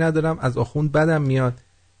آخوند کاری ندارم، از آخوند بدم میاد،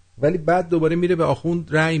 ولی بعد دوباره میره به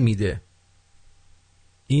آخوند رأی میده.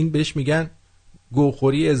 این بهش میگن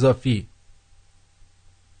گوخوری اضافی.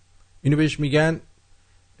 اینو بهش میگن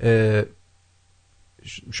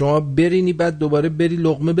شما برینی بعد دوباره بری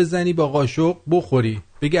لقمه بزنی با قاشق بخوری،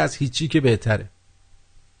 بگی از هیچی که بهتره،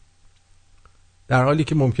 در حالی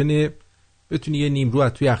که ممکنه بتونی یه نیمرو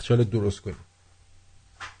از توی یخچال درست کنی.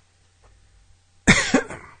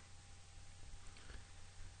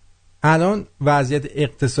 الان وضعیت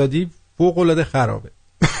اقتصادی فوق‌العاده خرابه.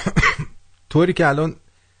 طوری که الان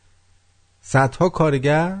صدها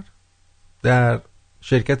کارگر در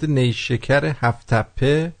شرکت نیشکر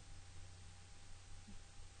هفت‌تپه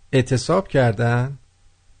اعتصاب کردن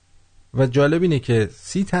و جالب اینه که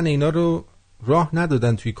 30 تن اینا رو راه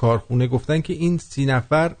ندادن توی کارخونه، گفتن که این 30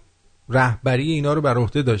 نفر رهبری اینا رو بر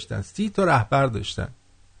عهده داشتن. 30 تا رهبر داشتن.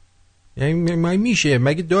 یعنی میشه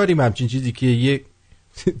مگه داریم همچین چیزی که یک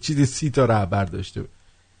چیزی 30 تا رهبر داشته؟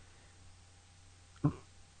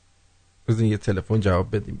 بزنین یه تلفن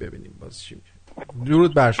جواب بدیم ببینیم باز چی میشه.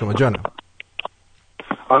 درود بر شما جانم.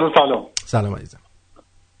 الو سلام. سلام عزیزم.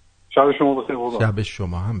 شب شما بخیر قربان. شب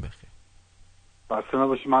شما هم بخیر. بسته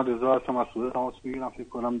نباشی، من رضا هستم از سوئد تماس میگیرم. فکر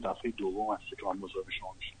کنم دفعه دوم است که من مزاحم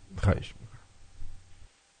شما میشم.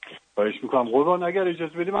 خواهش میکنم قربان. اگر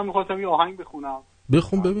اجازه بدی من میخواستم یه آهنگ بخونم.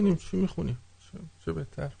 بخون ببینیم چی میخونی. چه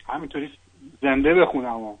بهتر. همینطوری زنده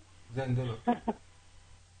بخونم. زنده بخون.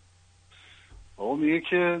 آقا میگه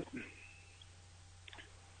که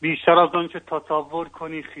بیشتر از آن که تصور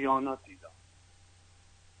کنی خیانت دیدم،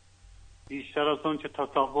 بیشتر از آن که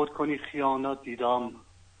تصور کنی خیانت دیدم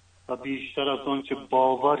و بیشتر از آن که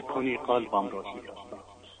باور کنی قلبم را شکستم،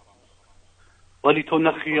 ولی تو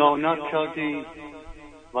نه خیانت کردی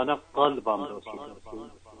و نه قلبم را شکستی،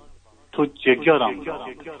 تو جگرم را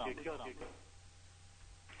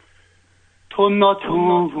تو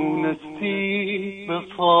نتونستی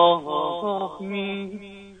بفهمی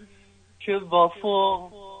که وفا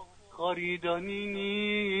خریدنی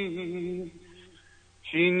نیست،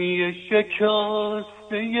 چینی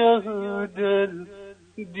شکسته دل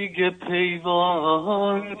دیگه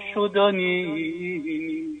پیوند شدنی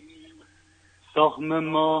نیست. سهم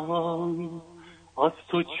من از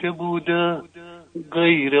تو چه بوده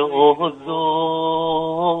غیر آزار،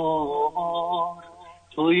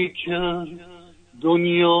 تویی که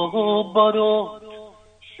دنیا برات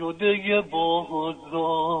شده یه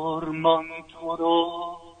بازار، من تو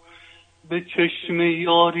رو به چشم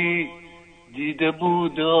یاری دیده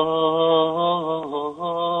بودم.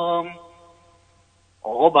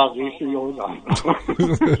 آقا بقیه‌شو یادم.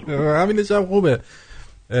 همینش هم خوبه.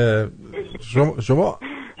 شما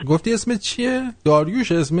گفتی اسمت چیه؟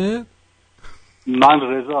 داریوش اسمت؟ من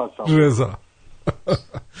رضا هستم. رضا.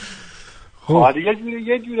 خب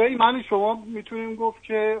یه جورایی من و شما میتونیم گفت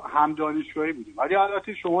که هم دانشگاهی بودیم، ولی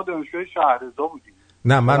البته شما دانشگاه شهررضا بودیم.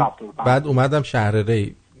 نه من بعد اومدم شهر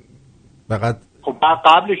ری فقط. خب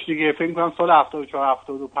قبلش دیگه فکر کنم سال 74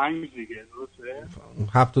 75 دیگه، درسته؟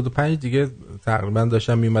 75 دیگه تقریبا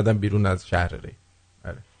داشتم میومدم بیرون از شهر ری.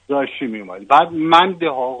 آره داشتی میومدی. بعد من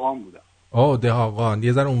دهاقان بودم. دهاقان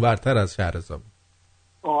یه ذره اونورتر از شهررضا بود.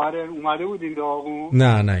 آره اومده بودین دهاقان؟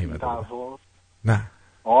 نه ایومده. نه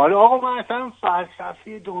آره آقا من اصلا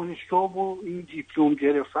فلسفه دانشگاه و این دیپلم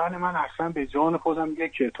گرفتن من اصلا به جان خودم یه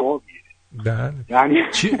کتابیه. بله. یعنی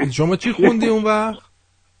شما چی خوندی اون وقت؟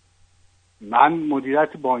 من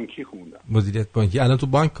مدیریت بانکی خوندم. مدیریت بانکی. الان تو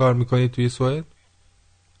بانک کار میکنی توی سوئد؟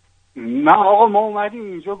 نه آقا ما اومدیم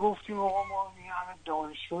اینجا گفتیم آقا ما همه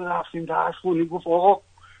دانشگاه رفتیم درس خوندیم. گفت آقا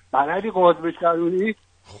بلدی قاض بچرونی؟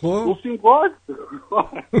 خب گفتیم قاض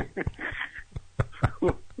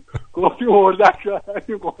گفتیم اردک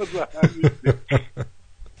کردیم قاض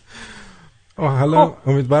حالا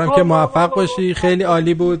امیدوارم که موفق باشی. خیلی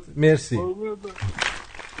عالی بود. مرسی.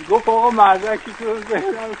 گفت آقا مدرکی تو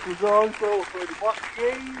ذهنم کجا هست ما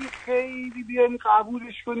خیلی خیلی بیایم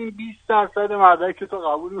قبولش کنیم 20% مدرک تو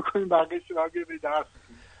قبول میکنیم بقیه‌اش رو بیا به درس.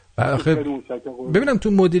 ببینم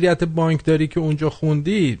تو مدیریت بانکداری که اونجا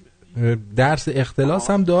خوندی درس اختلاس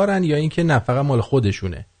هم دارن یا اینکه نه فقط مال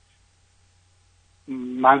خودشونه؟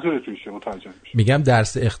 منظورتون چیه متوجه نمیشم. میگم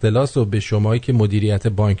درس اختلاس رو به شمایی که مدیریت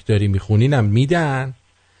بانکداری میخونینم میدن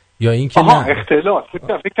یا اینکه نه؟ اختلاس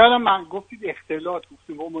فکر کردم من گفتید اختلاط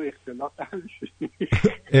گفتیم ما اختلاط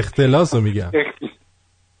اختلاس رو میگم.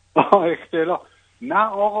 اختلاط نه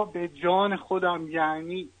آقا به جان خودم.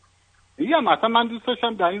 یعنی میگم مثلا من دوست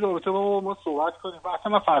داشتم در این رابطه با ما صحبت کنیم.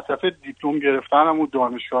 اصلا من فلسفه دیپلم گرفتنم و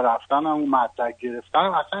دانشگاه رفتنم و مدرک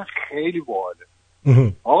گرفتنم اصلا خیلی باحاله.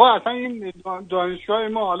 آقا اصلا این دانشگاه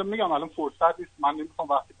ما حالا میگم الان فرصت نیست من نمیخوام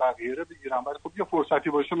وقتی بقیه رو بگیرم ولی خب یه فرصتی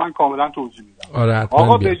باشه من کاملا توضیح میدم. آره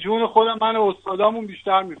آقا به جون خودم من استادامون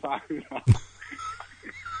بیشتر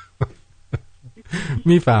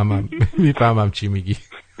میفهمم چی میگی.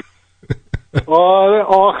 آره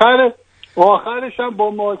آخرش هم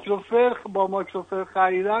با ماکروفر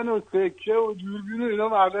خریدن و سکه و دوربین و اینا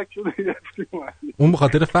مدرک شده گرفتیم. اون به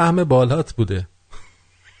خاطر فهم بالات بوده.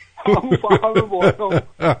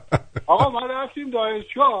 آقا ما رفتیم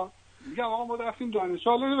دانشگاه. میگم آقا ما رفتیم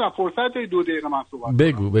دانشگاه. الان فرصت 2 دقیقه من صحبت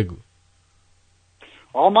بگو.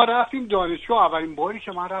 آقا ما رفتیم دانشگاه. اولین باری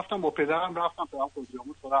که من رفتم با پدرم پدرم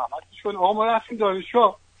خودمون خدا رحمتش کنه. آقا ما رفتیم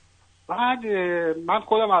دانشگاه. بعد من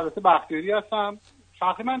خودم البته بختیاری هستم.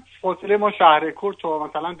 تقریبا فاصله ما شهرکور تا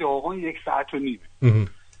مثلا دهقان 1.5 ساعت.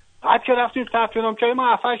 بعد که رفتیم ثبت نام کردیم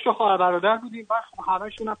ما 7 تا خواهر برادر بودیم. بعد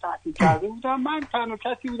همه‌شون هم تحصیل کرده بودن. من تنها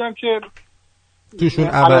کسی بودم که توشون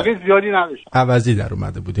علاقه زیادی نداشتم. عوضی در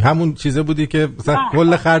اومده بودی. همون چیزه بودی که مثلا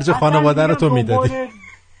کل خرج خانواده رو تو میدادی.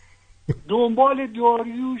 دنبال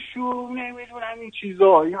داریوش و نمیدونم این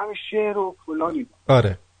چیزا همین شعر و فلانی.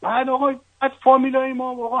 آره. بعد آقا از فامیلای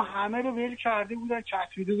ما آقا همه رو ول کرده بودن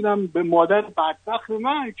چسبیده بودن به مادر بدبخت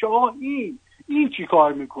من که آقا این چی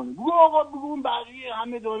کار میکنه. بگو آقا بگو بقیه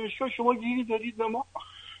همه دانشگاه شما گیری دادید به ما.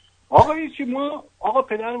 آقا این چی ما آقا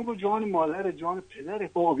پدرم گفت جان مادر جان پدر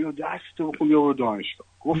بابا بیا درس بخون بیا برو دانشگاه.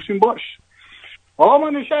 گفتیم باش. آقا ما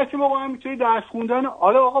نشستیم آقا همینطوری درس خوندن.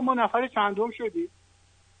 آره آقا ما نفر چندم شدیم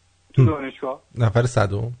تو دانشگاه؟ نفر 100.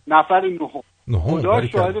 نفر 9. خدا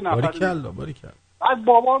شاهد نفر. باریکلا. بعد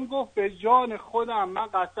بابام گفت به جان خودم من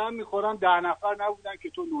قسم میخورم 10 نفر نبودن که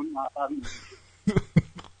تو 9 نفر بودی.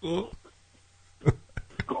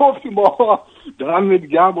 گفتیم بابا دارم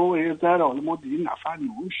میگم بابا یه ذره حالا ما دیگه نفر 9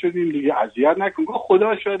 شدیم دیگه اذیت نکن. گفت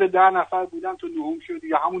خدا شاهد 10 نفر بودن تو 9 شدی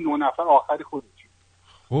یا همون 9 نفر آخری خودت.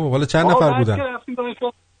 اوه حالا چند نفر بودن؟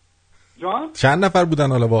 جان؟ چند نفر بودن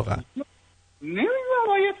حالا واقعا؟ نمیدونم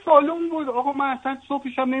یه سالون بود آقا. من اصلا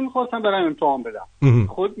صبحش هم نمیخواستم برم امتحان بدم.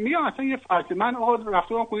 خود میگم اصلا یه فرض من آقا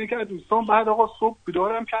رفتم خونه که دوستان بعد آقا صبح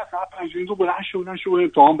بیدارم که ساعت 5 رو بلند شدن شو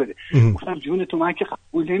امتحان بده. گفتم جون تو من که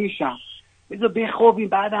قبول نمیشم بذار بخوابیم.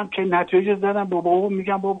 بعدم که نتیجه زدم بابا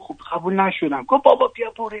میگم بابا خب قبول نشدم. گفت بابا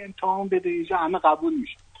بیا برو امتحان بده اینجا همه قبول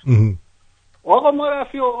میشن. آقا ما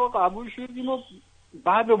رفتیم آقا قبول شدیم و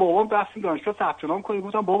بعد به بابام رفتیم دانشگاه ثبت نام کنیم.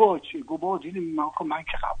 گفتم بابا چی؟ گفت بابا دیدی من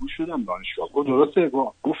که قبول شدم دانشگاه. گفت درسته.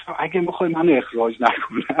 گفتم اگه میخوای منو اخراج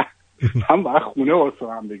نکنه من باید خونه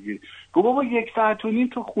واسه هم بگیری. گفت بابا 1.5 ساعت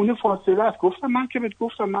تو خونه فاصله است. گفتم من که بهت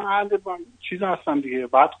گفتم من اهل چیز هستم دیگه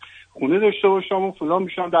بعد خونه داشته باشم و فلان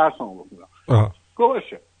میشم درسمو بخونم. گفت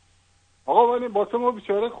باشه. آقا من واسه ما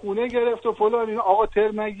بیچاره خونه گرفت و فلان اینا. آقا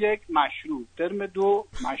ترم 1 مشروط، ترم 2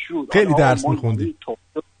 مشروط. خیلی درس میخوندی؟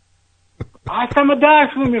 اصلا من درس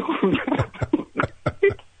نمیخوندم.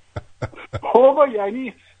 آقا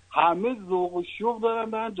یعنی همه ذوق و شوق دارن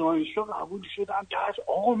من دانشگاه قبول شدم درس.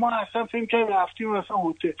 آقا ما اصلا فکر کردیم رفتیم مثلا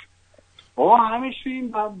هتل. آقا همه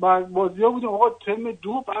شیم بازی‌ها بودیم. آقا ترم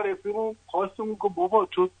 2 بررسیمون خواستمون که بابا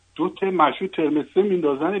تو 2 ترم مشروط ترم 3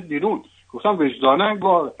 میندازن بیرون. گفتم وجدانم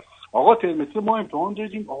گاره. آقا ترم 3 ما امتحان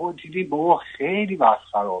دادیم. آقا دیدیم بابا خیلی وضع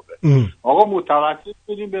خرابه. آقا متوسط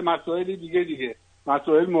شدیم به مسائل دیگه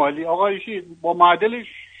مسائل مالی. آقا ایشی با معدل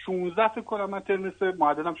 16 فکر کنم من ترم 3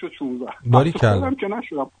 معدلم شد 16. باریکلا. که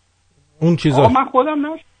نشدم اون چیزا من خودم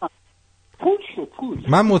نشدم. پول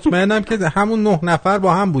من مطمئنم که همون 9 نفر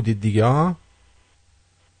با هم بودید دیگه ها.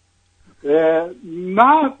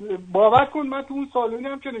 من باور کن من تو اون سالونی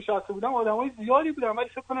هم که نشسته بودم آدمای زیادی بودن ولی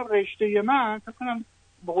فکر کنم رشته من فکر کنم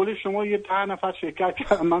به قول شما یه 10 نفر شرکت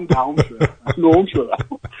کردن من 10م شدم 9م شدم.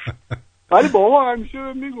 ولی بابا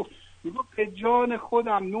همیشه میگفت به جان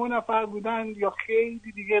خودم 9 نفر بودن یا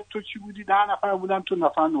خیلی دیگه تو چی بودی 10 نفر بودن تو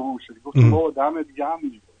نفر 9م شدی. گفتم بابا دم دیگه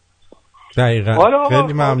همینه. دقیقاً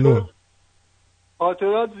خیلی ممنون.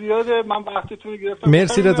 خاطرات زیاده من وقتتون رو گرفتم.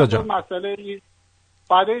 مرسی رضا جان. مسئله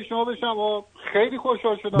بعدی شما بشم و خیلی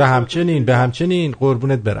خوشحال شدم. به همچنین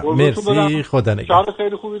قربونت برم. مرسی خدا نگهدار. شب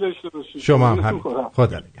خیلی خوبی داشته باشید. شما هم همین.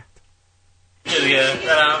 خدا نگهدار. دیگه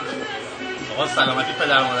برم آقا سلامتی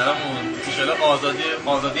پدر مادرمون ان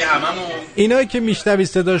آزادی هممون. اینایی که میشنوی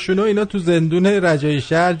صداشونو اینا تو زندون رجایی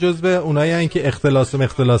شهر جزو اونایی هستن که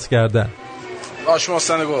اختلاس کردن.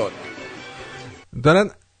 آشماستن گل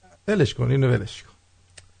دارن ولش کن اینو ولش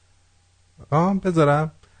کن.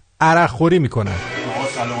 بذارم عرق خوری میکنن.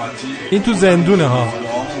 سلامتی این تو زندونه ها.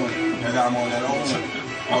 پدر مادرمون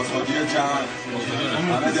آزادی جمع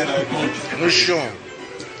همه دلای پاک نوشون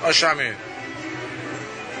آشامین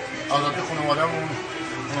آزادی خانواده‌مون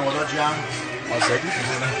خانواده جمع آزادی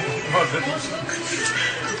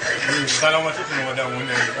سلامتی خانواده‌مون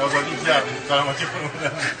آزادی جمع سلامتی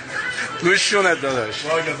خانواده‌مون نوشونت داداش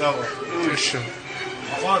وای گذابا نوشون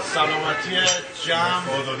آقا سلامتی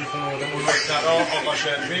جمع آزادی خانواده‌مون مسترا آقا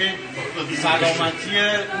شرفی سلامتی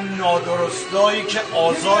اون نادرستایی که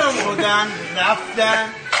آزاد شدن رفتن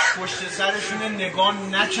پشت سرشون نگاه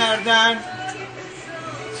نکردن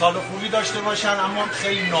سال خوبی داشته باشن اما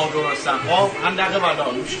خیلی نادرستن. اندقه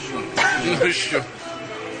بلا نوششون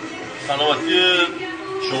سلامتی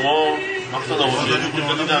شما مقصد آموزشی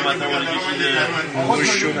کنید در مطمئن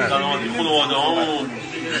کشیده سلامتی خانواده هامون.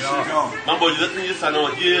 من با اجازتون یه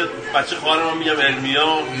سلامتی بچه خواهرم هم میگم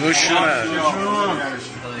ارمیا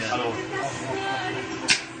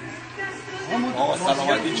آقا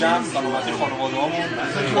سلامتی جمع سلامتی خانواده هامون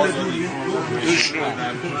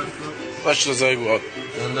باش رضایی بود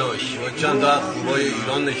زنده باشی با چند تا خوبای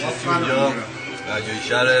ایران نشستی اونجا رجایی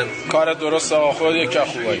شهر کار درست آقا خود یک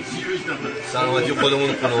خوبایی سلامتی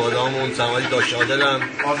خودمون خانواده همون سلامتی داشت عادلم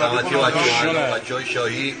سلامتی بچه های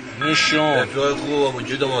شاهی رفیق خوب و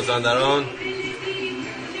وجود مازندران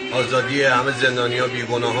آزادی همه زندانی ها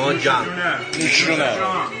بیگناه ها جمع نشونه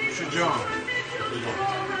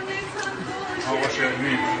آقا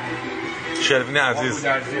شروینی عزیز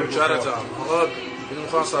چرا آقا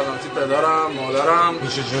میخوام سلامتی پدرم مادرم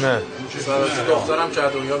میشه جونه سلامتی دخترم که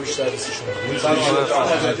دنیا بیشتر ریسیشون سلامتی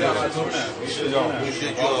آزادی همتون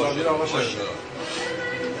آزادی آقا شد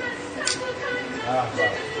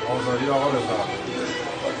آزادی آقا رضا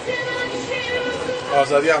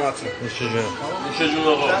آزادی همتون میشه جون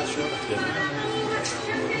آقا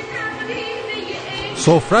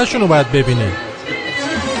سفره‌شون رو باید ببینه.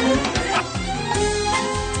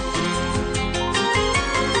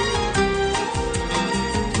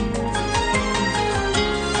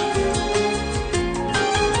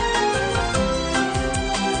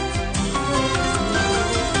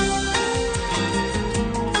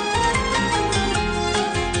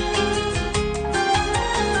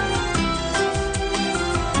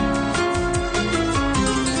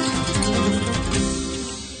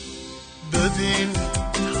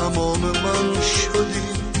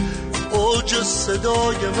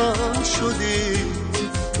 صدای من شدی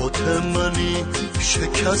منی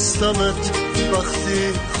شکستمت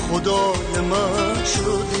وقتی خدای من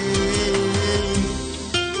شدی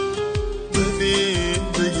ببین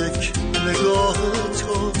به یک نگاه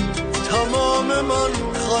تو تمام من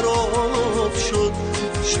خراب شد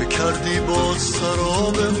شکردی با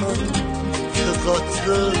سراب من که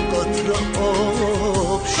قطره قطره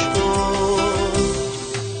آب شد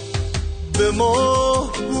به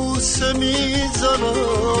ما بوسه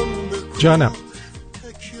میزنم جانم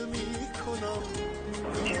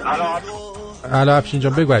الو افشین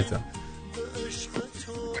جان بگو عزیزم.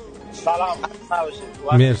 سلام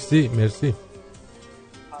مرسی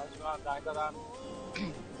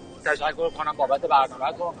تشکر کنم بابت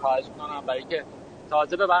برنامه‌تون. خواهش می‌کنم برای که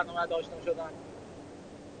تازه به برنامه داشته شدن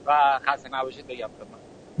و خسته نباشید بگم خدمت.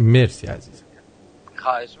 مرسی عزیزم.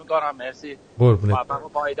 خواهش می‌کنم مرسی. قربونت. موفق و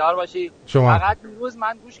پایدار باشی. شما فقط امروز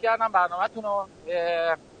من گوش کردم برنامه‌تون رو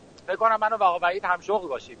فکر کنم منو و وحید هم شغل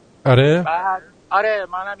باشیم. آره؟ آره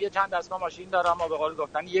منم یه چند دستگاه ماشین دارم و به قول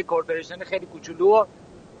گفتن یه کورپوریشن خیلی کوچولو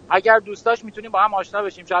اگر دوست داشت میتونیم با هم آشنا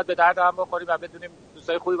بشیم شاید به درد هم بخوریم و بدونیم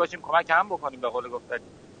دوستای خوبی باشیم کمک هم بکنیم به قول گفتن.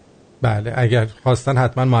 بله اگر خواستن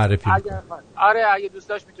حتما معرفی میکنم. آره اگه دوست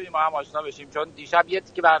داشت میتونیم ما هم آشنا بشیم، چون دیشب یه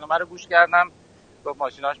تیکه برنامه رو گوش کردم گفت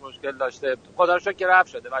ماشیناش مشکل داشته، خدا رو شکر که رفت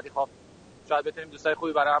شده، ولی خب شاید بتونیم دوستای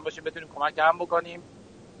خوبی برای هم باشیم، بتونیم کمک هم بکنیم.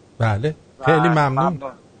 بله خیلی ممنون.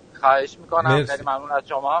 خواهش میکنم. خیلی ممنون از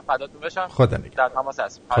شما، فداتون بشم. خدا نگهدار. در تماس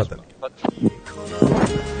هستیم. خدا نگهدار.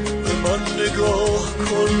 به من نگاه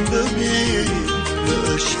کن ببین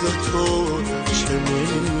به عشق تو چه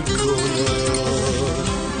میکنم.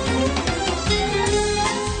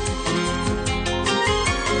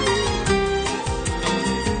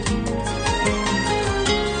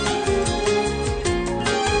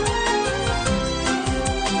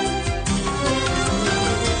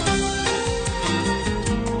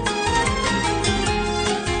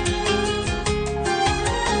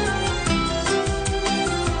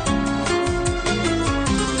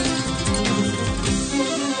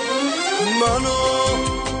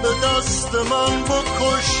 دست من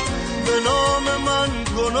بکش به نام من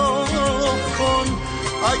گناه کن،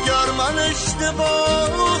 اگر من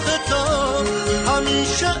اشتباهتم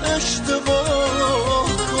همیشه اشتباه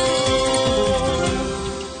کن.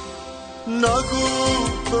 نگو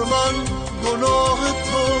به من گناه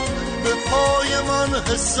تو به پای من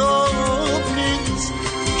حساب نیست،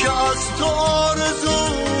 که از تو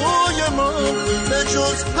آرزوی من به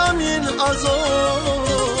جز همین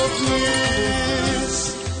عذاب نیست.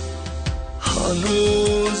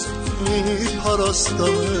 هنوز میپرستمت،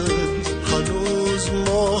 هنوز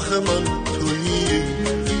ماه من تویی،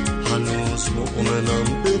 هنوز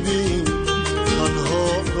مؤمنم ببین تنها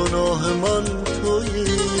گناه من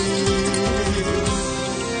تویی.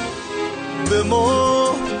 به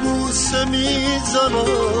ماه بوسه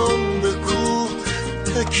میزنم، به کوه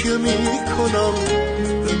تکیه میکنم،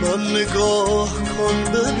 به من نگاه کن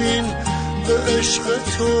ببین به عشق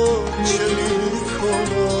تو چه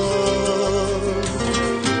میکنم.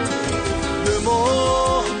 به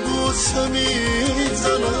ماه بوسه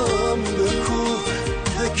میزنم، به کوه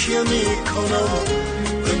تکیه میکنم،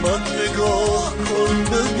 به من نگاه کن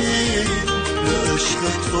ببین به عشق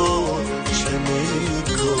تو چه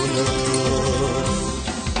میکنم.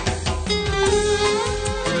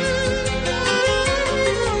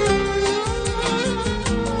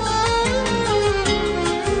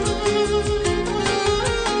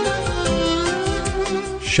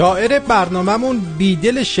 شاعر برنامه‌مون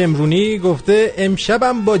بیدل شمرونی گفته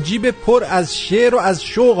امشبم با جیب پر از شعر و از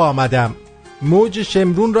شوق آمدم، موج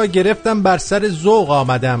شمرون را گرفتم بر سر ذوق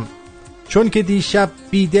آمدم، چون که دیشب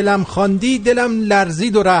بیدلم خواندی دلم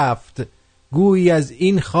لرزید و رفت، گویی از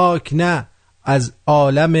این خاک نه از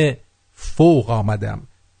عالم فوق آمدم.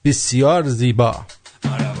 بسیار زیبا.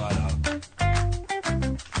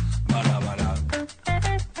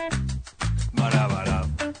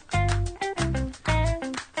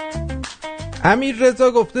 امیر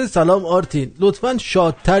رضا گفته سلام آرتین، لطفاً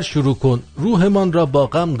شادتر شروع کن، روحمان را با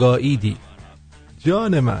غم گاییدی.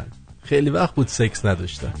 جان من خیلی وقت بود سکس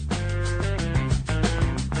نداشتم.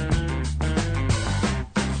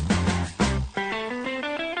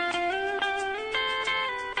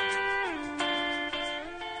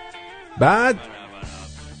 بعد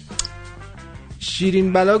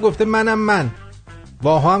شیرین بلا گفته منم من.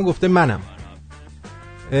 واها هم گفته منم.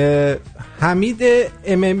 حمید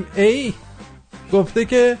MMA گفته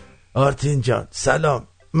که آرتین جان سلام،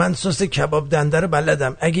 من سس کباب دنده رو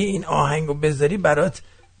بلدم، اگه این آهنگو بذاری برات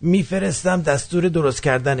میفرستم دستور درست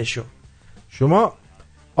کردنشو. شما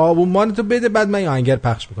آبونمانتو بده بعد من آهنگر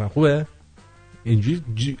پخش میکنم، خوبه؟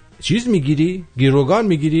 اینجوری چیز میگیری؟ گیروگان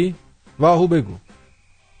میگیری؟ واهو بگو.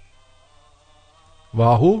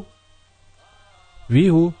 واهو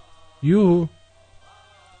ویهو یوهو.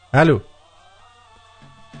 الو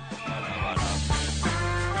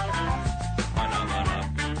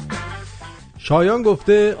شایان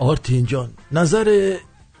گفته آرتین جان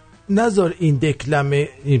نظر این دکلمه،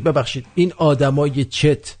 ببخشید این آدمای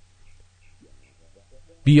چت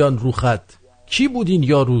بیان رو خط. کی بود این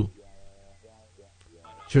یارو؟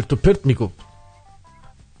 چرت و پرت میگفت،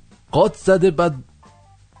 قاط زده، بعد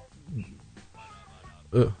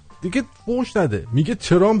دیگه فوش نده، میگه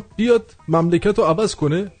ترامپ بیاد مملکت رو عوض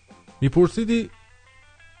کنه. میپرسیدی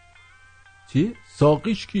چی؟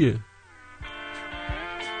 ساقیش کیه؟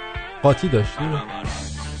 قاطی داشتی؟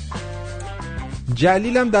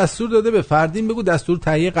 جلیلم دستور داده به فردین بگو دستور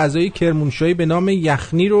تهیه غذای کرمانشاهی به نام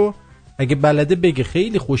یخنی رو اگه بلده بگه،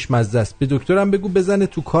 خیلی خوشمزه است. به دکترم بگو بزنه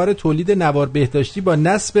تو کار تولید نوار بهداشتی با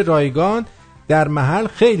نصب رایگان در محل،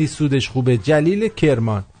 خیلی سودش خوبه. جلیل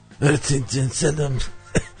کرمان. سلام.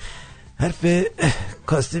 حرف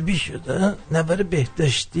کاسبی شد. نوار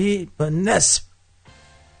بهداشتی با نصب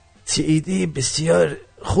ایده بسیار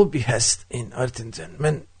خوبی هست این آرتین جان.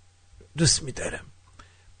 من دوست می‌دارم.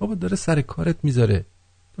 بابا داره سر کارت میذاره.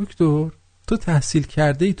 دکتر تو تحصیل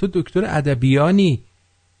کرده ای، تو دکتر ادبیانی،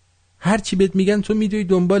 هر چی بهت میگن تو میدوی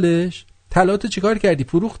دنبالش. طلاتو چیکار کردی؟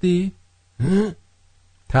 فروختی؟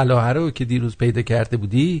 طلا رو که دیروز پیدا کرده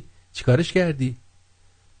بودی چیکارش کردی؟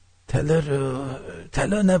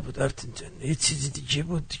 طلا نبود آرتین جان، یه چیزی دیگه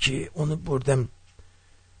بود که اونو بردم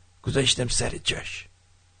گذاشتم سر جاش.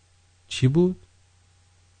 چی بود؟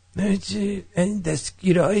 نه این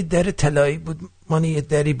دستگیره های در طلایی بود، من یه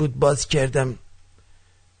دری بود باز کردم،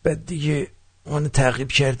 بعد دیگه اونو تعقیب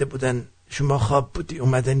کرده بودن، شما خواب بودی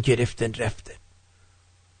اومدن گرفتن رفتن.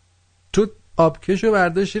 تو آبکشو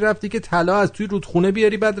برداشتی رفتی که طلا از توی رودخونه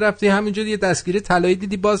بیاری، بعد رفتی همینجا یه دستگیره طلایی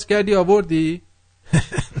دیدی باز کردی آوردی؟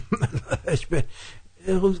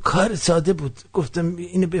 کار ساده بود، گفتم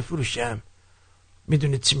اینو بفروشم.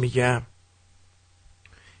 میدونی چی میگم؟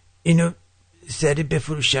 اینو سری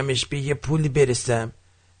بفروشمش، به یه پولی برسم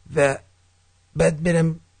و بعد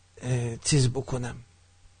برم چیز بکنم،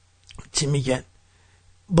 چی میگن،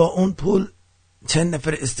 با اون پول چند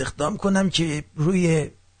نفر استخدام کنم که روی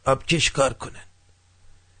آبکش کار کنن.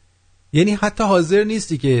 یعنی حتی حاضر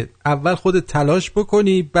نیستی که اول خودت تلاش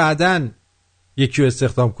بکنی بعدن یکی رو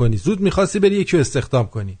استخدام کنی. زود میخواستی بری یکی رو استخدام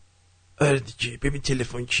کنی. آره دیگه. ببین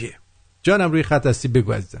تلفن کیه؟ جانم روی خط هستی،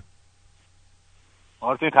 بگو عزیزم.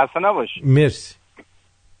 آرتین خسته نباشی. مرسی.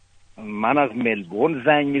 من از ملبورن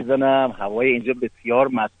زنگ میزنم، هوای اینجا بسیار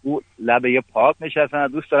مسئول، لب یه پارک نشستم،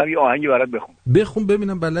 دوست دارم یه آهنگی برات بخونم. بخون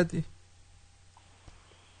ببینم بلدی.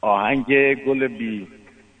 آهنگ گل بی،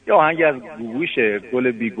 یه آهنگ از گوگوشه،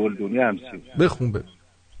 گل بی گلدونی همسی. بخون ببین.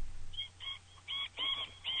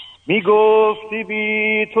 میگفتی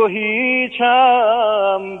بی تو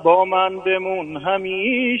هیچم، با من بمون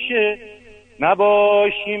همیشه،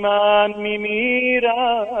 نباشی من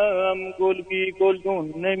میمیرم، گل بی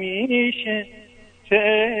گلدون نمیشه، چه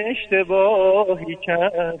اشتباهی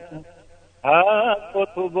کردم، حق با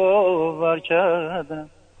تو باور کردم،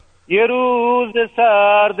 یه روز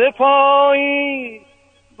سرد پایین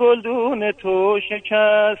گلدون تو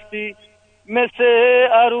شکستی، مثل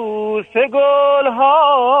عروس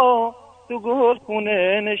گلها تو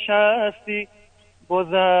گلخونه نشستی،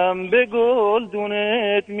 بازم به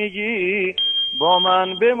گلدونت میگی با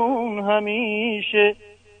من بمون همیشه،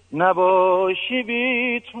 نباشی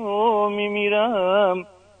بی تو میمیرم،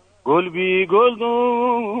 گل بی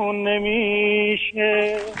گلدون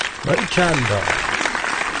نمیشه. باریکلا.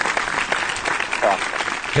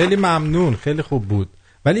 خیلی ممنون، خیلی خوب بود.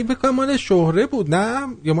 ولی فکر کنم مال شهره بود، نه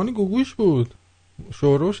یا مال گوگوش بود؟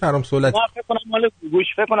 شهره و شهرام سولتی. فکر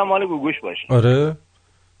کنم مال گوگوش باشه. آره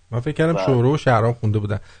من فکر کردم شهره و شهرام خونده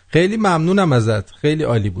بودن. خیلی ممنونم ازت، خیلی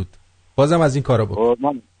عالی بود. بازم از این کارا بود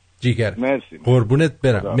جیگر. مرسی. قربونت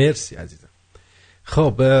برم. مرسی عزیزم.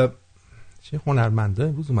 خب چه هنرمنده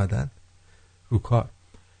امروز اومدن رو کار.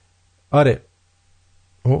 آره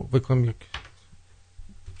بکنم یک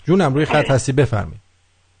جونم روی خط هستی، بفرمایید.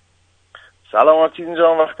 سلام آرتین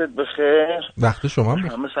جان، وقتت بخیر. وقت شما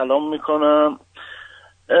بخیر. همه سلام میکنم.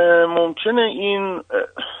 ممکنه این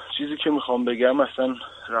چیزی که میخوام بگم اصلا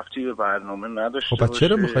ربطی به برنامه نداشته باشه. خب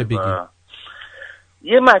چرا میخوای بگی؟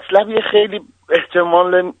 یه مطلبی خیلی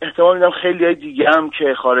احتمال میدم خیلی های دیگه هم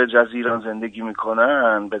که خارج از ایران زندگی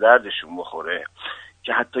میکنن به دردشون بخوره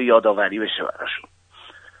که حتی یادآوری بشه براشون.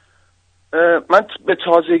 من به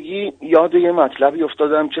تازگی یاد یه مطلبی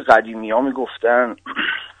افتادم که قدیمی ها میگفتن،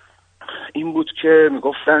 این بود که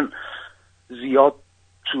میگفتن زیاد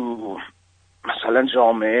تو مثلا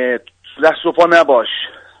جامعه دست و پا نباش،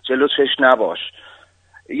 جلو چش نباش.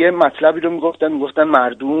 یه مطلبی رو میگفتن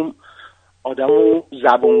مردم آدمو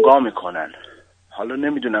زبونگا میکنن. حالا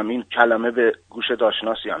نمیدونم این کلمه به گوش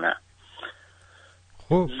داشناس یا نه.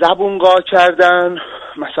 خب زبونگا کردن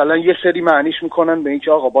مثلا یه سری معنیش میکنن به این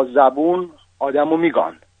که آقا با زبون آدمو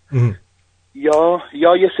میگان، یا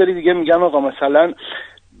یه سری دیگه میگن آقا مثلا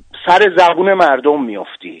سر زبون مردم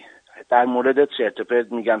میافتی، در موردت چرت و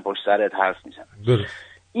پرت میگن، پشت سرت حرف میزنن.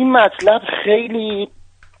 این مطلب خیلی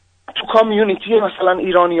تو کامیونیتی مثلا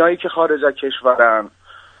ایرانیایی که خارج از کشورن،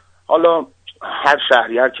 حالا هر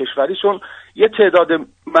شهری هر کشوری، چون یه تعداد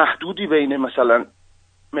محدودی بین مثلا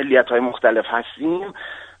ملیت‌های مختلف هستیم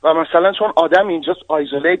و مثلا چون آدم اینجا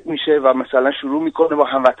آیزولیت میشه و مثلا شروع میکنه با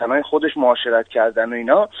هموطنای خودش معاشرت کردن و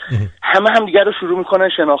اینا، همه همدیگر رو شروع میکنن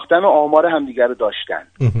شناختن و آمار همدیگر رو داشتن.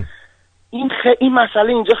 این مسئله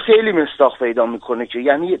اینجا خیلی مصداق پیدا میکنه که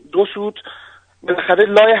یعنی دو سود بالاخره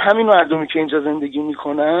لای همین مردمی که اینجا زندگی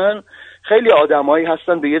میکنن خیلی آدمایی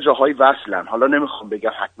هستن به یه جاهای وصلن. حالا نمیخوام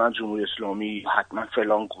بگم حتما جمهوری اسلامی، حتما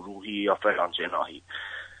فلان گروهی یا فلان جناحی.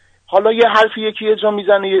 حالا یه حرفی یکی یه جا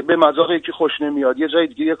میزنه به مذاق یکی خوش نمیاد، یه جای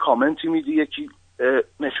دیگه یه کامنتی میدی یکی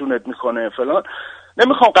نشونت میکنه فلان.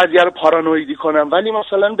 نمیخوام قضیه رو پارانویدی کنم، ولی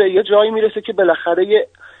مثلا به یه جایی میرسه که بالاخره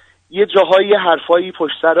یه جاهایی یه حرفایی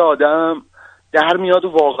پشت سر آدم در میاد و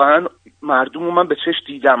واقعا مردم رو من به چشم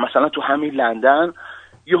دیدم. مثلا تو همین لندن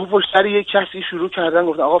یهو پشت سر یه کسی شروع کردن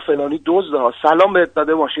گفتن آقا فلانی دزده ها، سلام بهت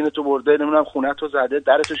داده، ماشین تو برده، نمیدونم خونه تو زده،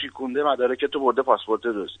 در تو شیکونده، مدارک تو برده، پاسپورت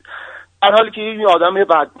دزدی. در حالی که یه آدم یه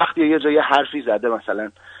بدبختی یه جای حرفی زده،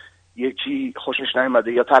 مثلا یکی خوشش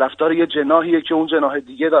نیامده یا طرفدار یه جناحیه که اون جناح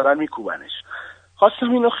دیگه دارن میکوبنش.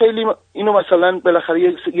 خواستم اینو مثلا بالاخره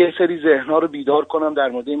یه سری ذهن‌ها رو بیدار کنم در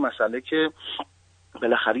مورد این مسئله که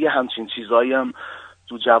بالاخره همچین چیزایی هم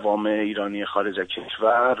تو جوامع ایرانی خارج از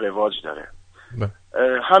کشور رواج داره.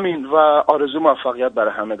 همین و آرزو موفقیت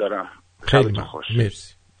برای همه دارم. خیلی خوش.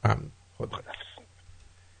 مرسی. خدا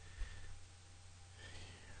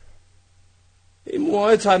این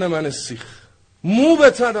موهای تن من سیخ، مو به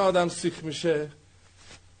تن آدم سیخ میشه،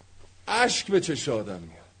 اشک به چش آدم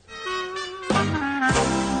میاد.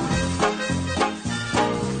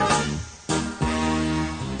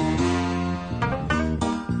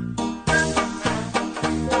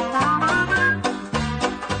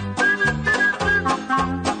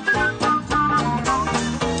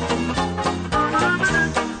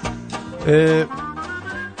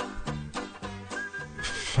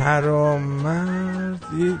 فرامرد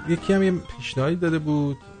یکی هم یه پیشنهادی داده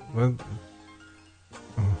بود،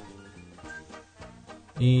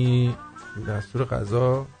 این دستور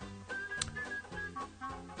غذا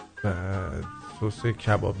بعد سس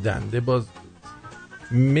کباب دنده. باز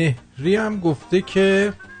مهری هم گفته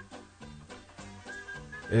که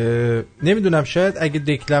نمیدونم شاید اگه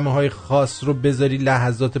دکلمه های خاص رو بذاری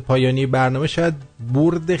لحظات پایانی برنامه شاید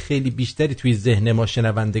برد خیلی بیشتری توی ذهن ما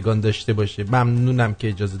شنوندگان داشته باشه. ممنونم که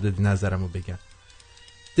اجازه دادی نظرمو بگم.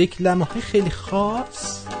 دکلمه های خیلی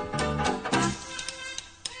خاص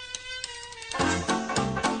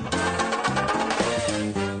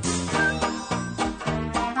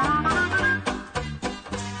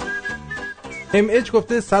MH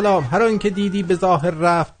گفته سلام، هر آن که دیدی به ظاهر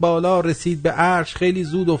رفت بالا، رسید به عرش، خیلی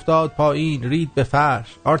زود افتاد پایین، رید به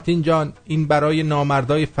فرش. آرتین جان این برای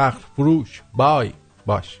نامردای فخر فروش. بای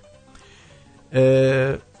باش.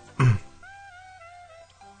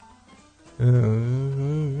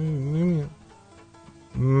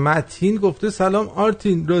 متین گفته سلام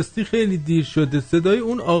آرتین، راستی خیلی دیر شده، صدای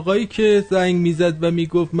اون آقایی که زنگ میزد و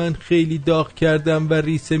میگفت من خیلی داغ کردم و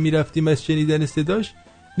ریسه میرفتیم از شنیدن صداش،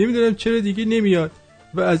 نمیدونم چرا دیگه نمیاد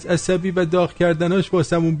و از عصبی و داغ کردناش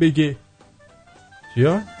واسمون بگه.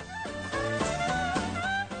 چیا؟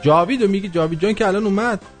 جاویدو میگه؟ جاوید جان که الان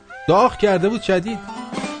اومد داغ کرده بود شدید.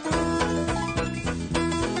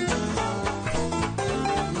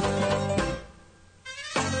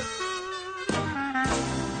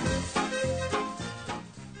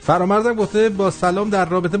 فرامرزم گفته با سلام، در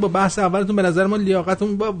رابطه با بحث اولتون به نظر ما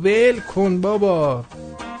لیاقتمون با ول کن بابا،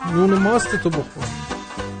 نون و ماست تو بخور.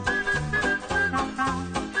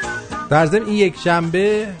 در ضمن این یک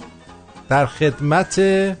شنبه در خدمت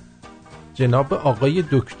جناب آقای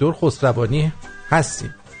دکتر خسروانی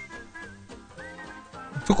هستیم.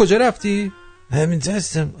 تو کجا رفتی؟ همینجا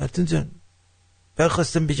هستم آرتین جان.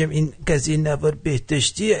 خواستم بگم این قضیه نوار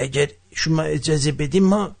بهداشتی اگر شما اجازه بدیم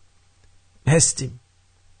ما هستیم.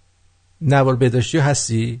 نوار بهداشتی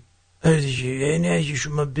هستی؟ یعنی اگه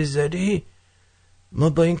شما بذاری ما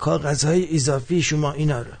با این کاغذهای اضافی شما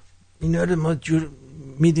اینا رو ما جور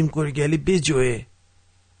میدیم گرگلی بجوه،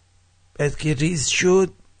 بعد که ریز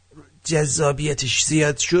شد جذابیتش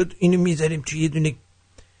زیاد شد اینو میذاریم توی یه دونه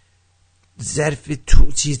ظرف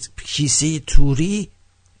کیسه توری،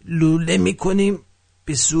 لوله میکنیم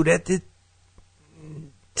به صورت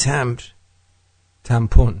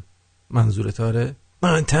تمپون. منظورت آره؟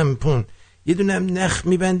 تمپون. یه دونه هم نخ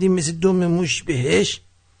میبندیم مثل دم موش بهش،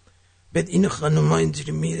 بعد اینو خانوما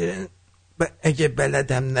اینجوری میدارن اگه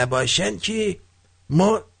بلدم نباشن که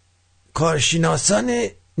ما کارشناسان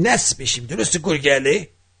نس بشیم. درسته گرگله؟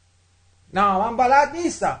 نه من بلد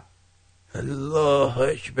نیستم. الله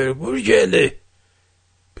اکبر گرگله،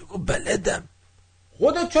 بگو بلدم.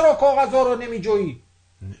 خودت چرا کاغذها رو نمیجویی؟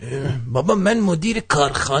 بابا من مدیر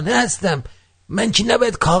کارخانه هستم، من که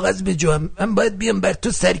نباید کاغذ بجوام، من باید بیام بر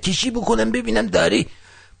تو سرکشی بکنم ببینم داری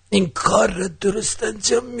این کار رو درست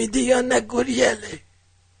انجام میدی یا نه گرگله.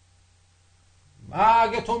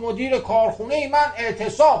 اگه تو مدیر کارخونه ای من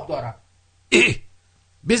اعتصاب دارم.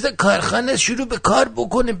 بذار کارخانه شروع به کار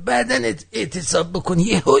بکنه بعدن اعتصاب بکنی.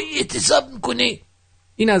 یه هایی اعتصاب میکنی.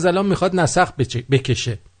 این از الان میخواد نسخ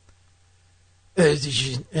بکشه.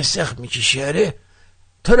 نسخ میکشه؟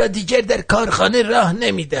 تو را دیگر در کارخانه راه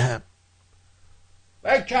نمیدهم.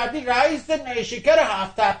 و کردی رئیس نیشکر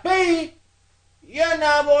هفت تپه‌ای؟ یه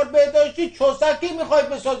نوار بهداشتی چوسکی میخوای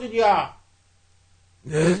بسازید یا؟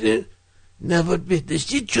 نوار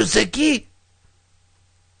بهداشتی چوسکی؟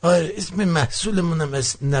 آره اسم محصولمونم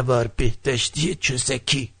از نوار بهداشتی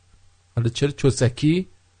چوسکی. حالا چرا چوسکی؟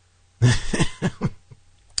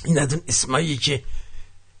 این از اون اسمایی که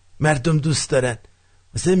مردم دوست دارن.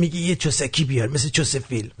 مثلا میگه یه چوسکی بیار، مثل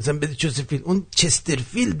چوسفیل، مثلا بده چوسفیل. اون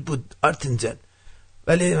چسترفیلد بود آرتین جان،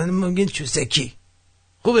 ولی من میگن چوسکی.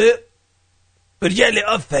 خوبه؟ برگله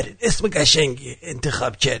آفرین، اسم قشنگی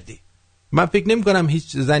انتخاب کردی. من فکر نمی کنم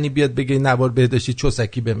هیچ زنی بیاد بگه نوار بهداشتی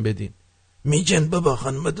چوسکی بهم بدین. میگن بابا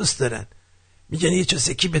خانم دوست دارن، میگن یه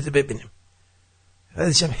چوسکی بده ببینیم.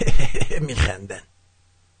 بعدشم میخندن.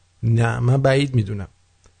 نه من بعید میدونم.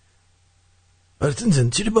 آرتین جان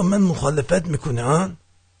چرا با من مخالفت میکنه آن؟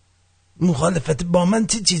 مخالفت با من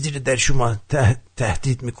چه چیزی رو در شما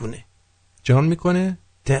تهدید میکنه؟ جان میکنه؟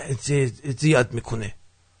 زیاد میکنه.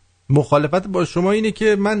 مخالفت با شما اینه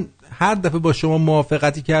که من هر دفعه با شما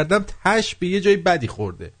موافقتی کردم تش به یه جای بدی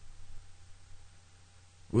خورده.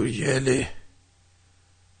 گوریاله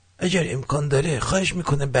اگر امکان داره خواهش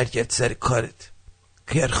میکنه برگرد سر کارت،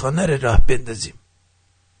 کارخانه رو راه بندازیم.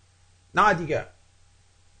 نه دیگه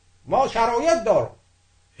ما شرایط دارم.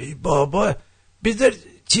 ای بابا بذار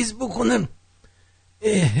چیز بکنم،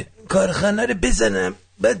 کارخانه رو بزنم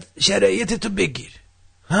بعد شرایطتو بگیر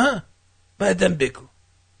ها، بعدم بگو.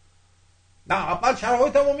 نه اول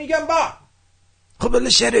شرایطمو میگم بعد. خب حالا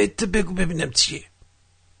شرایطتو بگو ببینم چیه.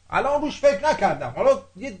 الان روش فکر نکردم، حالا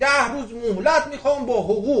یه 10 روز مهلت میخوام با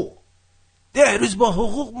حقوق. 10 روز با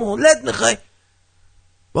حقوق مهلت میخوای؟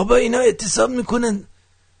 بابا اینا اعتصاب میکنن،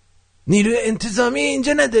 نیروی انتظامی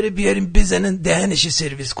اینجا نداره بیاریم بزنن دهنش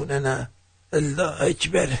سرویس کنن. نه الله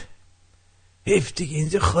اکبر، حیف دیگه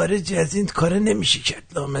اینجا خارج از این کار نمیشه کرد.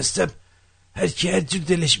 لامصب هر کی هر جور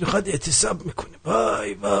دلش میخواد اعتصاب میکنه.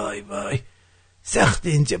 وای وای وای سخت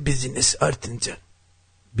اینجا بیزینس آرتین جان.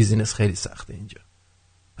 بیزینس خیلی سخته اینجا.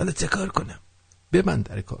 حالا چه کار کنم؟ ببند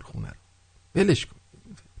در کارخونه رو، ولش کن.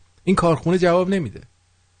 این کارخونه جواب نمیده.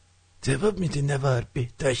 جواب میده نوار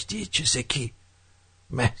بهداشتی چوسکی،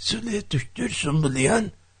 محصول دکتر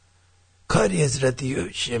سنبولیان، کاری از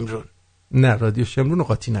رادیو شمرون. نه رادیو شمرون رو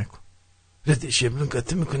قاطی نکن. رادیو شمرون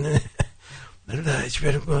قاطی میکنه؟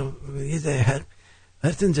 یه ذره حق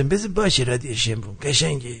آرتین جان بذار باشه رادیو شمرون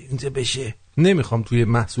قشنگه اونجا بشه. نمیخوام توی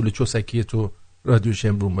محصول چوسکی تو رادیو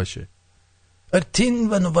شمرون باشه. آرتین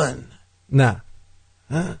ونوان نه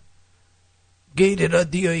ها؟ غیر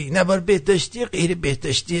رادیویی نوار بهداشتی، غیر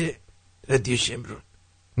بهداشتی رادیو شمرون.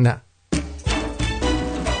 نه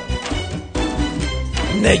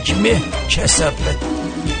نجمه کثافت.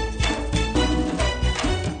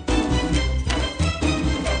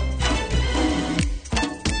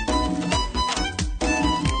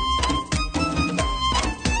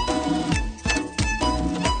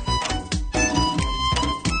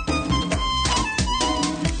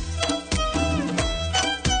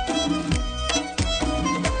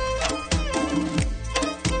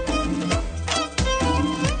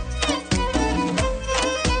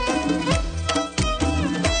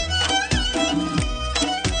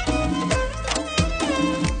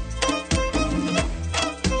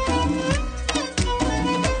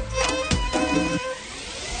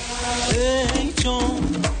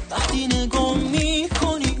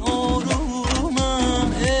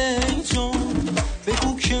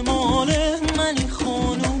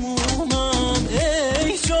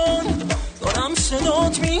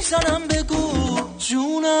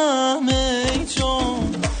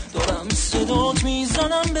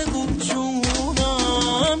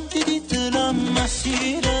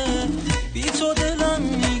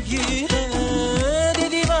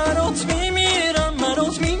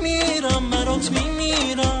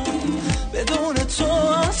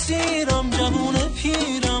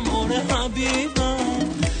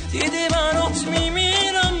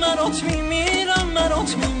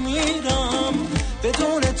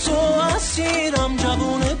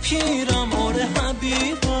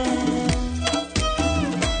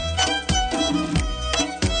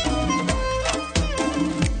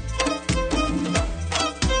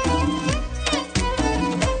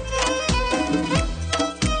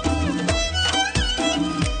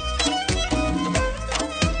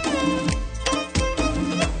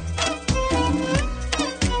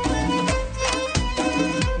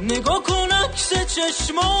 نگاه کن عکس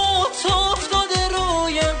چشمات افتاده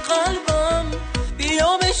روی قلبم،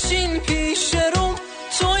 بیا بشین پیش رو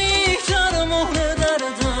تویی درمون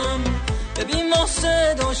دردم، ببین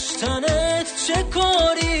واسه داشتنت چه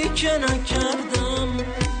کاری که نکردم،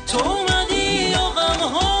 تو اومدی و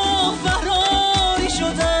غمها فراری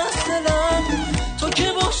شده از دلم، تو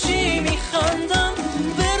که باشی میخندم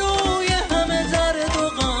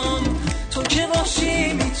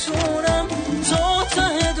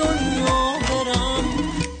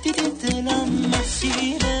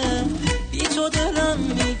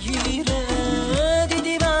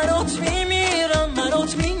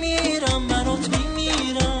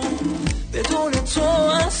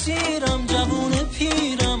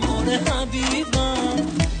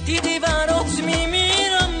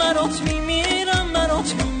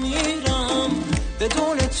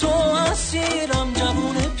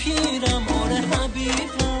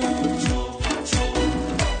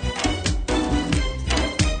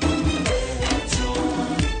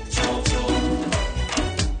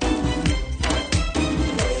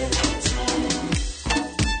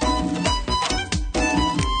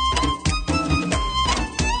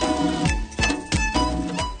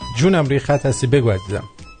جونم روی خط هستی، بگو عزیزم.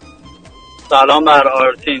 سلام بر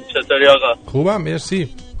آرتین، چطوری آقا؟ خوبم مرسی.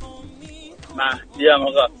 مهدی ام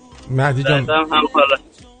آقا. مهدی جان هم حالا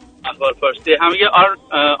اخبار پرسی هم میگه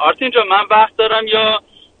آرتین جان من وقت دارم یا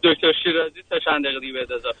دکتر شیرازی تا چند دقیقه دیگه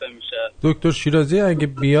بهت اضافه میشه؟ دکتر شیرازی اگه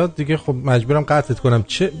بیاد دیگه خب مجبورم قطعت کنم.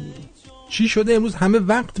 چی شده امروز همه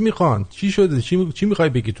وقت میخوان؟ چی شده؟ چی میخوای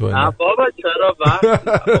بگی تو؟ نه بابا چرا وقت؟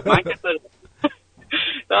 من که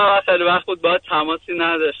خیلی وقت بود باید تماسی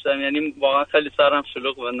نداشتم، یعنی واقعا خیلی سرم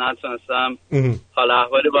شلوغ و نتونستم حال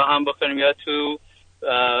احوالی با هم بکنیم یا تو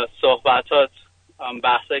صحبتات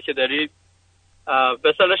بحثایی که داری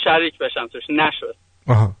به صلاح شریک بشم توش، نشد.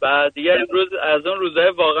 و دیگه امروز از اون روزهای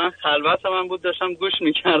واقعا خلوت من بود، داشتم گوش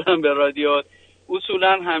میکردم به رادیو.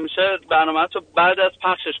 اصولا همیشه برنامه تو بعد از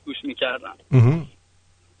پخشش گوش میکردم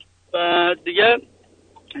و دیگه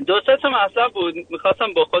 2-3 مطلب بود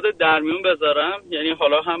میخواستم با خود در میون بذارم، یعنی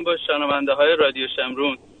حالا هم با شنونده های رادیو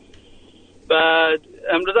شمرون. و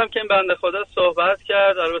امروز هم که این بنده خدا صحبت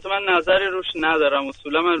کرد، البته من نظری روش ندارم،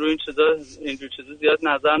 اصولا من روی این چیزا زیاد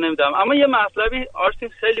نظر نمیدم، اما یه مطلبی آرتین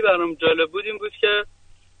خیلی برام جالب بود، این بود که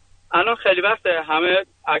الان خیلی وقت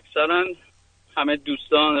اکثرا همه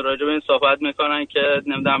دوستان راجع به این صحبت میکنن که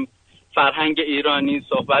نمیدونم فرهنگ ایرانی،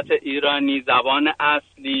 صحبت ایرانی، زبان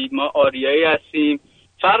اصلی، ما آریایی هستیم،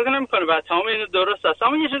 فرق نمیکنه و تمام اینو درست است.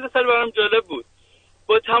 اما یه چیز خیلی برام جالب بود،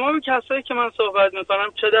 با تمام کسایی که من صحبت میکنم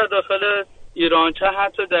چه در داخل ایران چه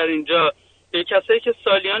حتی در اینجا، یه کسایی که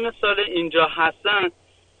سالیان سال اینجا هستن،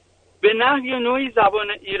 به نحوی نوعی زبان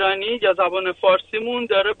ایرانی یا زبان فارسیمون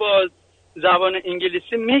داره با زبان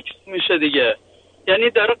انگلیسی میکس میشه دیگه، یعنی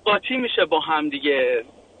داره قاطی میشه با هم دیگه.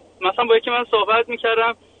 مثلا با یکی من صحبت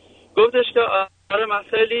میکردم گفتش که آره من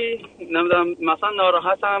خیلی نمیدونم مثلا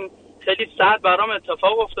ناراحتم، خیلی سعد برام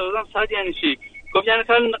اتفاق افتاده. بودم سعد یعنی چی؟ گفت یعنی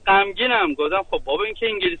خیلی غمگینم. گفتم خب بابا این که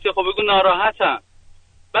انگلیسی، خب بگو ناراحتم.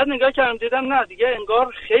 بعد نگاه کردم دیدم نه دیگه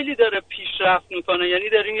انگار خیلی داره پیشرفت میکنه، یعنی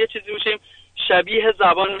داریم یه چیزی میشیم شبیه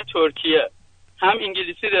زبان ترکیه، هم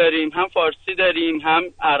انگلیسی داریم هم فارسی داریم هم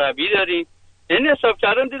عربی داریم. یعنی حساب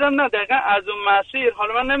کردم دیدم نه دقیقا از اون مسیر.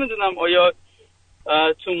 حالا من نمیدونم آیا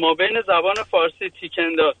تو مابین زبان فارسی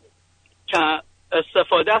تیکندا که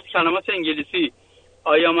استفاده از کلمات انگلیسی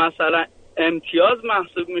آیا مثلا امتیاز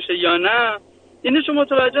محسوب میشه یا نه، اینو چون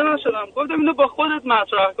متوجه نشدم. گفتم اینو با خودت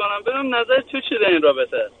مطرح کنم ببینم نظر تو چی در این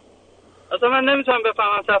رابطه. اصلا من نمیتونم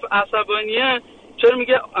بفهمم طرف عصبانیه چرا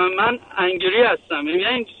میگه من انگری هستم،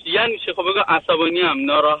 یعنی چی؟ خب بگو عصبانیم،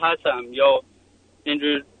 ناراحتم یا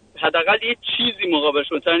اینجور حداقل یه چیزی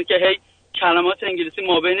مقابلش متونی که هی کلمات انگلیسی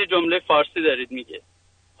مابین جمله فارسی دارید میگه.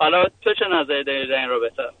 حالا تو چه نظری داری در این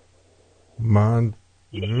رابطه؟ من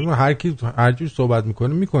هر کی هر جور صحبت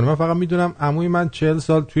میکنه. من فقط میدونم عموی من 40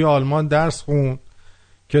 سال توی آلمان درس خون،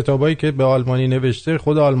 کتابایی که به آلمانی نوشته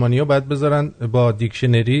خود آلمانی‌ها باید بذارن با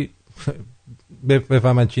دیکشنری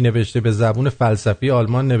بفهمن چی نوشته، به زبون فلسفی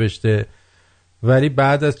آلمان نوشته. ولی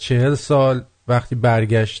بعد از 40 سال وقتی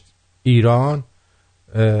برگشت ایران،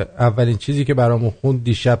 اولین چیزی که برامون خوند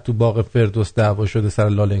دیشب تو باغ فردوس دعوا شده سر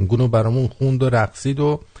لالنگونو برامون خوند و رقصید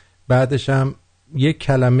و بعدش هم یک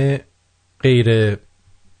کلمه غیر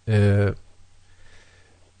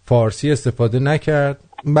فارسی استفاده نکرد.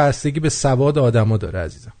 بستگی به سواد آدم‌ها داره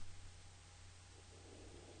عزیزم.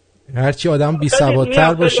 هرچی آدم بی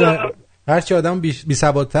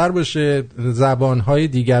سوادتر باشه زبان‌های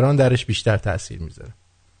دیگران درش بیشتر تأثیر میذاره.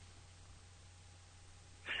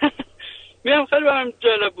 میگم خیلی برام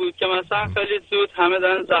جالب بود که مثلا خیلی زود همه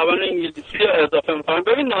دارن زبان انگلیسی رو اضافه می‌کنن.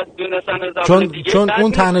 ببین دونستن زبان دیگه چون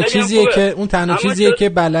اون تنها چیزیه که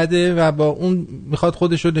بلده و با اون میخواد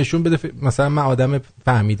خودش رو نشون بده مثلا من آدم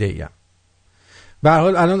فهمیده ایم. به هر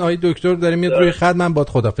حال الان آقای دکتر داره میاد روی خط، من باهات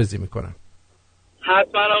خداحافظی میکنم.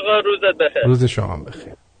 حتما آقا، روزت بخیر. روز شما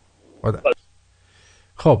بخیر.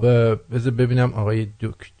 خب بذار ببینم آقای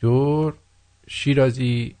دکتر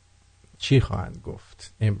شیرازی چی خواهند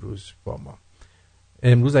گفت امروز با ما.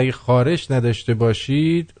 امروز اگه خارش نداشته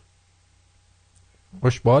باشید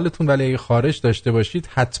خوش بالتون، ولی اگه خارش داشته باشید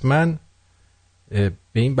حتما به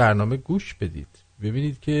این برنامه گوش بدید،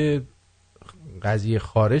 ببینید که قضیه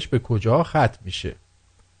خارش به کجا ختم میشه.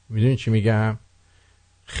 میدونید چی میگم؟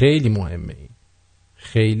 خیلی مهمه، این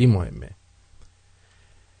خیلی مهمه.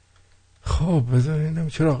 خب بذارینم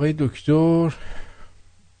چرا آقای دکتر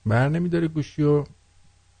بر نمیداره گوشیو.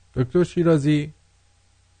 دکتر شیرازی،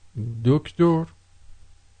 دکتر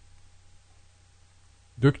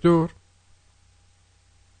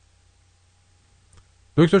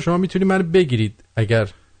شما میتونید منو بگیرید، اگر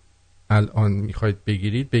الان میخواید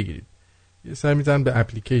بگیرید. یه سر میزنم به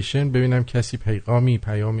اپلیکیشن ببینم کسی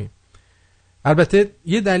پیامی. البته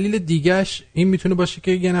یه دلیل دیگهش این میتونه باشه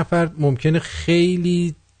که یه نفر ممکنه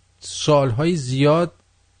خیلی سالهای زیاد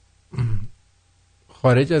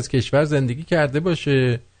خارج از کشور زندگی کرده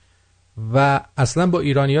باشه و اصلا با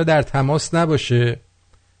ایرانی‌ها در تماس نباشه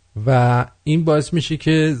و این باعث میشه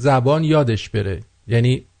که زبان یادش بره.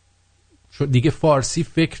 یعنی دیگه فارسی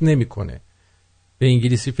فکر نمیکنه، به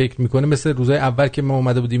انگلیسی فکر میکنه. مثل روزای اول که ما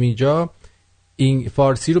اومده بودیم اینجا، این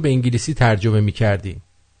فارسی رو به انگلیسی ترجمه میکردیم.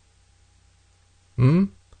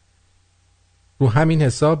 رو همین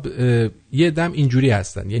حساب یه دم اینجوری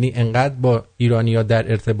هستن، یعنی انقدر با ایرانی‌ها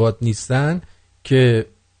در ارتباط نیستن که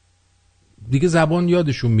دیگه زبان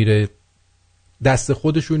یادشون میره، دست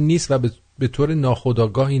خودشون نیست و به طور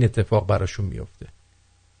ناخودآگاه این اتفاق براشون میفته.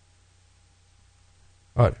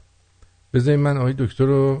 آره بذارید من آقای دکتر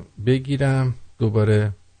رو بگیرم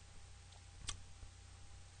دوباره،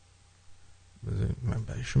 بذارید من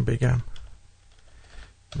برایشون بگم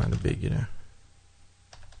منو بگیرم.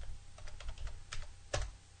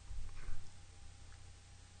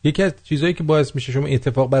 یکی از چیزایی که باعث میشه شما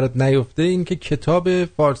اتفاق برات نیفته این که کتاب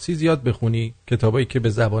فارسی زیاد بخونی، کتابایی که به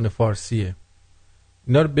زبان فارسیه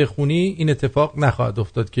اینا رو بخونی، این اتفاق نخواهد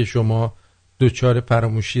افتاد که شما دچار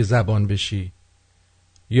فراموشی زبان بشی.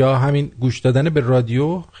 یا همین گوش دادن به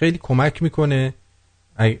رادیو خیلی کمک میکنه.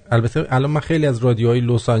 البته الان من خیلی از رادیوهای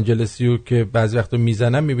لس آنجلسی رو که بعضی وقتا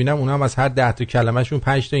میزنم میبینم اونا هم از هر 10 تا کلمه‌شون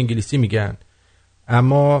 5 تا انگلیسی میگن،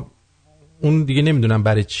 اما اون دیگه نمیدونم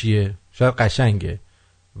برای چیه، شاید قشنگه،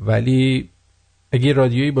 ولی اگه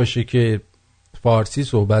رادیویی باشه که فارسی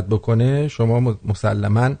صحبت بکنه شما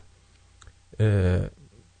مسلماً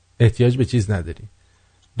احتیاج به چیز نداری.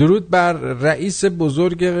 درود بر رئیس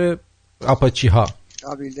بزرگ آپاچی ها،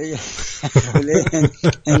 قبیله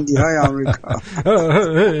هندی های آمریکا.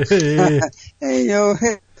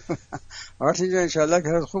 آرتین جان انشالله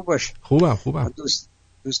که خوب باشی. خوبم.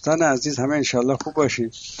 دوستان عزیز همه انشالله خوب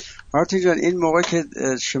باشید. آرتین جان این موقع که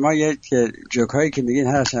شما یه جوک هایی که میگین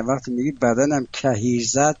هر چند وقت میگید بدنم کهیر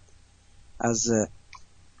زد از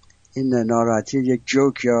این ناراحتی یک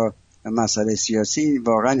جوک یا مسئله سیاسی،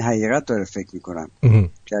 واقعا حقیقت داره فکر میکنم.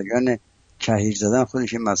 جریان کهیر زدن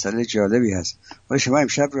خودش این مسئله جالبی هست. ولی شما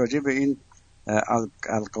امشب راجع به این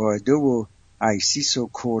القاعده و آیسیس و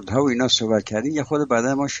کردها و اینا صحبت کردین، یه خود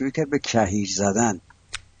بعدا ما شروع کرد به کهیر زدن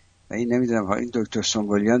و این نمیدونم ها این دکتر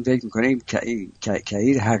سنبولیان فکر میکنه این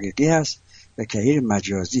کهیر حقیقی هست و کهیر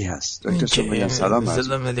مجازی هست. دکتر سنبولیان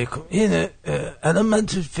سلام علیکم. این الان من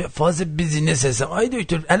تو فاز بیزینس هستم. آی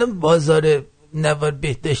دکتر الان بازار نوار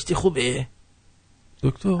بهداشتی خوبه؟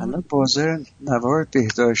 دکتر الان بازار نوار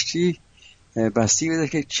بهداشتی بستی بده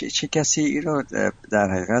که چه کسی این رو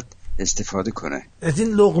در حقیقت استفاده کنه. از این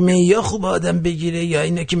لقمه یا خوب آدم بگیره یا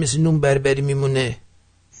اینه که مثل نون بربری میمونه؟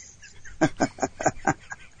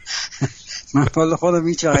 من والا خودم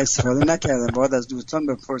هیچ وقت استفاده نکردم، باید از دوستان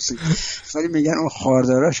بپرسید، ولی میگن اون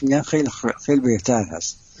خارداراش میگن خیلی بهتر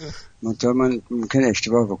هست. منتها من ممکن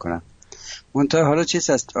اشتباه بکنم. منتها حالا چیز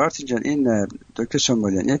هست آرتین جان، این دکتر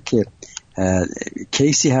سنبولیان یک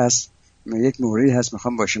کیسی هست، یک موردی هست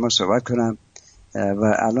میخوام با شما صحبت کنم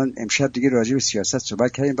و الان امشب دیگه راجع به سیاست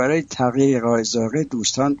صحبت کردیم. برای تغییر قاعده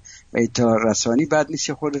دوستان و اطلاع رسانی بعد نیست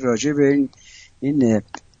که خود راجع به این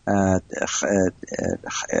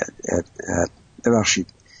ببخشید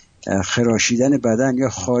خراشیدن بدن یا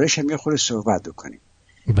خارش هم یه خود صحبت بکنیم.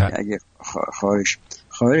 اگه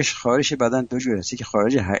خارش بدن دو جور هست، که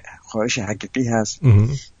خارش حقیقی هست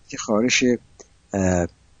که خارش به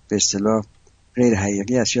اصطلاح غیر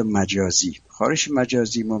حقیقی هست یا مجازی. خارش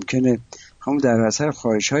مجازی ممکنه همون در اثر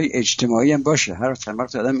خارش‌های اجتماعی هم باشه. هر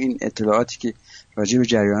وقت آدم این اطلاعاتی که راجع به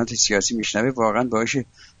جریانات سیاسی میشنوه واقعا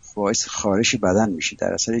باعث خارش بدن میشه،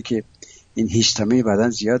 در اثری که این هیستامین بدن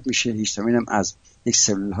زیاد میشه. هیستامین هم از یک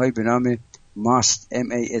سلول‌های به نام ماست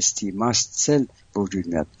ماست سل وجود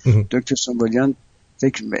میاد. دکتر سنبولیان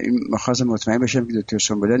فکر مخواستم مطمئن بشم که دکتر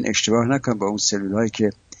سنبولیان اشتباه نکنه با اون سلول‌هایی که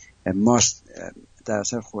ماست در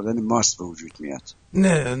اثر خوردن ماست به وجود میاد.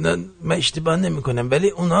 نه من اشتباه نمی کنم، ولی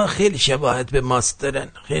اونها خیلی شباهت به ماست دارن،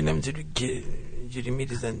 خیلی نمیتونی که جوری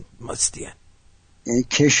میریزن ماستی هن. یعنی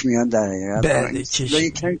کش میان در حقیقت. بله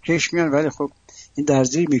کش میان، ولی خب این در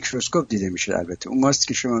زیر میکروسکوپ دیده میشه. البته اون ماستی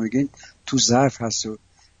که شما میگین تو ظرف هست و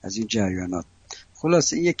از این جریانات.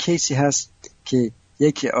 خلاص این یک کیسی هست که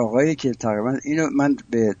یک آقایی که تقریبا اینو من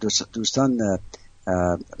به دوستان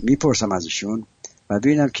میپرسم ازشون و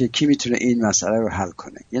ببینم که کی میتونه این مسئله رو حل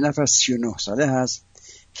کنه. یه نفر 39 ساله هست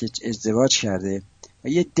که ازدواج کرده و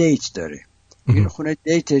یه دیت داره. این خونه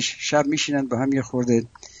دیتش شب میشینن با هم یه خورده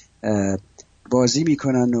بازی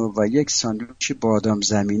میکنن و یک ساندویچ بادام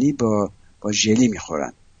زمینی با ژلی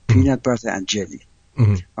میخورن، پینات باتر اند جلی.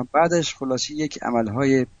 و بعدش خلاصی یک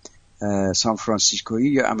عملهای سان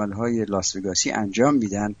فرانسیسکویی یا عملهای لاس وگاسی انجام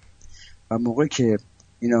میدن و موقع که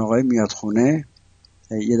این آقای میاد خونه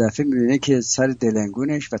یه دفعه میبینه که سر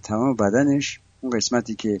دلنگونش و تمام بدنش اون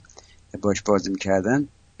قسمتی که باش بازی میکردن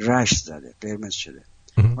رشت زده، قرمز شده.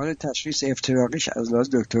 حالا تشخیص افتراقیش از لحاظ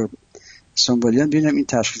دکتر سنبولیان ببینم این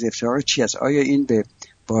تشخیص افتراقی چی است؟ آیا این به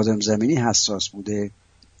بادام زمینی حساس بوده؟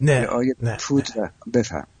 نه آیا فود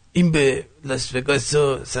بفهم این به لاس وگاس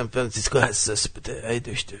و سان فرانسیسکو حساس بوده. ای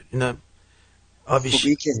دکتر اینا آبش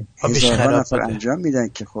خراب بوده. انجام میدن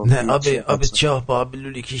که خب نه آب چاه با آب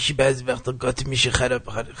لوله کشی بعضی وقتا قاطی میشه،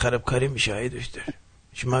 خرابکاری میشه. ای دکتر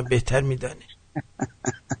شما بهتر میدانی.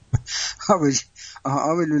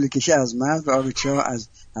 آب لوله کشی از مرد و آب چاه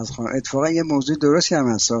از خانم. اتفاقا یه موضوع درستی هم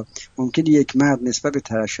هست. ممکن یک مرد نسبت به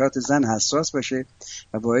ترشحات زن حساس باشه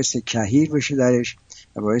و باعث کهیر بشه درش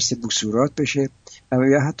و باعث بصورات بشه و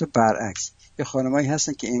یا حتی برعکس. یه خانمایی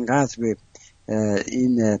هستن که اینقدر به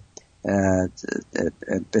این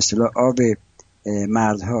به اصطلاح آب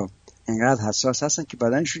مردها اینقدر حساس هستن که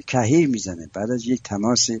بدنشون کهیر میزنه بعد از یک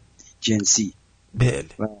تماس جنسی. بله.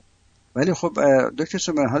 ولی خب دکتر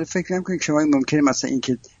سومر حالا فکر نمی‌کنید که شما ممکنه مثلا این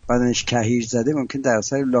که بدنش کهیر زده ممکن در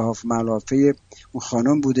اثر لحاف ملافه اون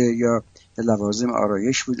خانم بوده یا لوازم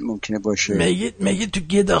آرایش بود ممکنه باشه. مگه تو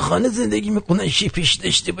گداخانه زندگی میکنن شیپش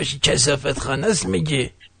داشته باشه؟ کثافت خانه است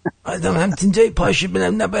میگه. آدم هم تینجای پاشو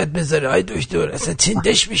بنم نباید بذاره. های دکتر اصلا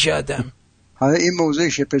تیندش میشه آدم. حالا این موضوع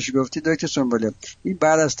شپش گفتی دکتر سنبوله، این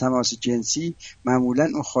بعد از تماس جنسی معمولا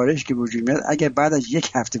اون خارش که وجود میاد اگر بعد از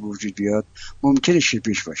یک هفته وجود بیاد ممکنه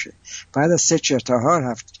شپش باشه. بعد از 3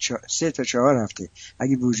 تا 4 هفته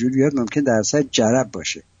اگه وجود بیاد ممکن در اثر جرب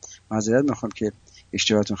باشه. معذرت میخوام که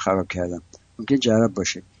اشتباهتون خراب کردم. ممکن جرب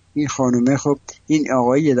باشه. این خانومه خب این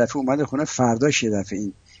آقای یه دفعه اومده خونه، فرداش یه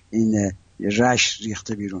دفعه این رش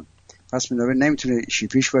ریخته بیرون. پس نمیتونه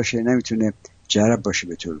شیپیش باشه، نمیتونه جرب باشه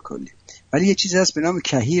به طور کلی. ولی یه چیزی هست به نام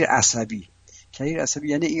کهیر عصبی. کهیر عصبی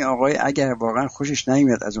یعنی این آقای اگر واقعا خوشش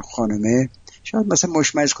نمیاد از اون خانومه، شاید مثلا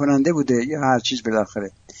مشمئز کننده بوده یا هر چیز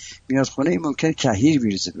بالاخره میاد خونه، این ممکنه کهیر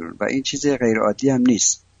بریزه بیرون و این چیز غیر عادی هم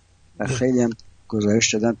نیست و خیلی هم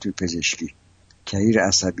گزارش دادن توی پزشکی. کهیر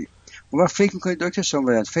عصبی. اون وقت فکر میکنید دکتر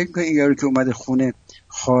سنبولیان، فکر میکنید این یارو که اومده خونه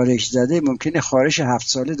خارش زده ممکنه خارش 7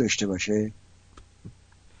 ساله داشته باشه؟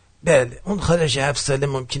 بله اون خارش 7 ساله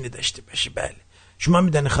ممکنه داشته باشه. بله شما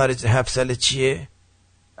میدونی خارج 7 ساله چیه؟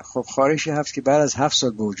 خب خارش 7 که بعد از 7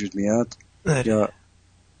 سال به وجود میاد. یا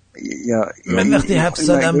من وقتی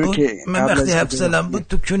 7 سالم بود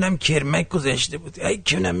تو کونم کرمک گذاشته بود. ای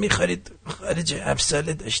کونم میخورید خارج 7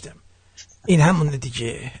 ساله داشتم. این همونه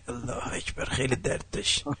دیگه. الله اکبر خیلی درد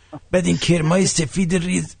داشت. بعد این کرمای سفید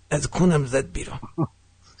ریز از کونم زد بیرون.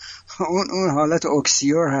 اون حالت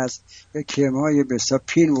اکسیور هست یا کرمای بسا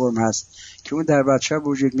پین ورم هست که اون در بچه ها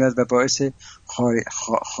وجود میاد و باعث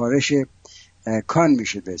خارش کان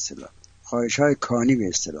میشه به اصطلاح، خارش های کانی به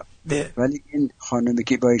اصطلاح. ولی این خانمی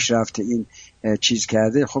که باش رفته این چیز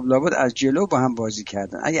کرده خب لابد از جلو با هم بازی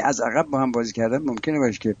کردن. اگه از عقب با هم بازی کردن ممکنه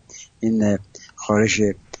باشه که این خارش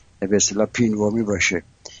به اصطلاح پین ورمی باشه.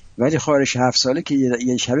 ولی خارش 7 ساله که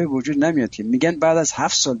یه شبه وجود نمیاد که میگن بعد از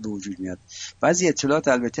 7 سال به وجود میاد. بعضی اطلاعات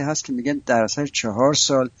البته هست که میگن در اثر 4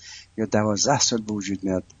 سال یا 12 سال به وجود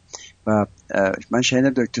میاد. و من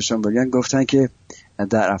شنیدم دکتر سنبولیان گفتن که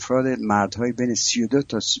در افراد مردهای بین 32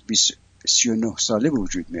 تا 39 ساله به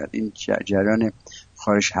وجود میاد. این جریان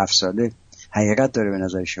خارش 7 ساله حقیقت داره به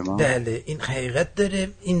نظر شما؟ بله این حقیقت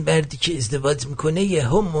داره. این مردی که ازدواج میکنه یه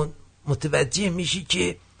هم متوجه میشی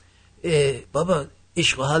که بابا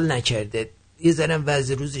عشق و حال نکرده، یه ذره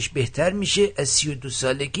وضع روزش بهتر میشه، از 32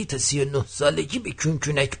 سالگی تا 39 سالگی به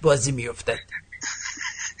کونک بازی میافتد.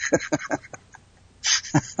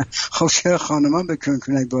 خب چرا خانمان به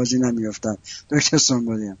کونک بازی نمیافتن دکتر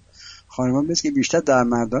سنبولیان؟ خانمان مثل که بیشتر در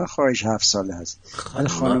مردان خارج 7 ساله هست.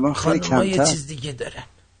 خانمان خیلی کمتر. یه چیز دیگه دارن.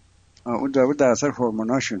 اون در اثر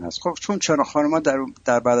هورموناشون هست. خب چون چرا خانمان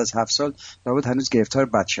در بعد از 7 سال لابد هنوز گرفتار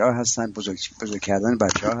بچه‌ها هستن، بزرگ کردن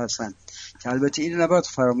بچه‌ها هستن. که البته اینو نباید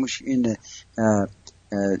فراموش این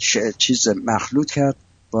چیز مخلوط کرد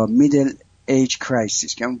با میدل ایج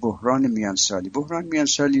کرایسیس که اون بحران میانسالی. بحران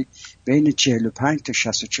میانسالی بین 45 تا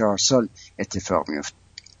 64 سال اتفاق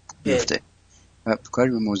میفته و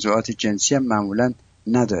کاری به موضوعات جنسی هم معمولا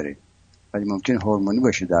نداره، ولی ممکن هورمونی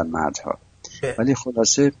باشه در مردها. ولی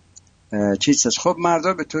خلاصه چیز هست. خب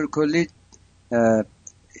مردها به طور کلی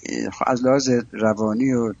از لحاظ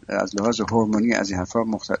روانی و از لحاظ هورمونی از این حرفا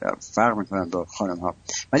فرق میکنن با خانم ها.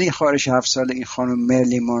 ولی این خارش 7 ساله این خانم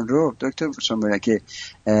مرلی مونرو دکتر سنبولیان که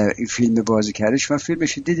این فیلم بازی کرده، شما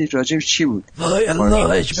فیلمش دیدید؟ راجبش چی بود؟ وای الله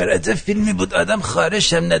اکبر، عجب فیلمی بود. آدم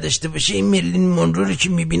خارش هم نداشته باشه این مرلی مونرو رو که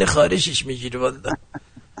میبینه خارشش میگیره والله.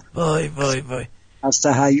 وای وای وای از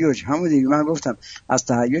تهیج همون دیگه من گفتم از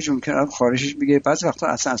تهیج ممکن آدم خارشش بگیره. بعضی وقتا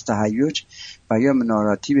اصلا از تهیج و یا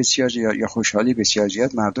ناراحتی بسیار یا خوشحالی بسیار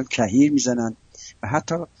زیاد مردم کهیر میزنن و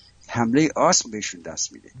حتی حمله آسم بهشون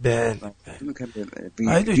دست میده.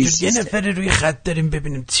 بله. آیدو جون یه نفر روی خط داریم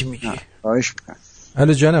ببینیم چی میگه. خواهش میکنم.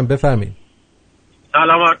 الو جانم بفرمایید.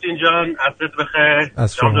 سلام آرتین جان، عصرت بخیر.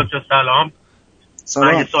 جناب دکتر سلام.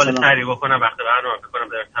 من یه سوال سریع بکنم وقت برنامه بکنم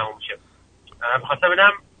داره تموم شه. می‌خواستم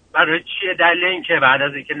ببینم برای چیه دلیل این که بعد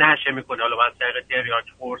از اینکه نشه میکنه، حالا بعد طریق تریاک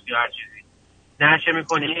فورس یا هر چیزی نشه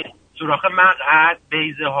میکنی، سوراخ مقعد،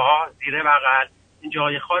 بیضه ها، زیر بغل این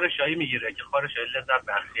جای خارشایی میگیره که خارشایی لذت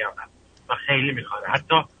بخشی هم هست و خیلی میخوره،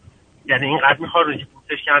 حتی یعنی اینقدر میخوره که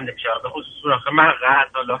پوستش کنده میشه، به خصوص سوراخ مقعد.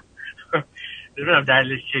 حالا نمیدونم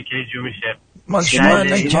دلیلش چیه که اینجور میشه.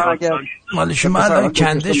 مال شما الان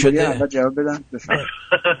کنده شده.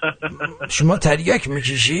 شما تریاک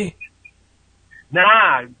میکشی؟ نه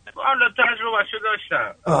حالا تجربهشو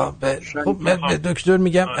داشتم. خب من به دکتر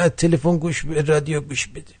میگم تلفن گوش رادیو گوش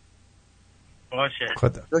بده.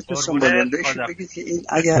 باشه. دکتر سنبالیان بگید که این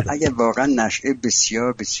اگر واقعا نشعه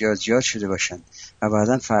بسیار بسیار زیاد شده باشن و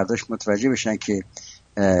بعداً فرداش متوجه بشن که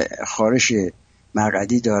خارش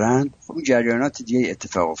مقعدی دارن، خب این جریانات دیگه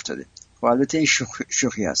اتفاق افتاده. خب البته این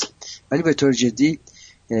شوخی هست، ولی به طور جدی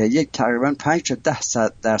یک تقریبا 5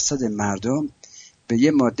 تا 10% مردم به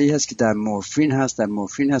یه ماده هست که در مورفین هست،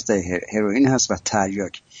 در هروئین هست و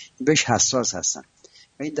تریاک بهش حساس هستن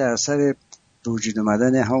و این در اثر وجود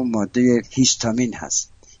اومدن همون ماده هیستامین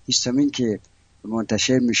هست. هیستامین که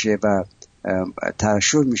منتشر میشه و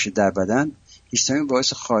ترشح میشه در بدن، هیستامین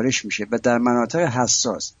باعث خارش میشه و در مناطق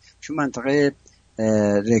حساس، چون منطقه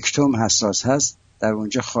رکتوم حساس هست، در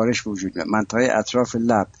اونجا خارش وجود میاد. منطقه اطراف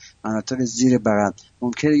لب، مناطق زیر بغل،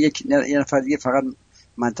 ممکنه یه نفر دیگه فقط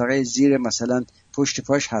منطقه زیر مثلا پشت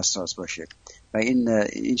پاش حساس باشه و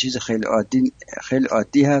این چیز خیلی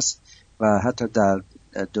عادی هست و حتی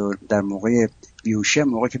در موقع بیهوشی،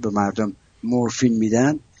 موقعی که به مردم مورفین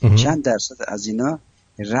میدن چند درصد از اینا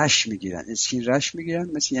رش میگیرن، اسکین رش میگیرن،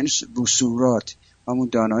 مثل یعنی بصورات، همون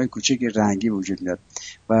دانه‌های کوچک رنگی وجود میاد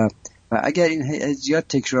و اگر این زیاد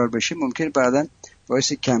تکرار بشه ممکنه بعداً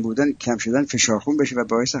باعث کم شدن فشار خون بشه و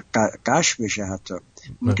باعث قش بشه. حتی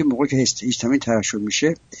ممکنه موقعی که هیستامین ترشح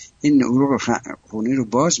میشه این عروق خونی رو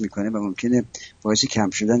باز میکنه و ممکنه باعث کم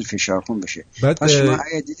شدن فشار خون بشه. پس شما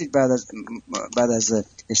اگر دیدید بعد از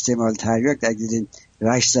استعمال تریاک اگر دیدین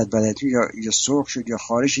رش زد بدنتون یا سرخ شد یا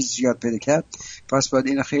خارش زیاد پیدا کرد، پس باید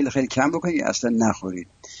اینو خیلی خیلی کم بکنید یا اصلا نخورید.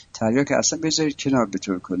 تریاک اصلا بذارید کنار به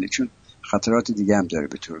طور کلی، چون خطرات دیگه هم داره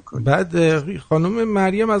به طور کلی. بعد خانم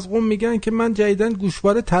مریم از قم میگن که من جدیدن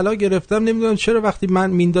گوشواره طلا گرفتم، نمیدونم چرا وقتی من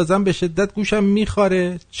میندازم به شدت گوشم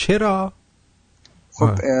میخاره، چرا؟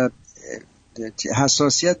 خب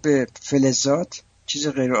حساسیت به فلزات چیز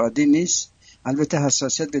غیر عادی نیست. البته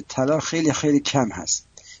حساسیت به طلا خیلی خیلی کم هست،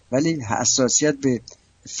 ولی حساسیت به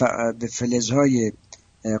فلزهای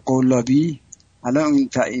قلابی، الان این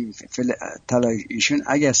طلا ایشون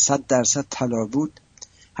اگر 100% طلا بود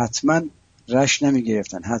حتما رش نمی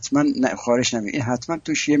گرفتن، حتما خارش نمی، این حتما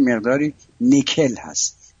توش یه مقداری نیکل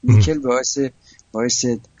هست. نیکل باعث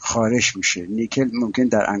خارش میشه. نیکل ممکن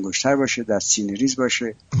در انگشتر باشه، در سینه ریز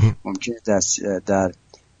باشه، ممکن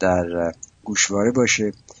در گوشواره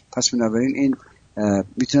باشه. پس بنابراین این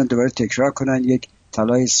میتونن دوباره تکرار کنن، یک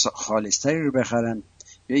طلای خالصتری رو بخرن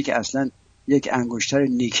یا اینکه اصلا یک انگشتر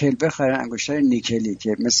نیکل بخرن، انگشتر نیکلی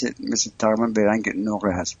که مثل تقریبا به رنگ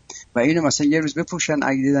نقره هست و اینو مثلا یه روز بپوشن.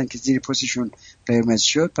 اگه دیدن که زیر پوستشون قرمز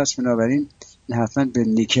شد، پس بنابراین حتما به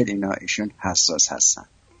نیکل ایشون حساس هستن.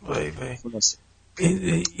 وای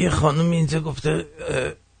یه خانم اینجا گفته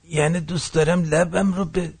یعنی دوست دارم لبم رو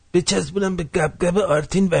بچسبونم به گبگب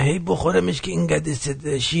آرتین و هی بخورمش که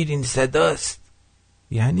اینقدر شیرین صداست.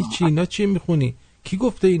 یعنی چی؟ اینا چی میخونی؟ کی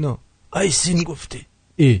گفته اینا؟ آیسین گفته.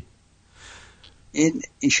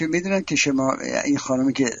 ایشون میدونن که شما این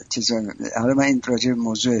خانمی که حالا من این راجع به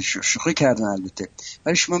موضوع شوخی کردم البته،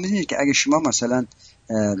 ولی شما میدونید که اگه شما مثلا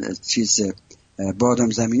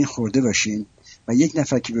بادام زمینی خورده باشین و یک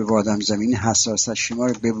نفر که به بادام زمینی حساسه شما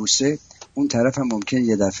رو ببوسه، اون طرف هم ممکن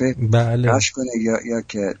یه دفعه قش کنه یا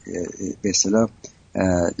که به اصطلاح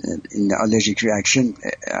این آلرژیک ریاکشن،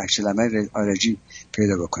 عمل آلرژی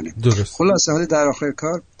پیدا بکنه. خلاصه حالا در آخر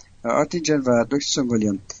کار آرتین جان و دکتر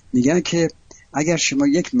سنبالیان میگن که اگر شما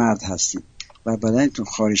یک مرد هستید و بدنتون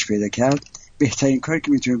خارش پیدا کرد، بهترین کاری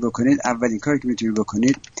که میتونید بکنید، اولین کاری که میتونید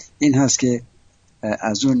بکنید این هست که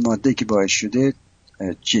از اون ماده که باعث شده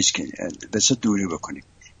بسیار دوری بکنید.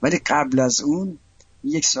 ولی قبل از اون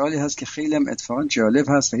یک سوالی هست که خیلی هم اتفاقا جالب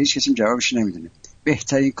هست و هیچ کسی جوابش نمیدونه.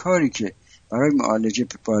 بهترین کاری که برای معالجه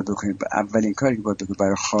باید بکنید. اولین کاری که باید بکنید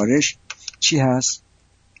برای خارش چی هست؟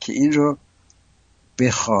 که این رو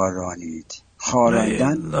بخارانید.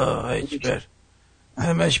 خاراندن الله اکبر،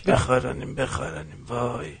 همش بخارانیم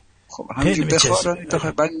وای. خب همینجور بخارانید،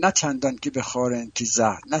 ولی نه چندان که بخارن که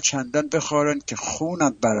زهر، نه چندان بخارن که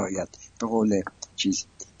خونت برآید، به قول چیز،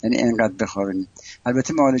 یعنی اینقدر بخارانید.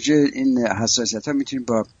 البته معالجه این حساسیت ها میتونید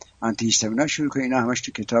با آنتی هیستامین شروع کنید، اینا همش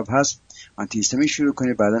تو کتاب هست. آنتی هیستامین شروع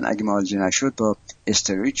کنید، بعدن اگه معالجه نشد با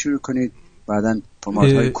استروئید شروع کنید، بعدن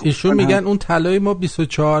پمادهای کوپان. ایشون میگن اون طلای ما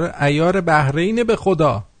 24 عیار بحرین به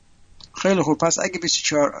خدا. خیلی خوب، پس اگه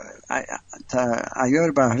 24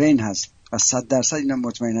 عیار بحرین هست و 100% اینا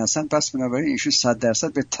مطمئن هستن، پس بنابراین ایشون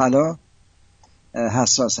 100% به طلا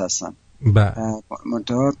حساس هستن.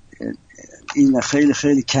 منتها این خیلی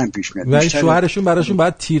خیلی کم پیش میاد. و شوهرشون براشون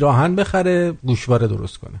باید تیراهن بخره گوشواره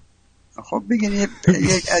درست کنه. خب بگین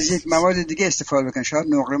از یک مواد دیگه استفاده بکن، شاید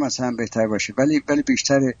نقره مثلا بهتر باشه، ولی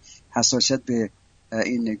بیشتر حساسیت به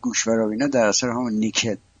این گوشواره و اینا در اثر همون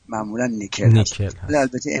نیکل، معمولا نیکل هست.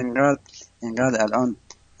 البته اینقدر الان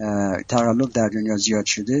تقلب در دنیا زیاد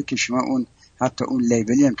شده که شما اون حتی اون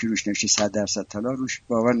لیبلی هم که روش نوشته 100% طلا روش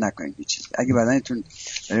باور نکنید هیچ چیز. اگه بدنتون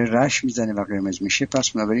رش میزنه و قرمز میشه، پس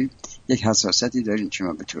بنابراین یک حساسیتی دارین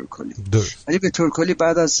شما به طور کلی. ولی به طور کلی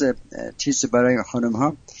بعد از چیز برای خانم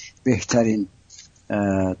ها بهترین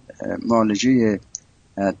معالجه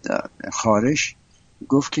خارش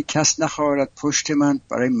گفت که کس نخواهد پشت من،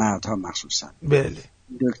 برای مردها مخصوصا. بله.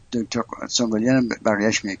 دکتر سامبلیان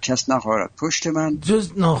بقیهش میگه کس نخواهد پشت من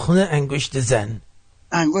جز ناخن انگشت زن.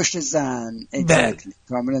 انگشت زن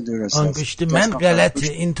کاملا درست. انگشت من غلطه،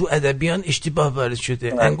 این تو ادبیان اشتباه وارد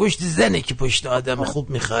شده. انگشت زنه که پشت آدم خوب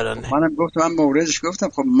میخرانه. منم گفتم، من موردش گفتم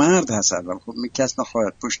خب مرد هست اول. خب کس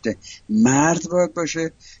نخواهد پشت مرد باید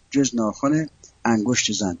باشه جز ناخن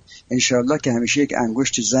انگشت زن. انشالله که همیشه یک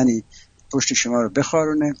انگشت زنی پشت شما رو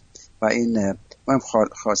بخارونه و این هم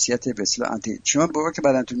خاصیت به اصطلاح آنتی. شما باور که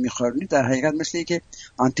بدنتون میخارونید در حقیقت مثل اینکه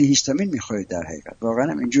آنتی هیستامین میخورید. در حقیقت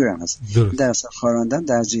واقعا هم اینجوری هم هست. در اصل خاراندن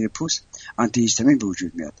در زیر پوست آنتی هیستامین به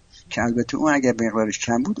وجود میاد که البته اون اگر مقدارش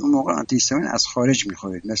کم بود اون موقع آنتی هیستامین از خارج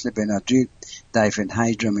میخورید، مثل بنادرید،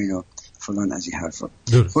 دایفنهایدرامین و فلان از این حرفا.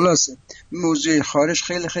 خلاصه موضوع خارش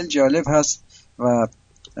خیلی خیلی جالب هست و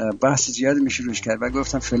بحث زیاد میشه روش کرد و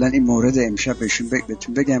گفتم فعلا این مورد امشب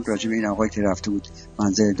بهتون بگم راجع به این آقایی که رفته بود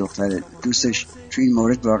منزل دختر دوستش. تو این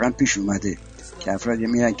مورد واقعا پیش اومده که افرادی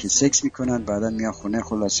میرن که سکس میکنن بعدا میان خونه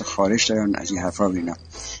خلاصه خارش دارن از این حرفا و اینا.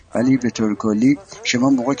 ولی به طور کلی شما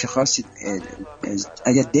موقع که خواستید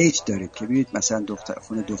اگر دیت دارید که برید مثلا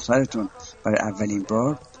خونه دخترتون برای اولین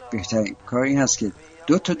بار، بهترین کار این هست که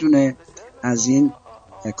 2 دونه از این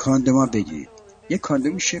کاندوما بگیرید. یک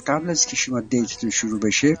کاندوم میشه قبل از که شما دیتتون شروع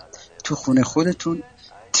بشه تو خونه خودتون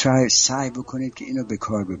سعی بکنید که اینو به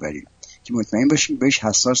کار ببرید که مطمئن باشین بهش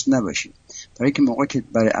حساس نباشین، برای که موقع که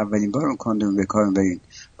برای اولین بار اون کاندوم به کار ببرین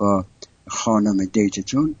با خانم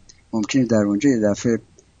دیتتون ممکنه در اونجا یه دفعه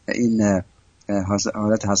این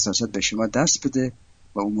حالت حساسیت به شما دست بده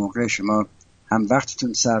و اون موقع شما هم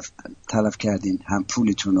وقتتون تلف کردین هم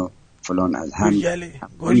پولتون و فلان. از هم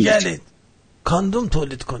گلگلی کاندوم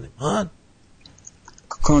تولید کنیم ها.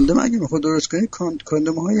 کاندوم اگه میخواد درست کنید،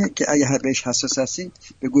 کاندوم هایی که اگه بهش حساس هستین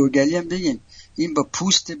به گورگلی هم بگین این با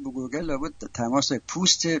پوست به گورگل لابد تماس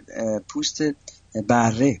پوست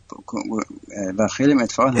بره و خیلی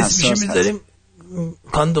اتفاقا حساس هست. میذاریم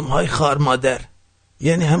کاندوم های خار مادر،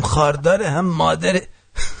 یعنی هم خارداره هم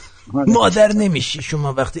مادر نمیشی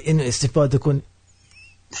شما وقتی اینو استفاده کنی.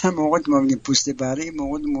 هم موقع ما میگیم پوست بره، این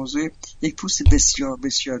موضوع یک پوست بسیار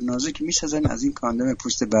بسیار نازک میسازن از این کاندوم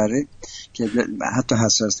پوست بره که حتی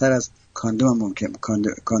حساستر از کاندوم ممکن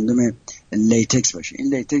کاندوم لیتکس باشه.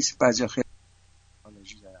 این لیتکس بعضی خیلی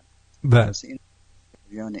آلرژی دارن. بس این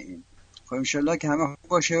خب انشالله که همه خوب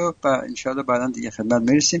باشه و انشالله بعدا دیگه خدمت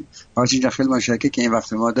میرسیم. آقای جان خیلی متشکرم که این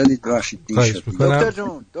وقت ما دادید. ببخشید دیر شد.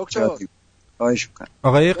 دکتر جون خواهش می‌کنم.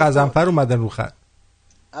 آقای قزنفر اومدن رو خط.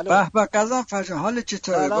 به قزنفر جان حالت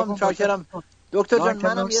چطوره؟ سلام چاکرم. دکتر جان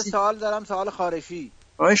منم یه سوال دارم، سوال خارشی.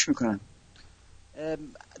 خواهش میکنم.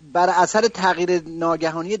 بر اثر تغییر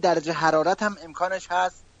ناگهانی درجه حرارت هم امکانش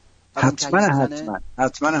هست؟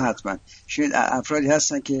 حتما. شاید افرادی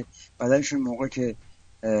هستن که بدنشون موقع که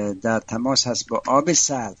در تماس هست با آب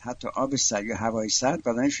سرد، حتی آب سرد یا هوای سرد،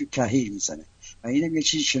 بدنشون کهیر میزنه و اینم یه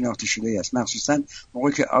چیزی شناخته شده است. مخصوصا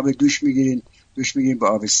موقع که آب دوش میگیرین با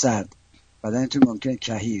آب سرد بدنتون ممکنه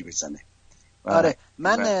کهیر بزنه. آره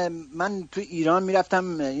من تو ایران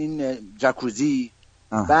میرفتم این جکوزی،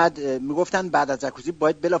 بعد میگفتن بعد از جکوزی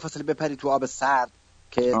باید بلافاصله بپری تو آب سرد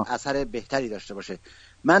که اثر بهتری داشته باشه.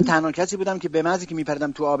 من تنها کسی بودم که به محضی که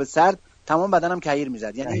میپردم تو آب سرد تمام بدنم کهیر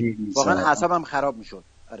میزد، یعنی واقعا اعصابم خراب میشد.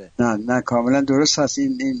 آره نه کاملا درست هست،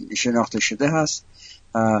 این شناخته شده هست.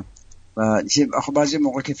 و آخه بعضی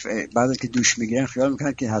موقع که بعد که دوش میگیرن خیال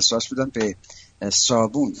میکنن که حساس بودن به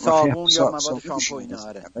صابون یا مواد شامپو اینا.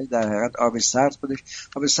 آره در حقیقت آب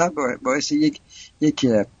سرد باعث یک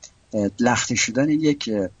لخته شدن یک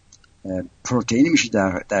پروتئینی میشه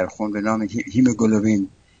در خون به نام هیموگلوبین،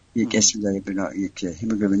 یک اسمی داره به نام یک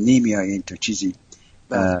هیموگلوبینیمیا، این تو چیزی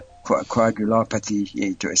کوآگولاپاتی،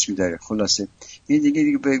 این تو اسمی داره. خلاصه این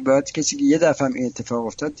دیگه باید کسی که یه دفعه این اتفاق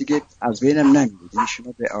افتاد دیگه از بینم نمیره، یعنی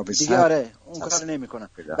شما به آب سرد دیگه آره اون کارو نمیکنم.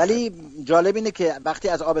 ولی جالب اینه که وقتی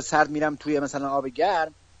از آب سرد میرم توی مثلا آب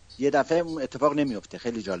گرم یه دفعه اون اتفاق نمیفته.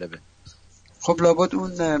 خیلی جالبه. خب لابد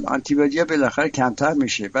اون آنتیبادی‌ها بالاخره کمتر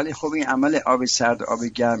میشه، ولی خب این عمل آب سرد آب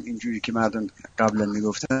گرم اینجوری که مردم قبلا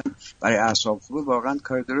میگفتن برای اعصاب خوبه واقعا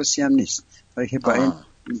کار درستی هم نیست، برای که با این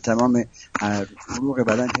تمام عروق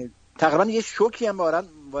بدن تقریبا یه شوکی هم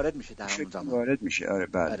وارد میشه در همون زمان. وارد میشه. آره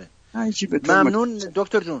بله. ممنون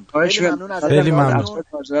دکتر جون. خیلی ممنون.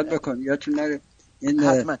 معذرت بکن یادتون نره این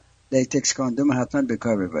حتما لیتکس کاندوم حتما به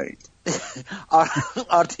کار ببرید.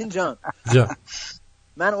 آرتین جان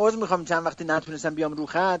من عذر میخوام چند وقتی نتونستم بیام رو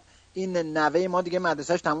خط. این نوه ما دیگه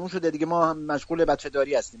مدرسه‌اش تموم شده دیگه، ما هم مشغول بچه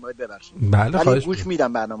داری هستیم، باید ببخشید. بله خواهش گوش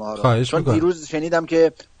میدم برنامه ها رو. چون دیروز شنیدم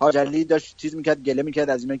که حاجلی داشت چیز میکرد، گله میکرد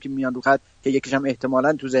از اینا که میان رو خط که یکیش هم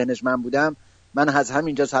احتمالاً تو ذهنش من بودم. من از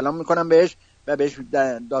همینجا سلام میکنم بهش و بهش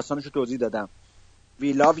داستانشو توضیح دادم.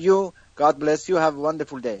 We love you. God bless you. Have a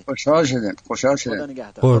wonderful day. خوشحال شدم.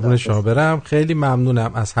 قربون شما برم. خیلی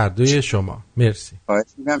ممنونم از هر دوی شما. مرسی. خواهش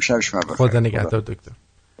می‌کنم. شب شما بخیر. خدا نگهدار دکتر.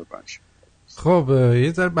 خب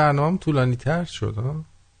یه ذره برنامه‌ام طولانی تر شد ها.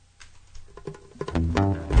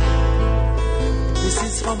 This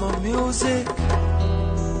is for my music.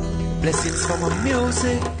 Blessings for my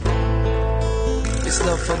music. It's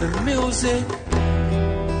love for the music.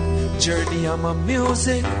 Journey on my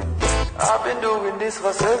music. I've been doing this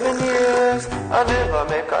for 7 years. I never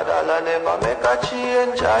make a dollar, never make a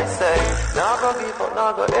change. I say, nah go give up,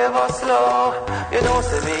 nah go ever slow. You know,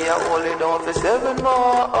 say me, I only down for 7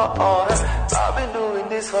 more. I've been doing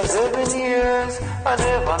this for 7 years. I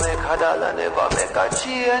never make a dollar, never make a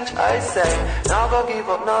change. I say, nah go give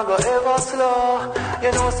up, nah go ever slow.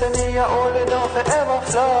 You know, say me, I only down for ever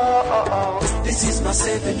flow. This is my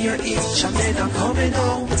 7-year itch, and then I'm coming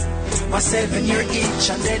home. My 7-year itch,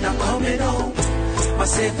 and then I'm coming home. My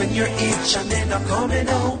 7-year itch, and then I'm coming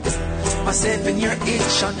home. My 7-year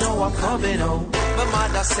itch, I know I'm coming home. My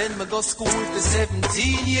mother sent me go school for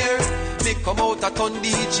 17 years. Me come out a ton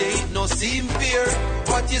DJ, no seem fear.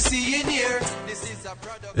 What you see in here, this is a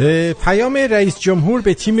brother. پیام رئیس جمهور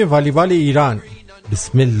به تیم والیبال ایران.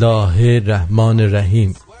 بسم الله الرحمن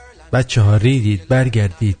الرحیم. بچه ها ریدید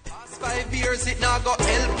برگردید.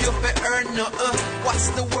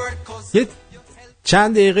 یه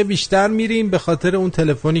چند دقیقه بیشتر میریم به خاطر اون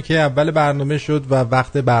تلفنی که اول برنامه شد و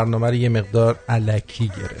وقت برنامه رو یه مقدار الکی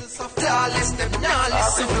گرفت.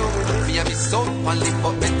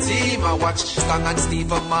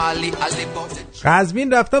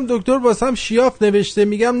 قزوین رفتم دکتر واسم شیاف نوشته،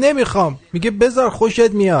 میگم نمیخوام، میگه بذار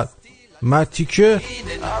خوشت میاد. ماتیکه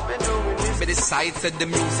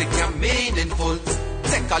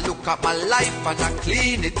Take a look at my life and I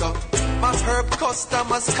clean it up. My herb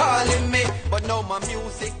customers calling me, but now my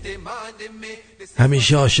music demanding me.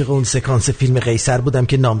 همیشه عاشق اون سکانس فیلم قیصر بودم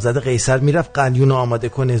که نامزد قیصر میرفت قلیون آماده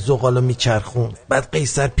کنه، زغالو میچرخون، بعد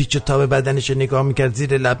قیصر پیچ و تاب بدنشو نگاه میکرد،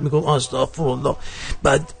 زیر لب میگفت استغفرالله.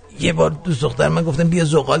 بعد یه بار دوست دختر من گفتم بیا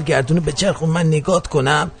زغال گردونو بچرخون من نگات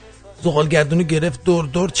کنم. زغال گردونو گرفت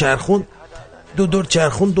دور چرخون، دور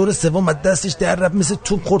چرخون، دور سوم از دستش در رفت، مثل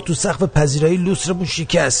توپ خورد تو سقف پذیرایی، لوسترمون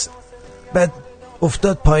شکست. بعد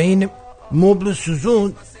افتاد پایین، مبل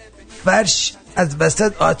سوزون، فرش از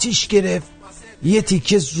وسط آتیش گرفت، یه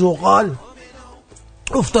تیکه زغال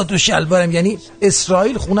افتاد تو شلوارم. یعنی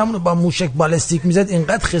اسرائیل خونمونو با موشک بالستیک میزد،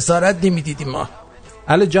 اینقدر خسارت نمیدیدیم ما.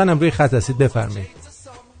 علی جانم روی خط هستید، بفرمایید.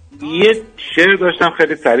 یه شعر داشتم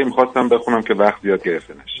خیلی سریع می‌خواستم بخونم که وقت زیاد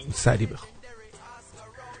گرفته نشه. سریع بخون.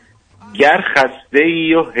 گر خسته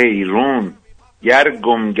ای و حیرون، گر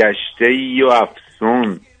گمگشته ای و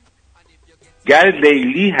افسون، گر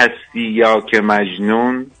لیلی هستی یا که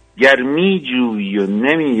مجنون، گر می جویی و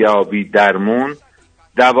نمی یابی درمون،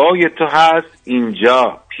 دوای تو هست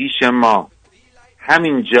اینجا پیش ما،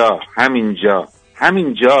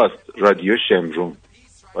 همینجاست رادیو شمرون.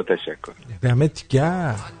 با تشکر. دمت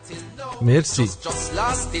گرم. مرسی.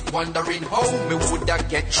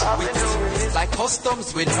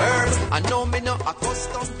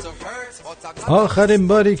 آخرین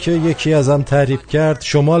باری که یکی ازم تعریف کرد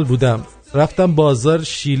شمال بودم. رفتم بازار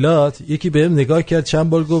شیلات، یکی بهم نگاه کرد چند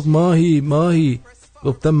بار گفت ماهی ماهی،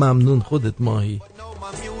 گفتم ممنون خودت ماهی.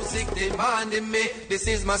 This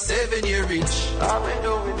is my 7-year reach. I've been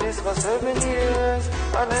doing this for 7 years.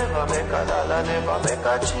 I never make a dollar, never make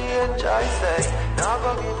a change. I say, now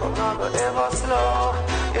go give up, now go ever slow.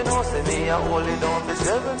 You know, say me, I only don't be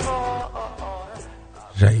 7 more.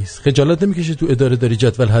 رئیس خجالت نمیکشه تو اداره داری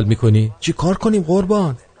جدول حل میکنی؟ چی کار کنیم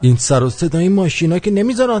قربان؟ این سر و صدای ماشینا که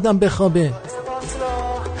نمیذاره آدم بخوابه.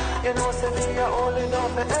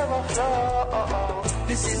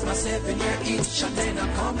 This is my 7-year itch and then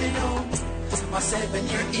I'm coming home. My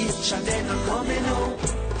 7-year itch and then I'm coming home.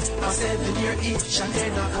 My 7-year itch and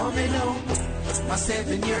then I'm coming home. My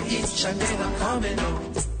 7-year itch and then I'm coming home.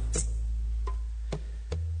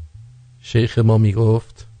 شیخ ما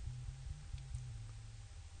میگفت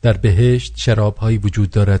در بهشت شرابهایی وجود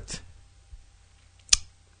دارد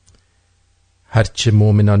هرچه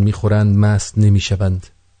مؤمنان میخورند مست نمیشوند.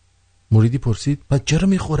 مریدی پرسید پس چرا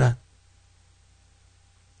میخورند؟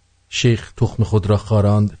 شیخ تخم خود را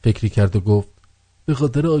خاراند، فکری کرد و گفت به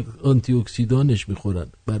خاطر آنتی اکسیدانش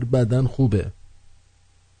میخورن، برای بدن خوبه.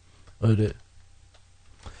 آره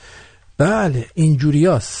بله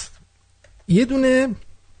اینجوریاست. یه دونه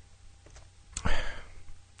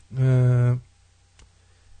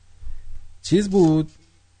چیز بود،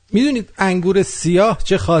 میدونید انگور سیاه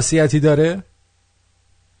چه خاصیتی داره؟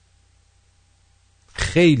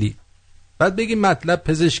 خیلی بعد بگیم مطلب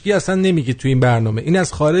پزشکی اصلا نمیگه تو این برنامه، این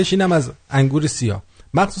از خارج، اینم از انگور سیاه،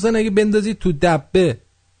 مخصوصا اگه بندازید تو دبه.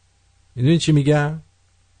 میدونید چی میگم؟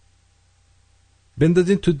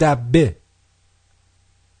 بندازید تو دبه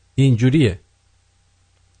اینجوریه.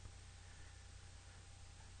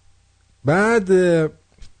 بعد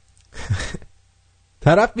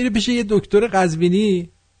طرف میره پیش یه دکتر قزوینی،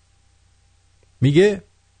 میگه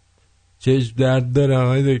چشم درد داره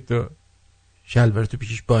آقای دکتر. شلوارتو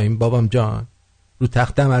پیشش با این بابام جان رو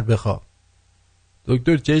تخت عمر بخواب.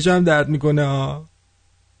 دکتر چشم درد میکنه ها.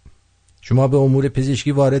 شما به امور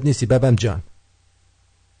پزشکی وارد نیستی بابام جان.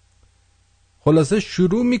 خلاصه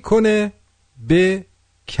شروع میکنه به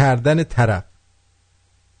کردن طرف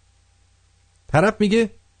میگه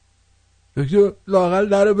دکتر لااقل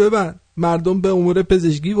درو ببند، مردم به امور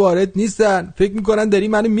پزشکی وارد نیستن، فکر میکنن داری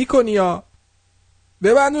منو میکنی یا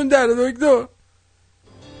ببند اون در دکتر.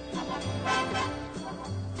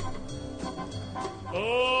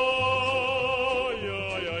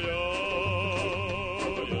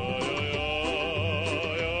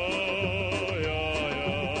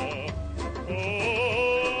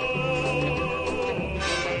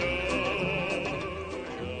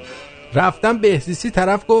 رفتم بهزیستی،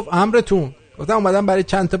 طرف گفت امرتون. گفتم اومدم برای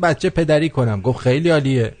چند تا بچه پدری کنم. گفت خیلی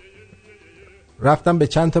عالیه. رفتم به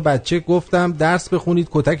چند تا بچه گفتم درس بخونید،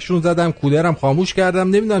 کتکشون زدم، کولرم خاموش کردم،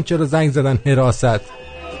 نمیدونم چرا زنگ زدن حراست.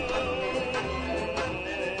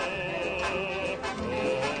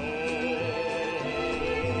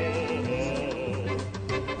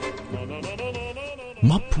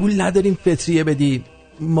 ما پول نداریم فطریه بدیم،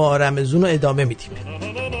 ما رمزون رو ادامه میدیم.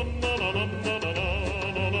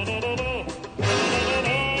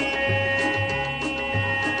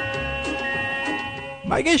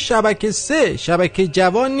 مگه شبکه 3 شبکه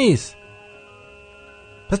جوان نیست؟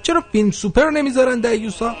 پس چرا فیلم سوپر رو نمیذارن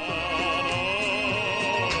دیوسا؟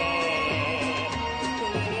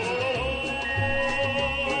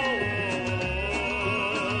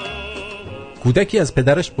 کودکی از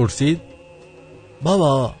پدرش پرسید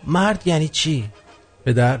بابا مرد یعنی چی؟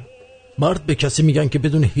 پدر مرد به کسی میگن که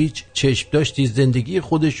بدون هیچ چشم داشتی زندگی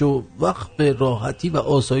خودشو وقف راحتی و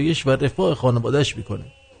آسایش و رفاه خانواده‌اش میکنه.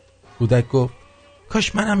 کودک گفت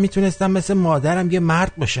کاش منم میتونستم مثل مادرم یه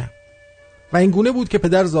مرد باشم. و این گونه بود که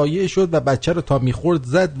پدر ضایع شد و بچه رو تا میخورد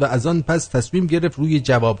زد و از آن پس تصمیم گرفت روی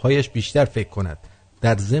جوابهایش بیشتر فکر کند.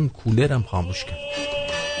 در ضمن کولرم خاموش کرد.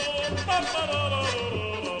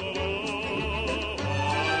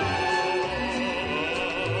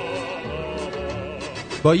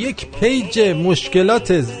 با یک پیج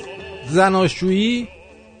مشکلات زناشویی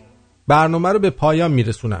برنامه رو به پایان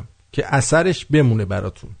میرسونم که اثرش بمونه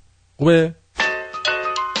براتون. خوبه؟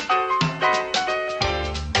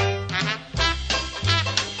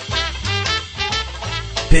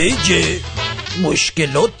 پیج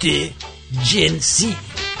مشکلات جنسی.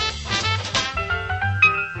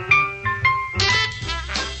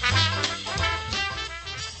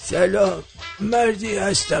 سلام، مردی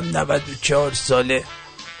هستم 94 ساله.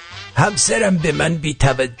 همسرم به من بی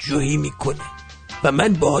توجهی میکنه و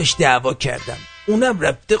من باهاش دعوا کردم، اونم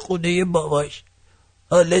رفته خونه باباش.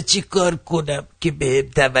 حالا چی کار کنم که بهم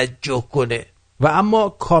توجه کنه؟ و اما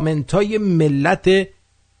کامنتای ملت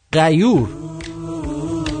غیور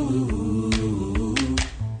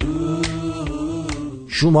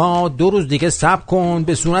شما 2 روز دیگه صبر کن،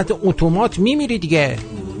 به صورت اتومات میمیری دیگه.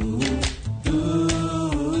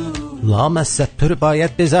 لامصب تو رو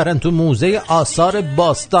باید بذارن تو موزه آثار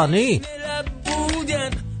باستانی.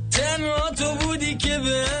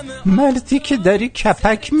 مردی که داری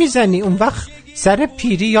کپک میزنی اون وقت سر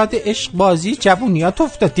پیری یاد عشق بازی جوونیات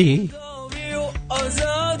افتادی.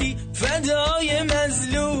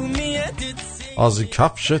 از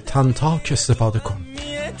کفش تنتاک استفاده کن.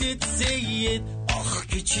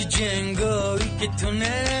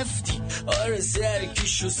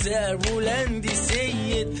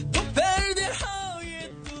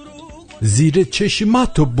 زیر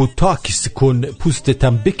چشماتو بوتاکس کن،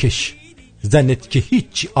 پوستتم بکش، زنت که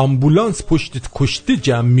هیچی آمبولانس پشتت کشته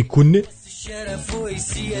جمع میکنه.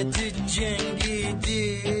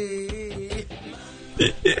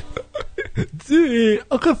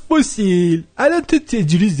 آقا فسیل الان تو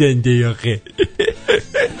تجوری زنده آقا.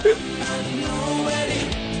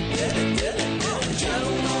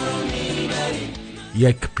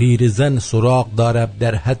 یک پیرزن سراغ داره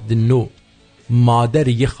در حد 9. مادر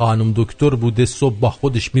یه خانم دکتر بوده، صبح با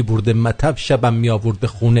خودش میبرده مطب، شبم میآورده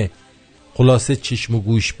خونه. خلاصه چشم و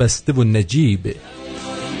گوش بسته و نجیبه.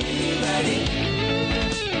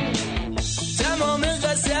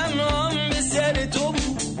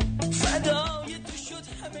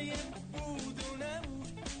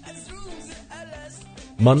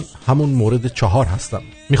 من همون مورد 4 هستم.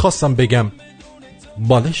 میخواستم بگم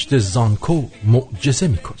بالشت زانکو معجزه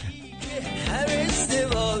میکنه.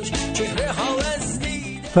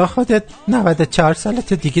 با خودت 94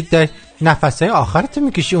 سالت دیگه در نفسهای آخرت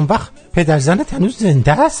میکشی، اون وقت پدرزنت هنوز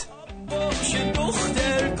زنده است؟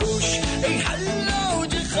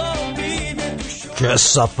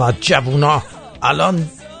 کثافت جوونا الان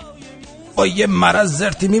با یه مرض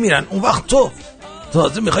زرتی میمیرن، اون وقت تو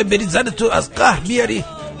تازه میخوای بری زنتو از قهر بیاری.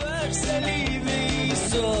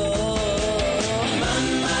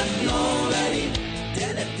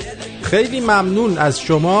 خیلی ممنون از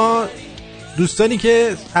شما دوستانی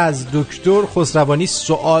که از دکتر خسروانی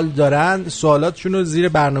سوال دارن. سوالاتشون رو زیر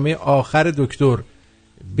برنامه آخر دکتر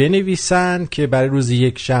بنویسن که برای روز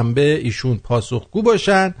یک شنبه ایشون پاسخگو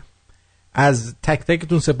باشن. از تک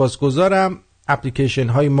تکتون سپاسگزارم. اپلیکیشن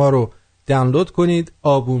های ما رو دانلود کنید،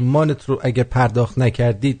 آبونمانت رو اگر پرداخت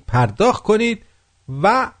نکردید پرداخت کنید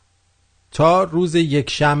و تا روز یک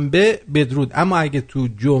شنبه بدرود. اما اگه تو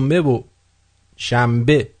جمعه و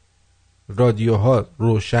شنبه رادیوها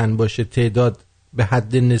روشن باشه، تعداد به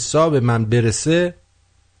حد نصاب من برسه،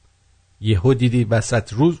 یهو دیدی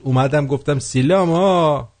وسط روز اومدم گفتم سلام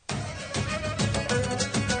ها.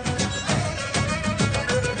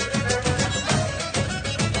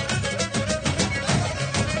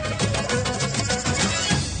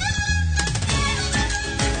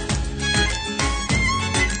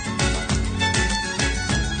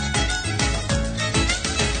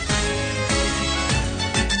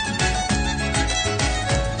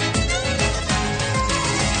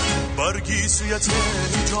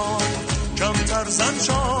 کمتر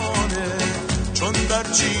زنجانه چون در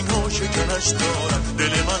چین و شکنش دارد دل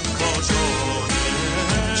من کاشانه.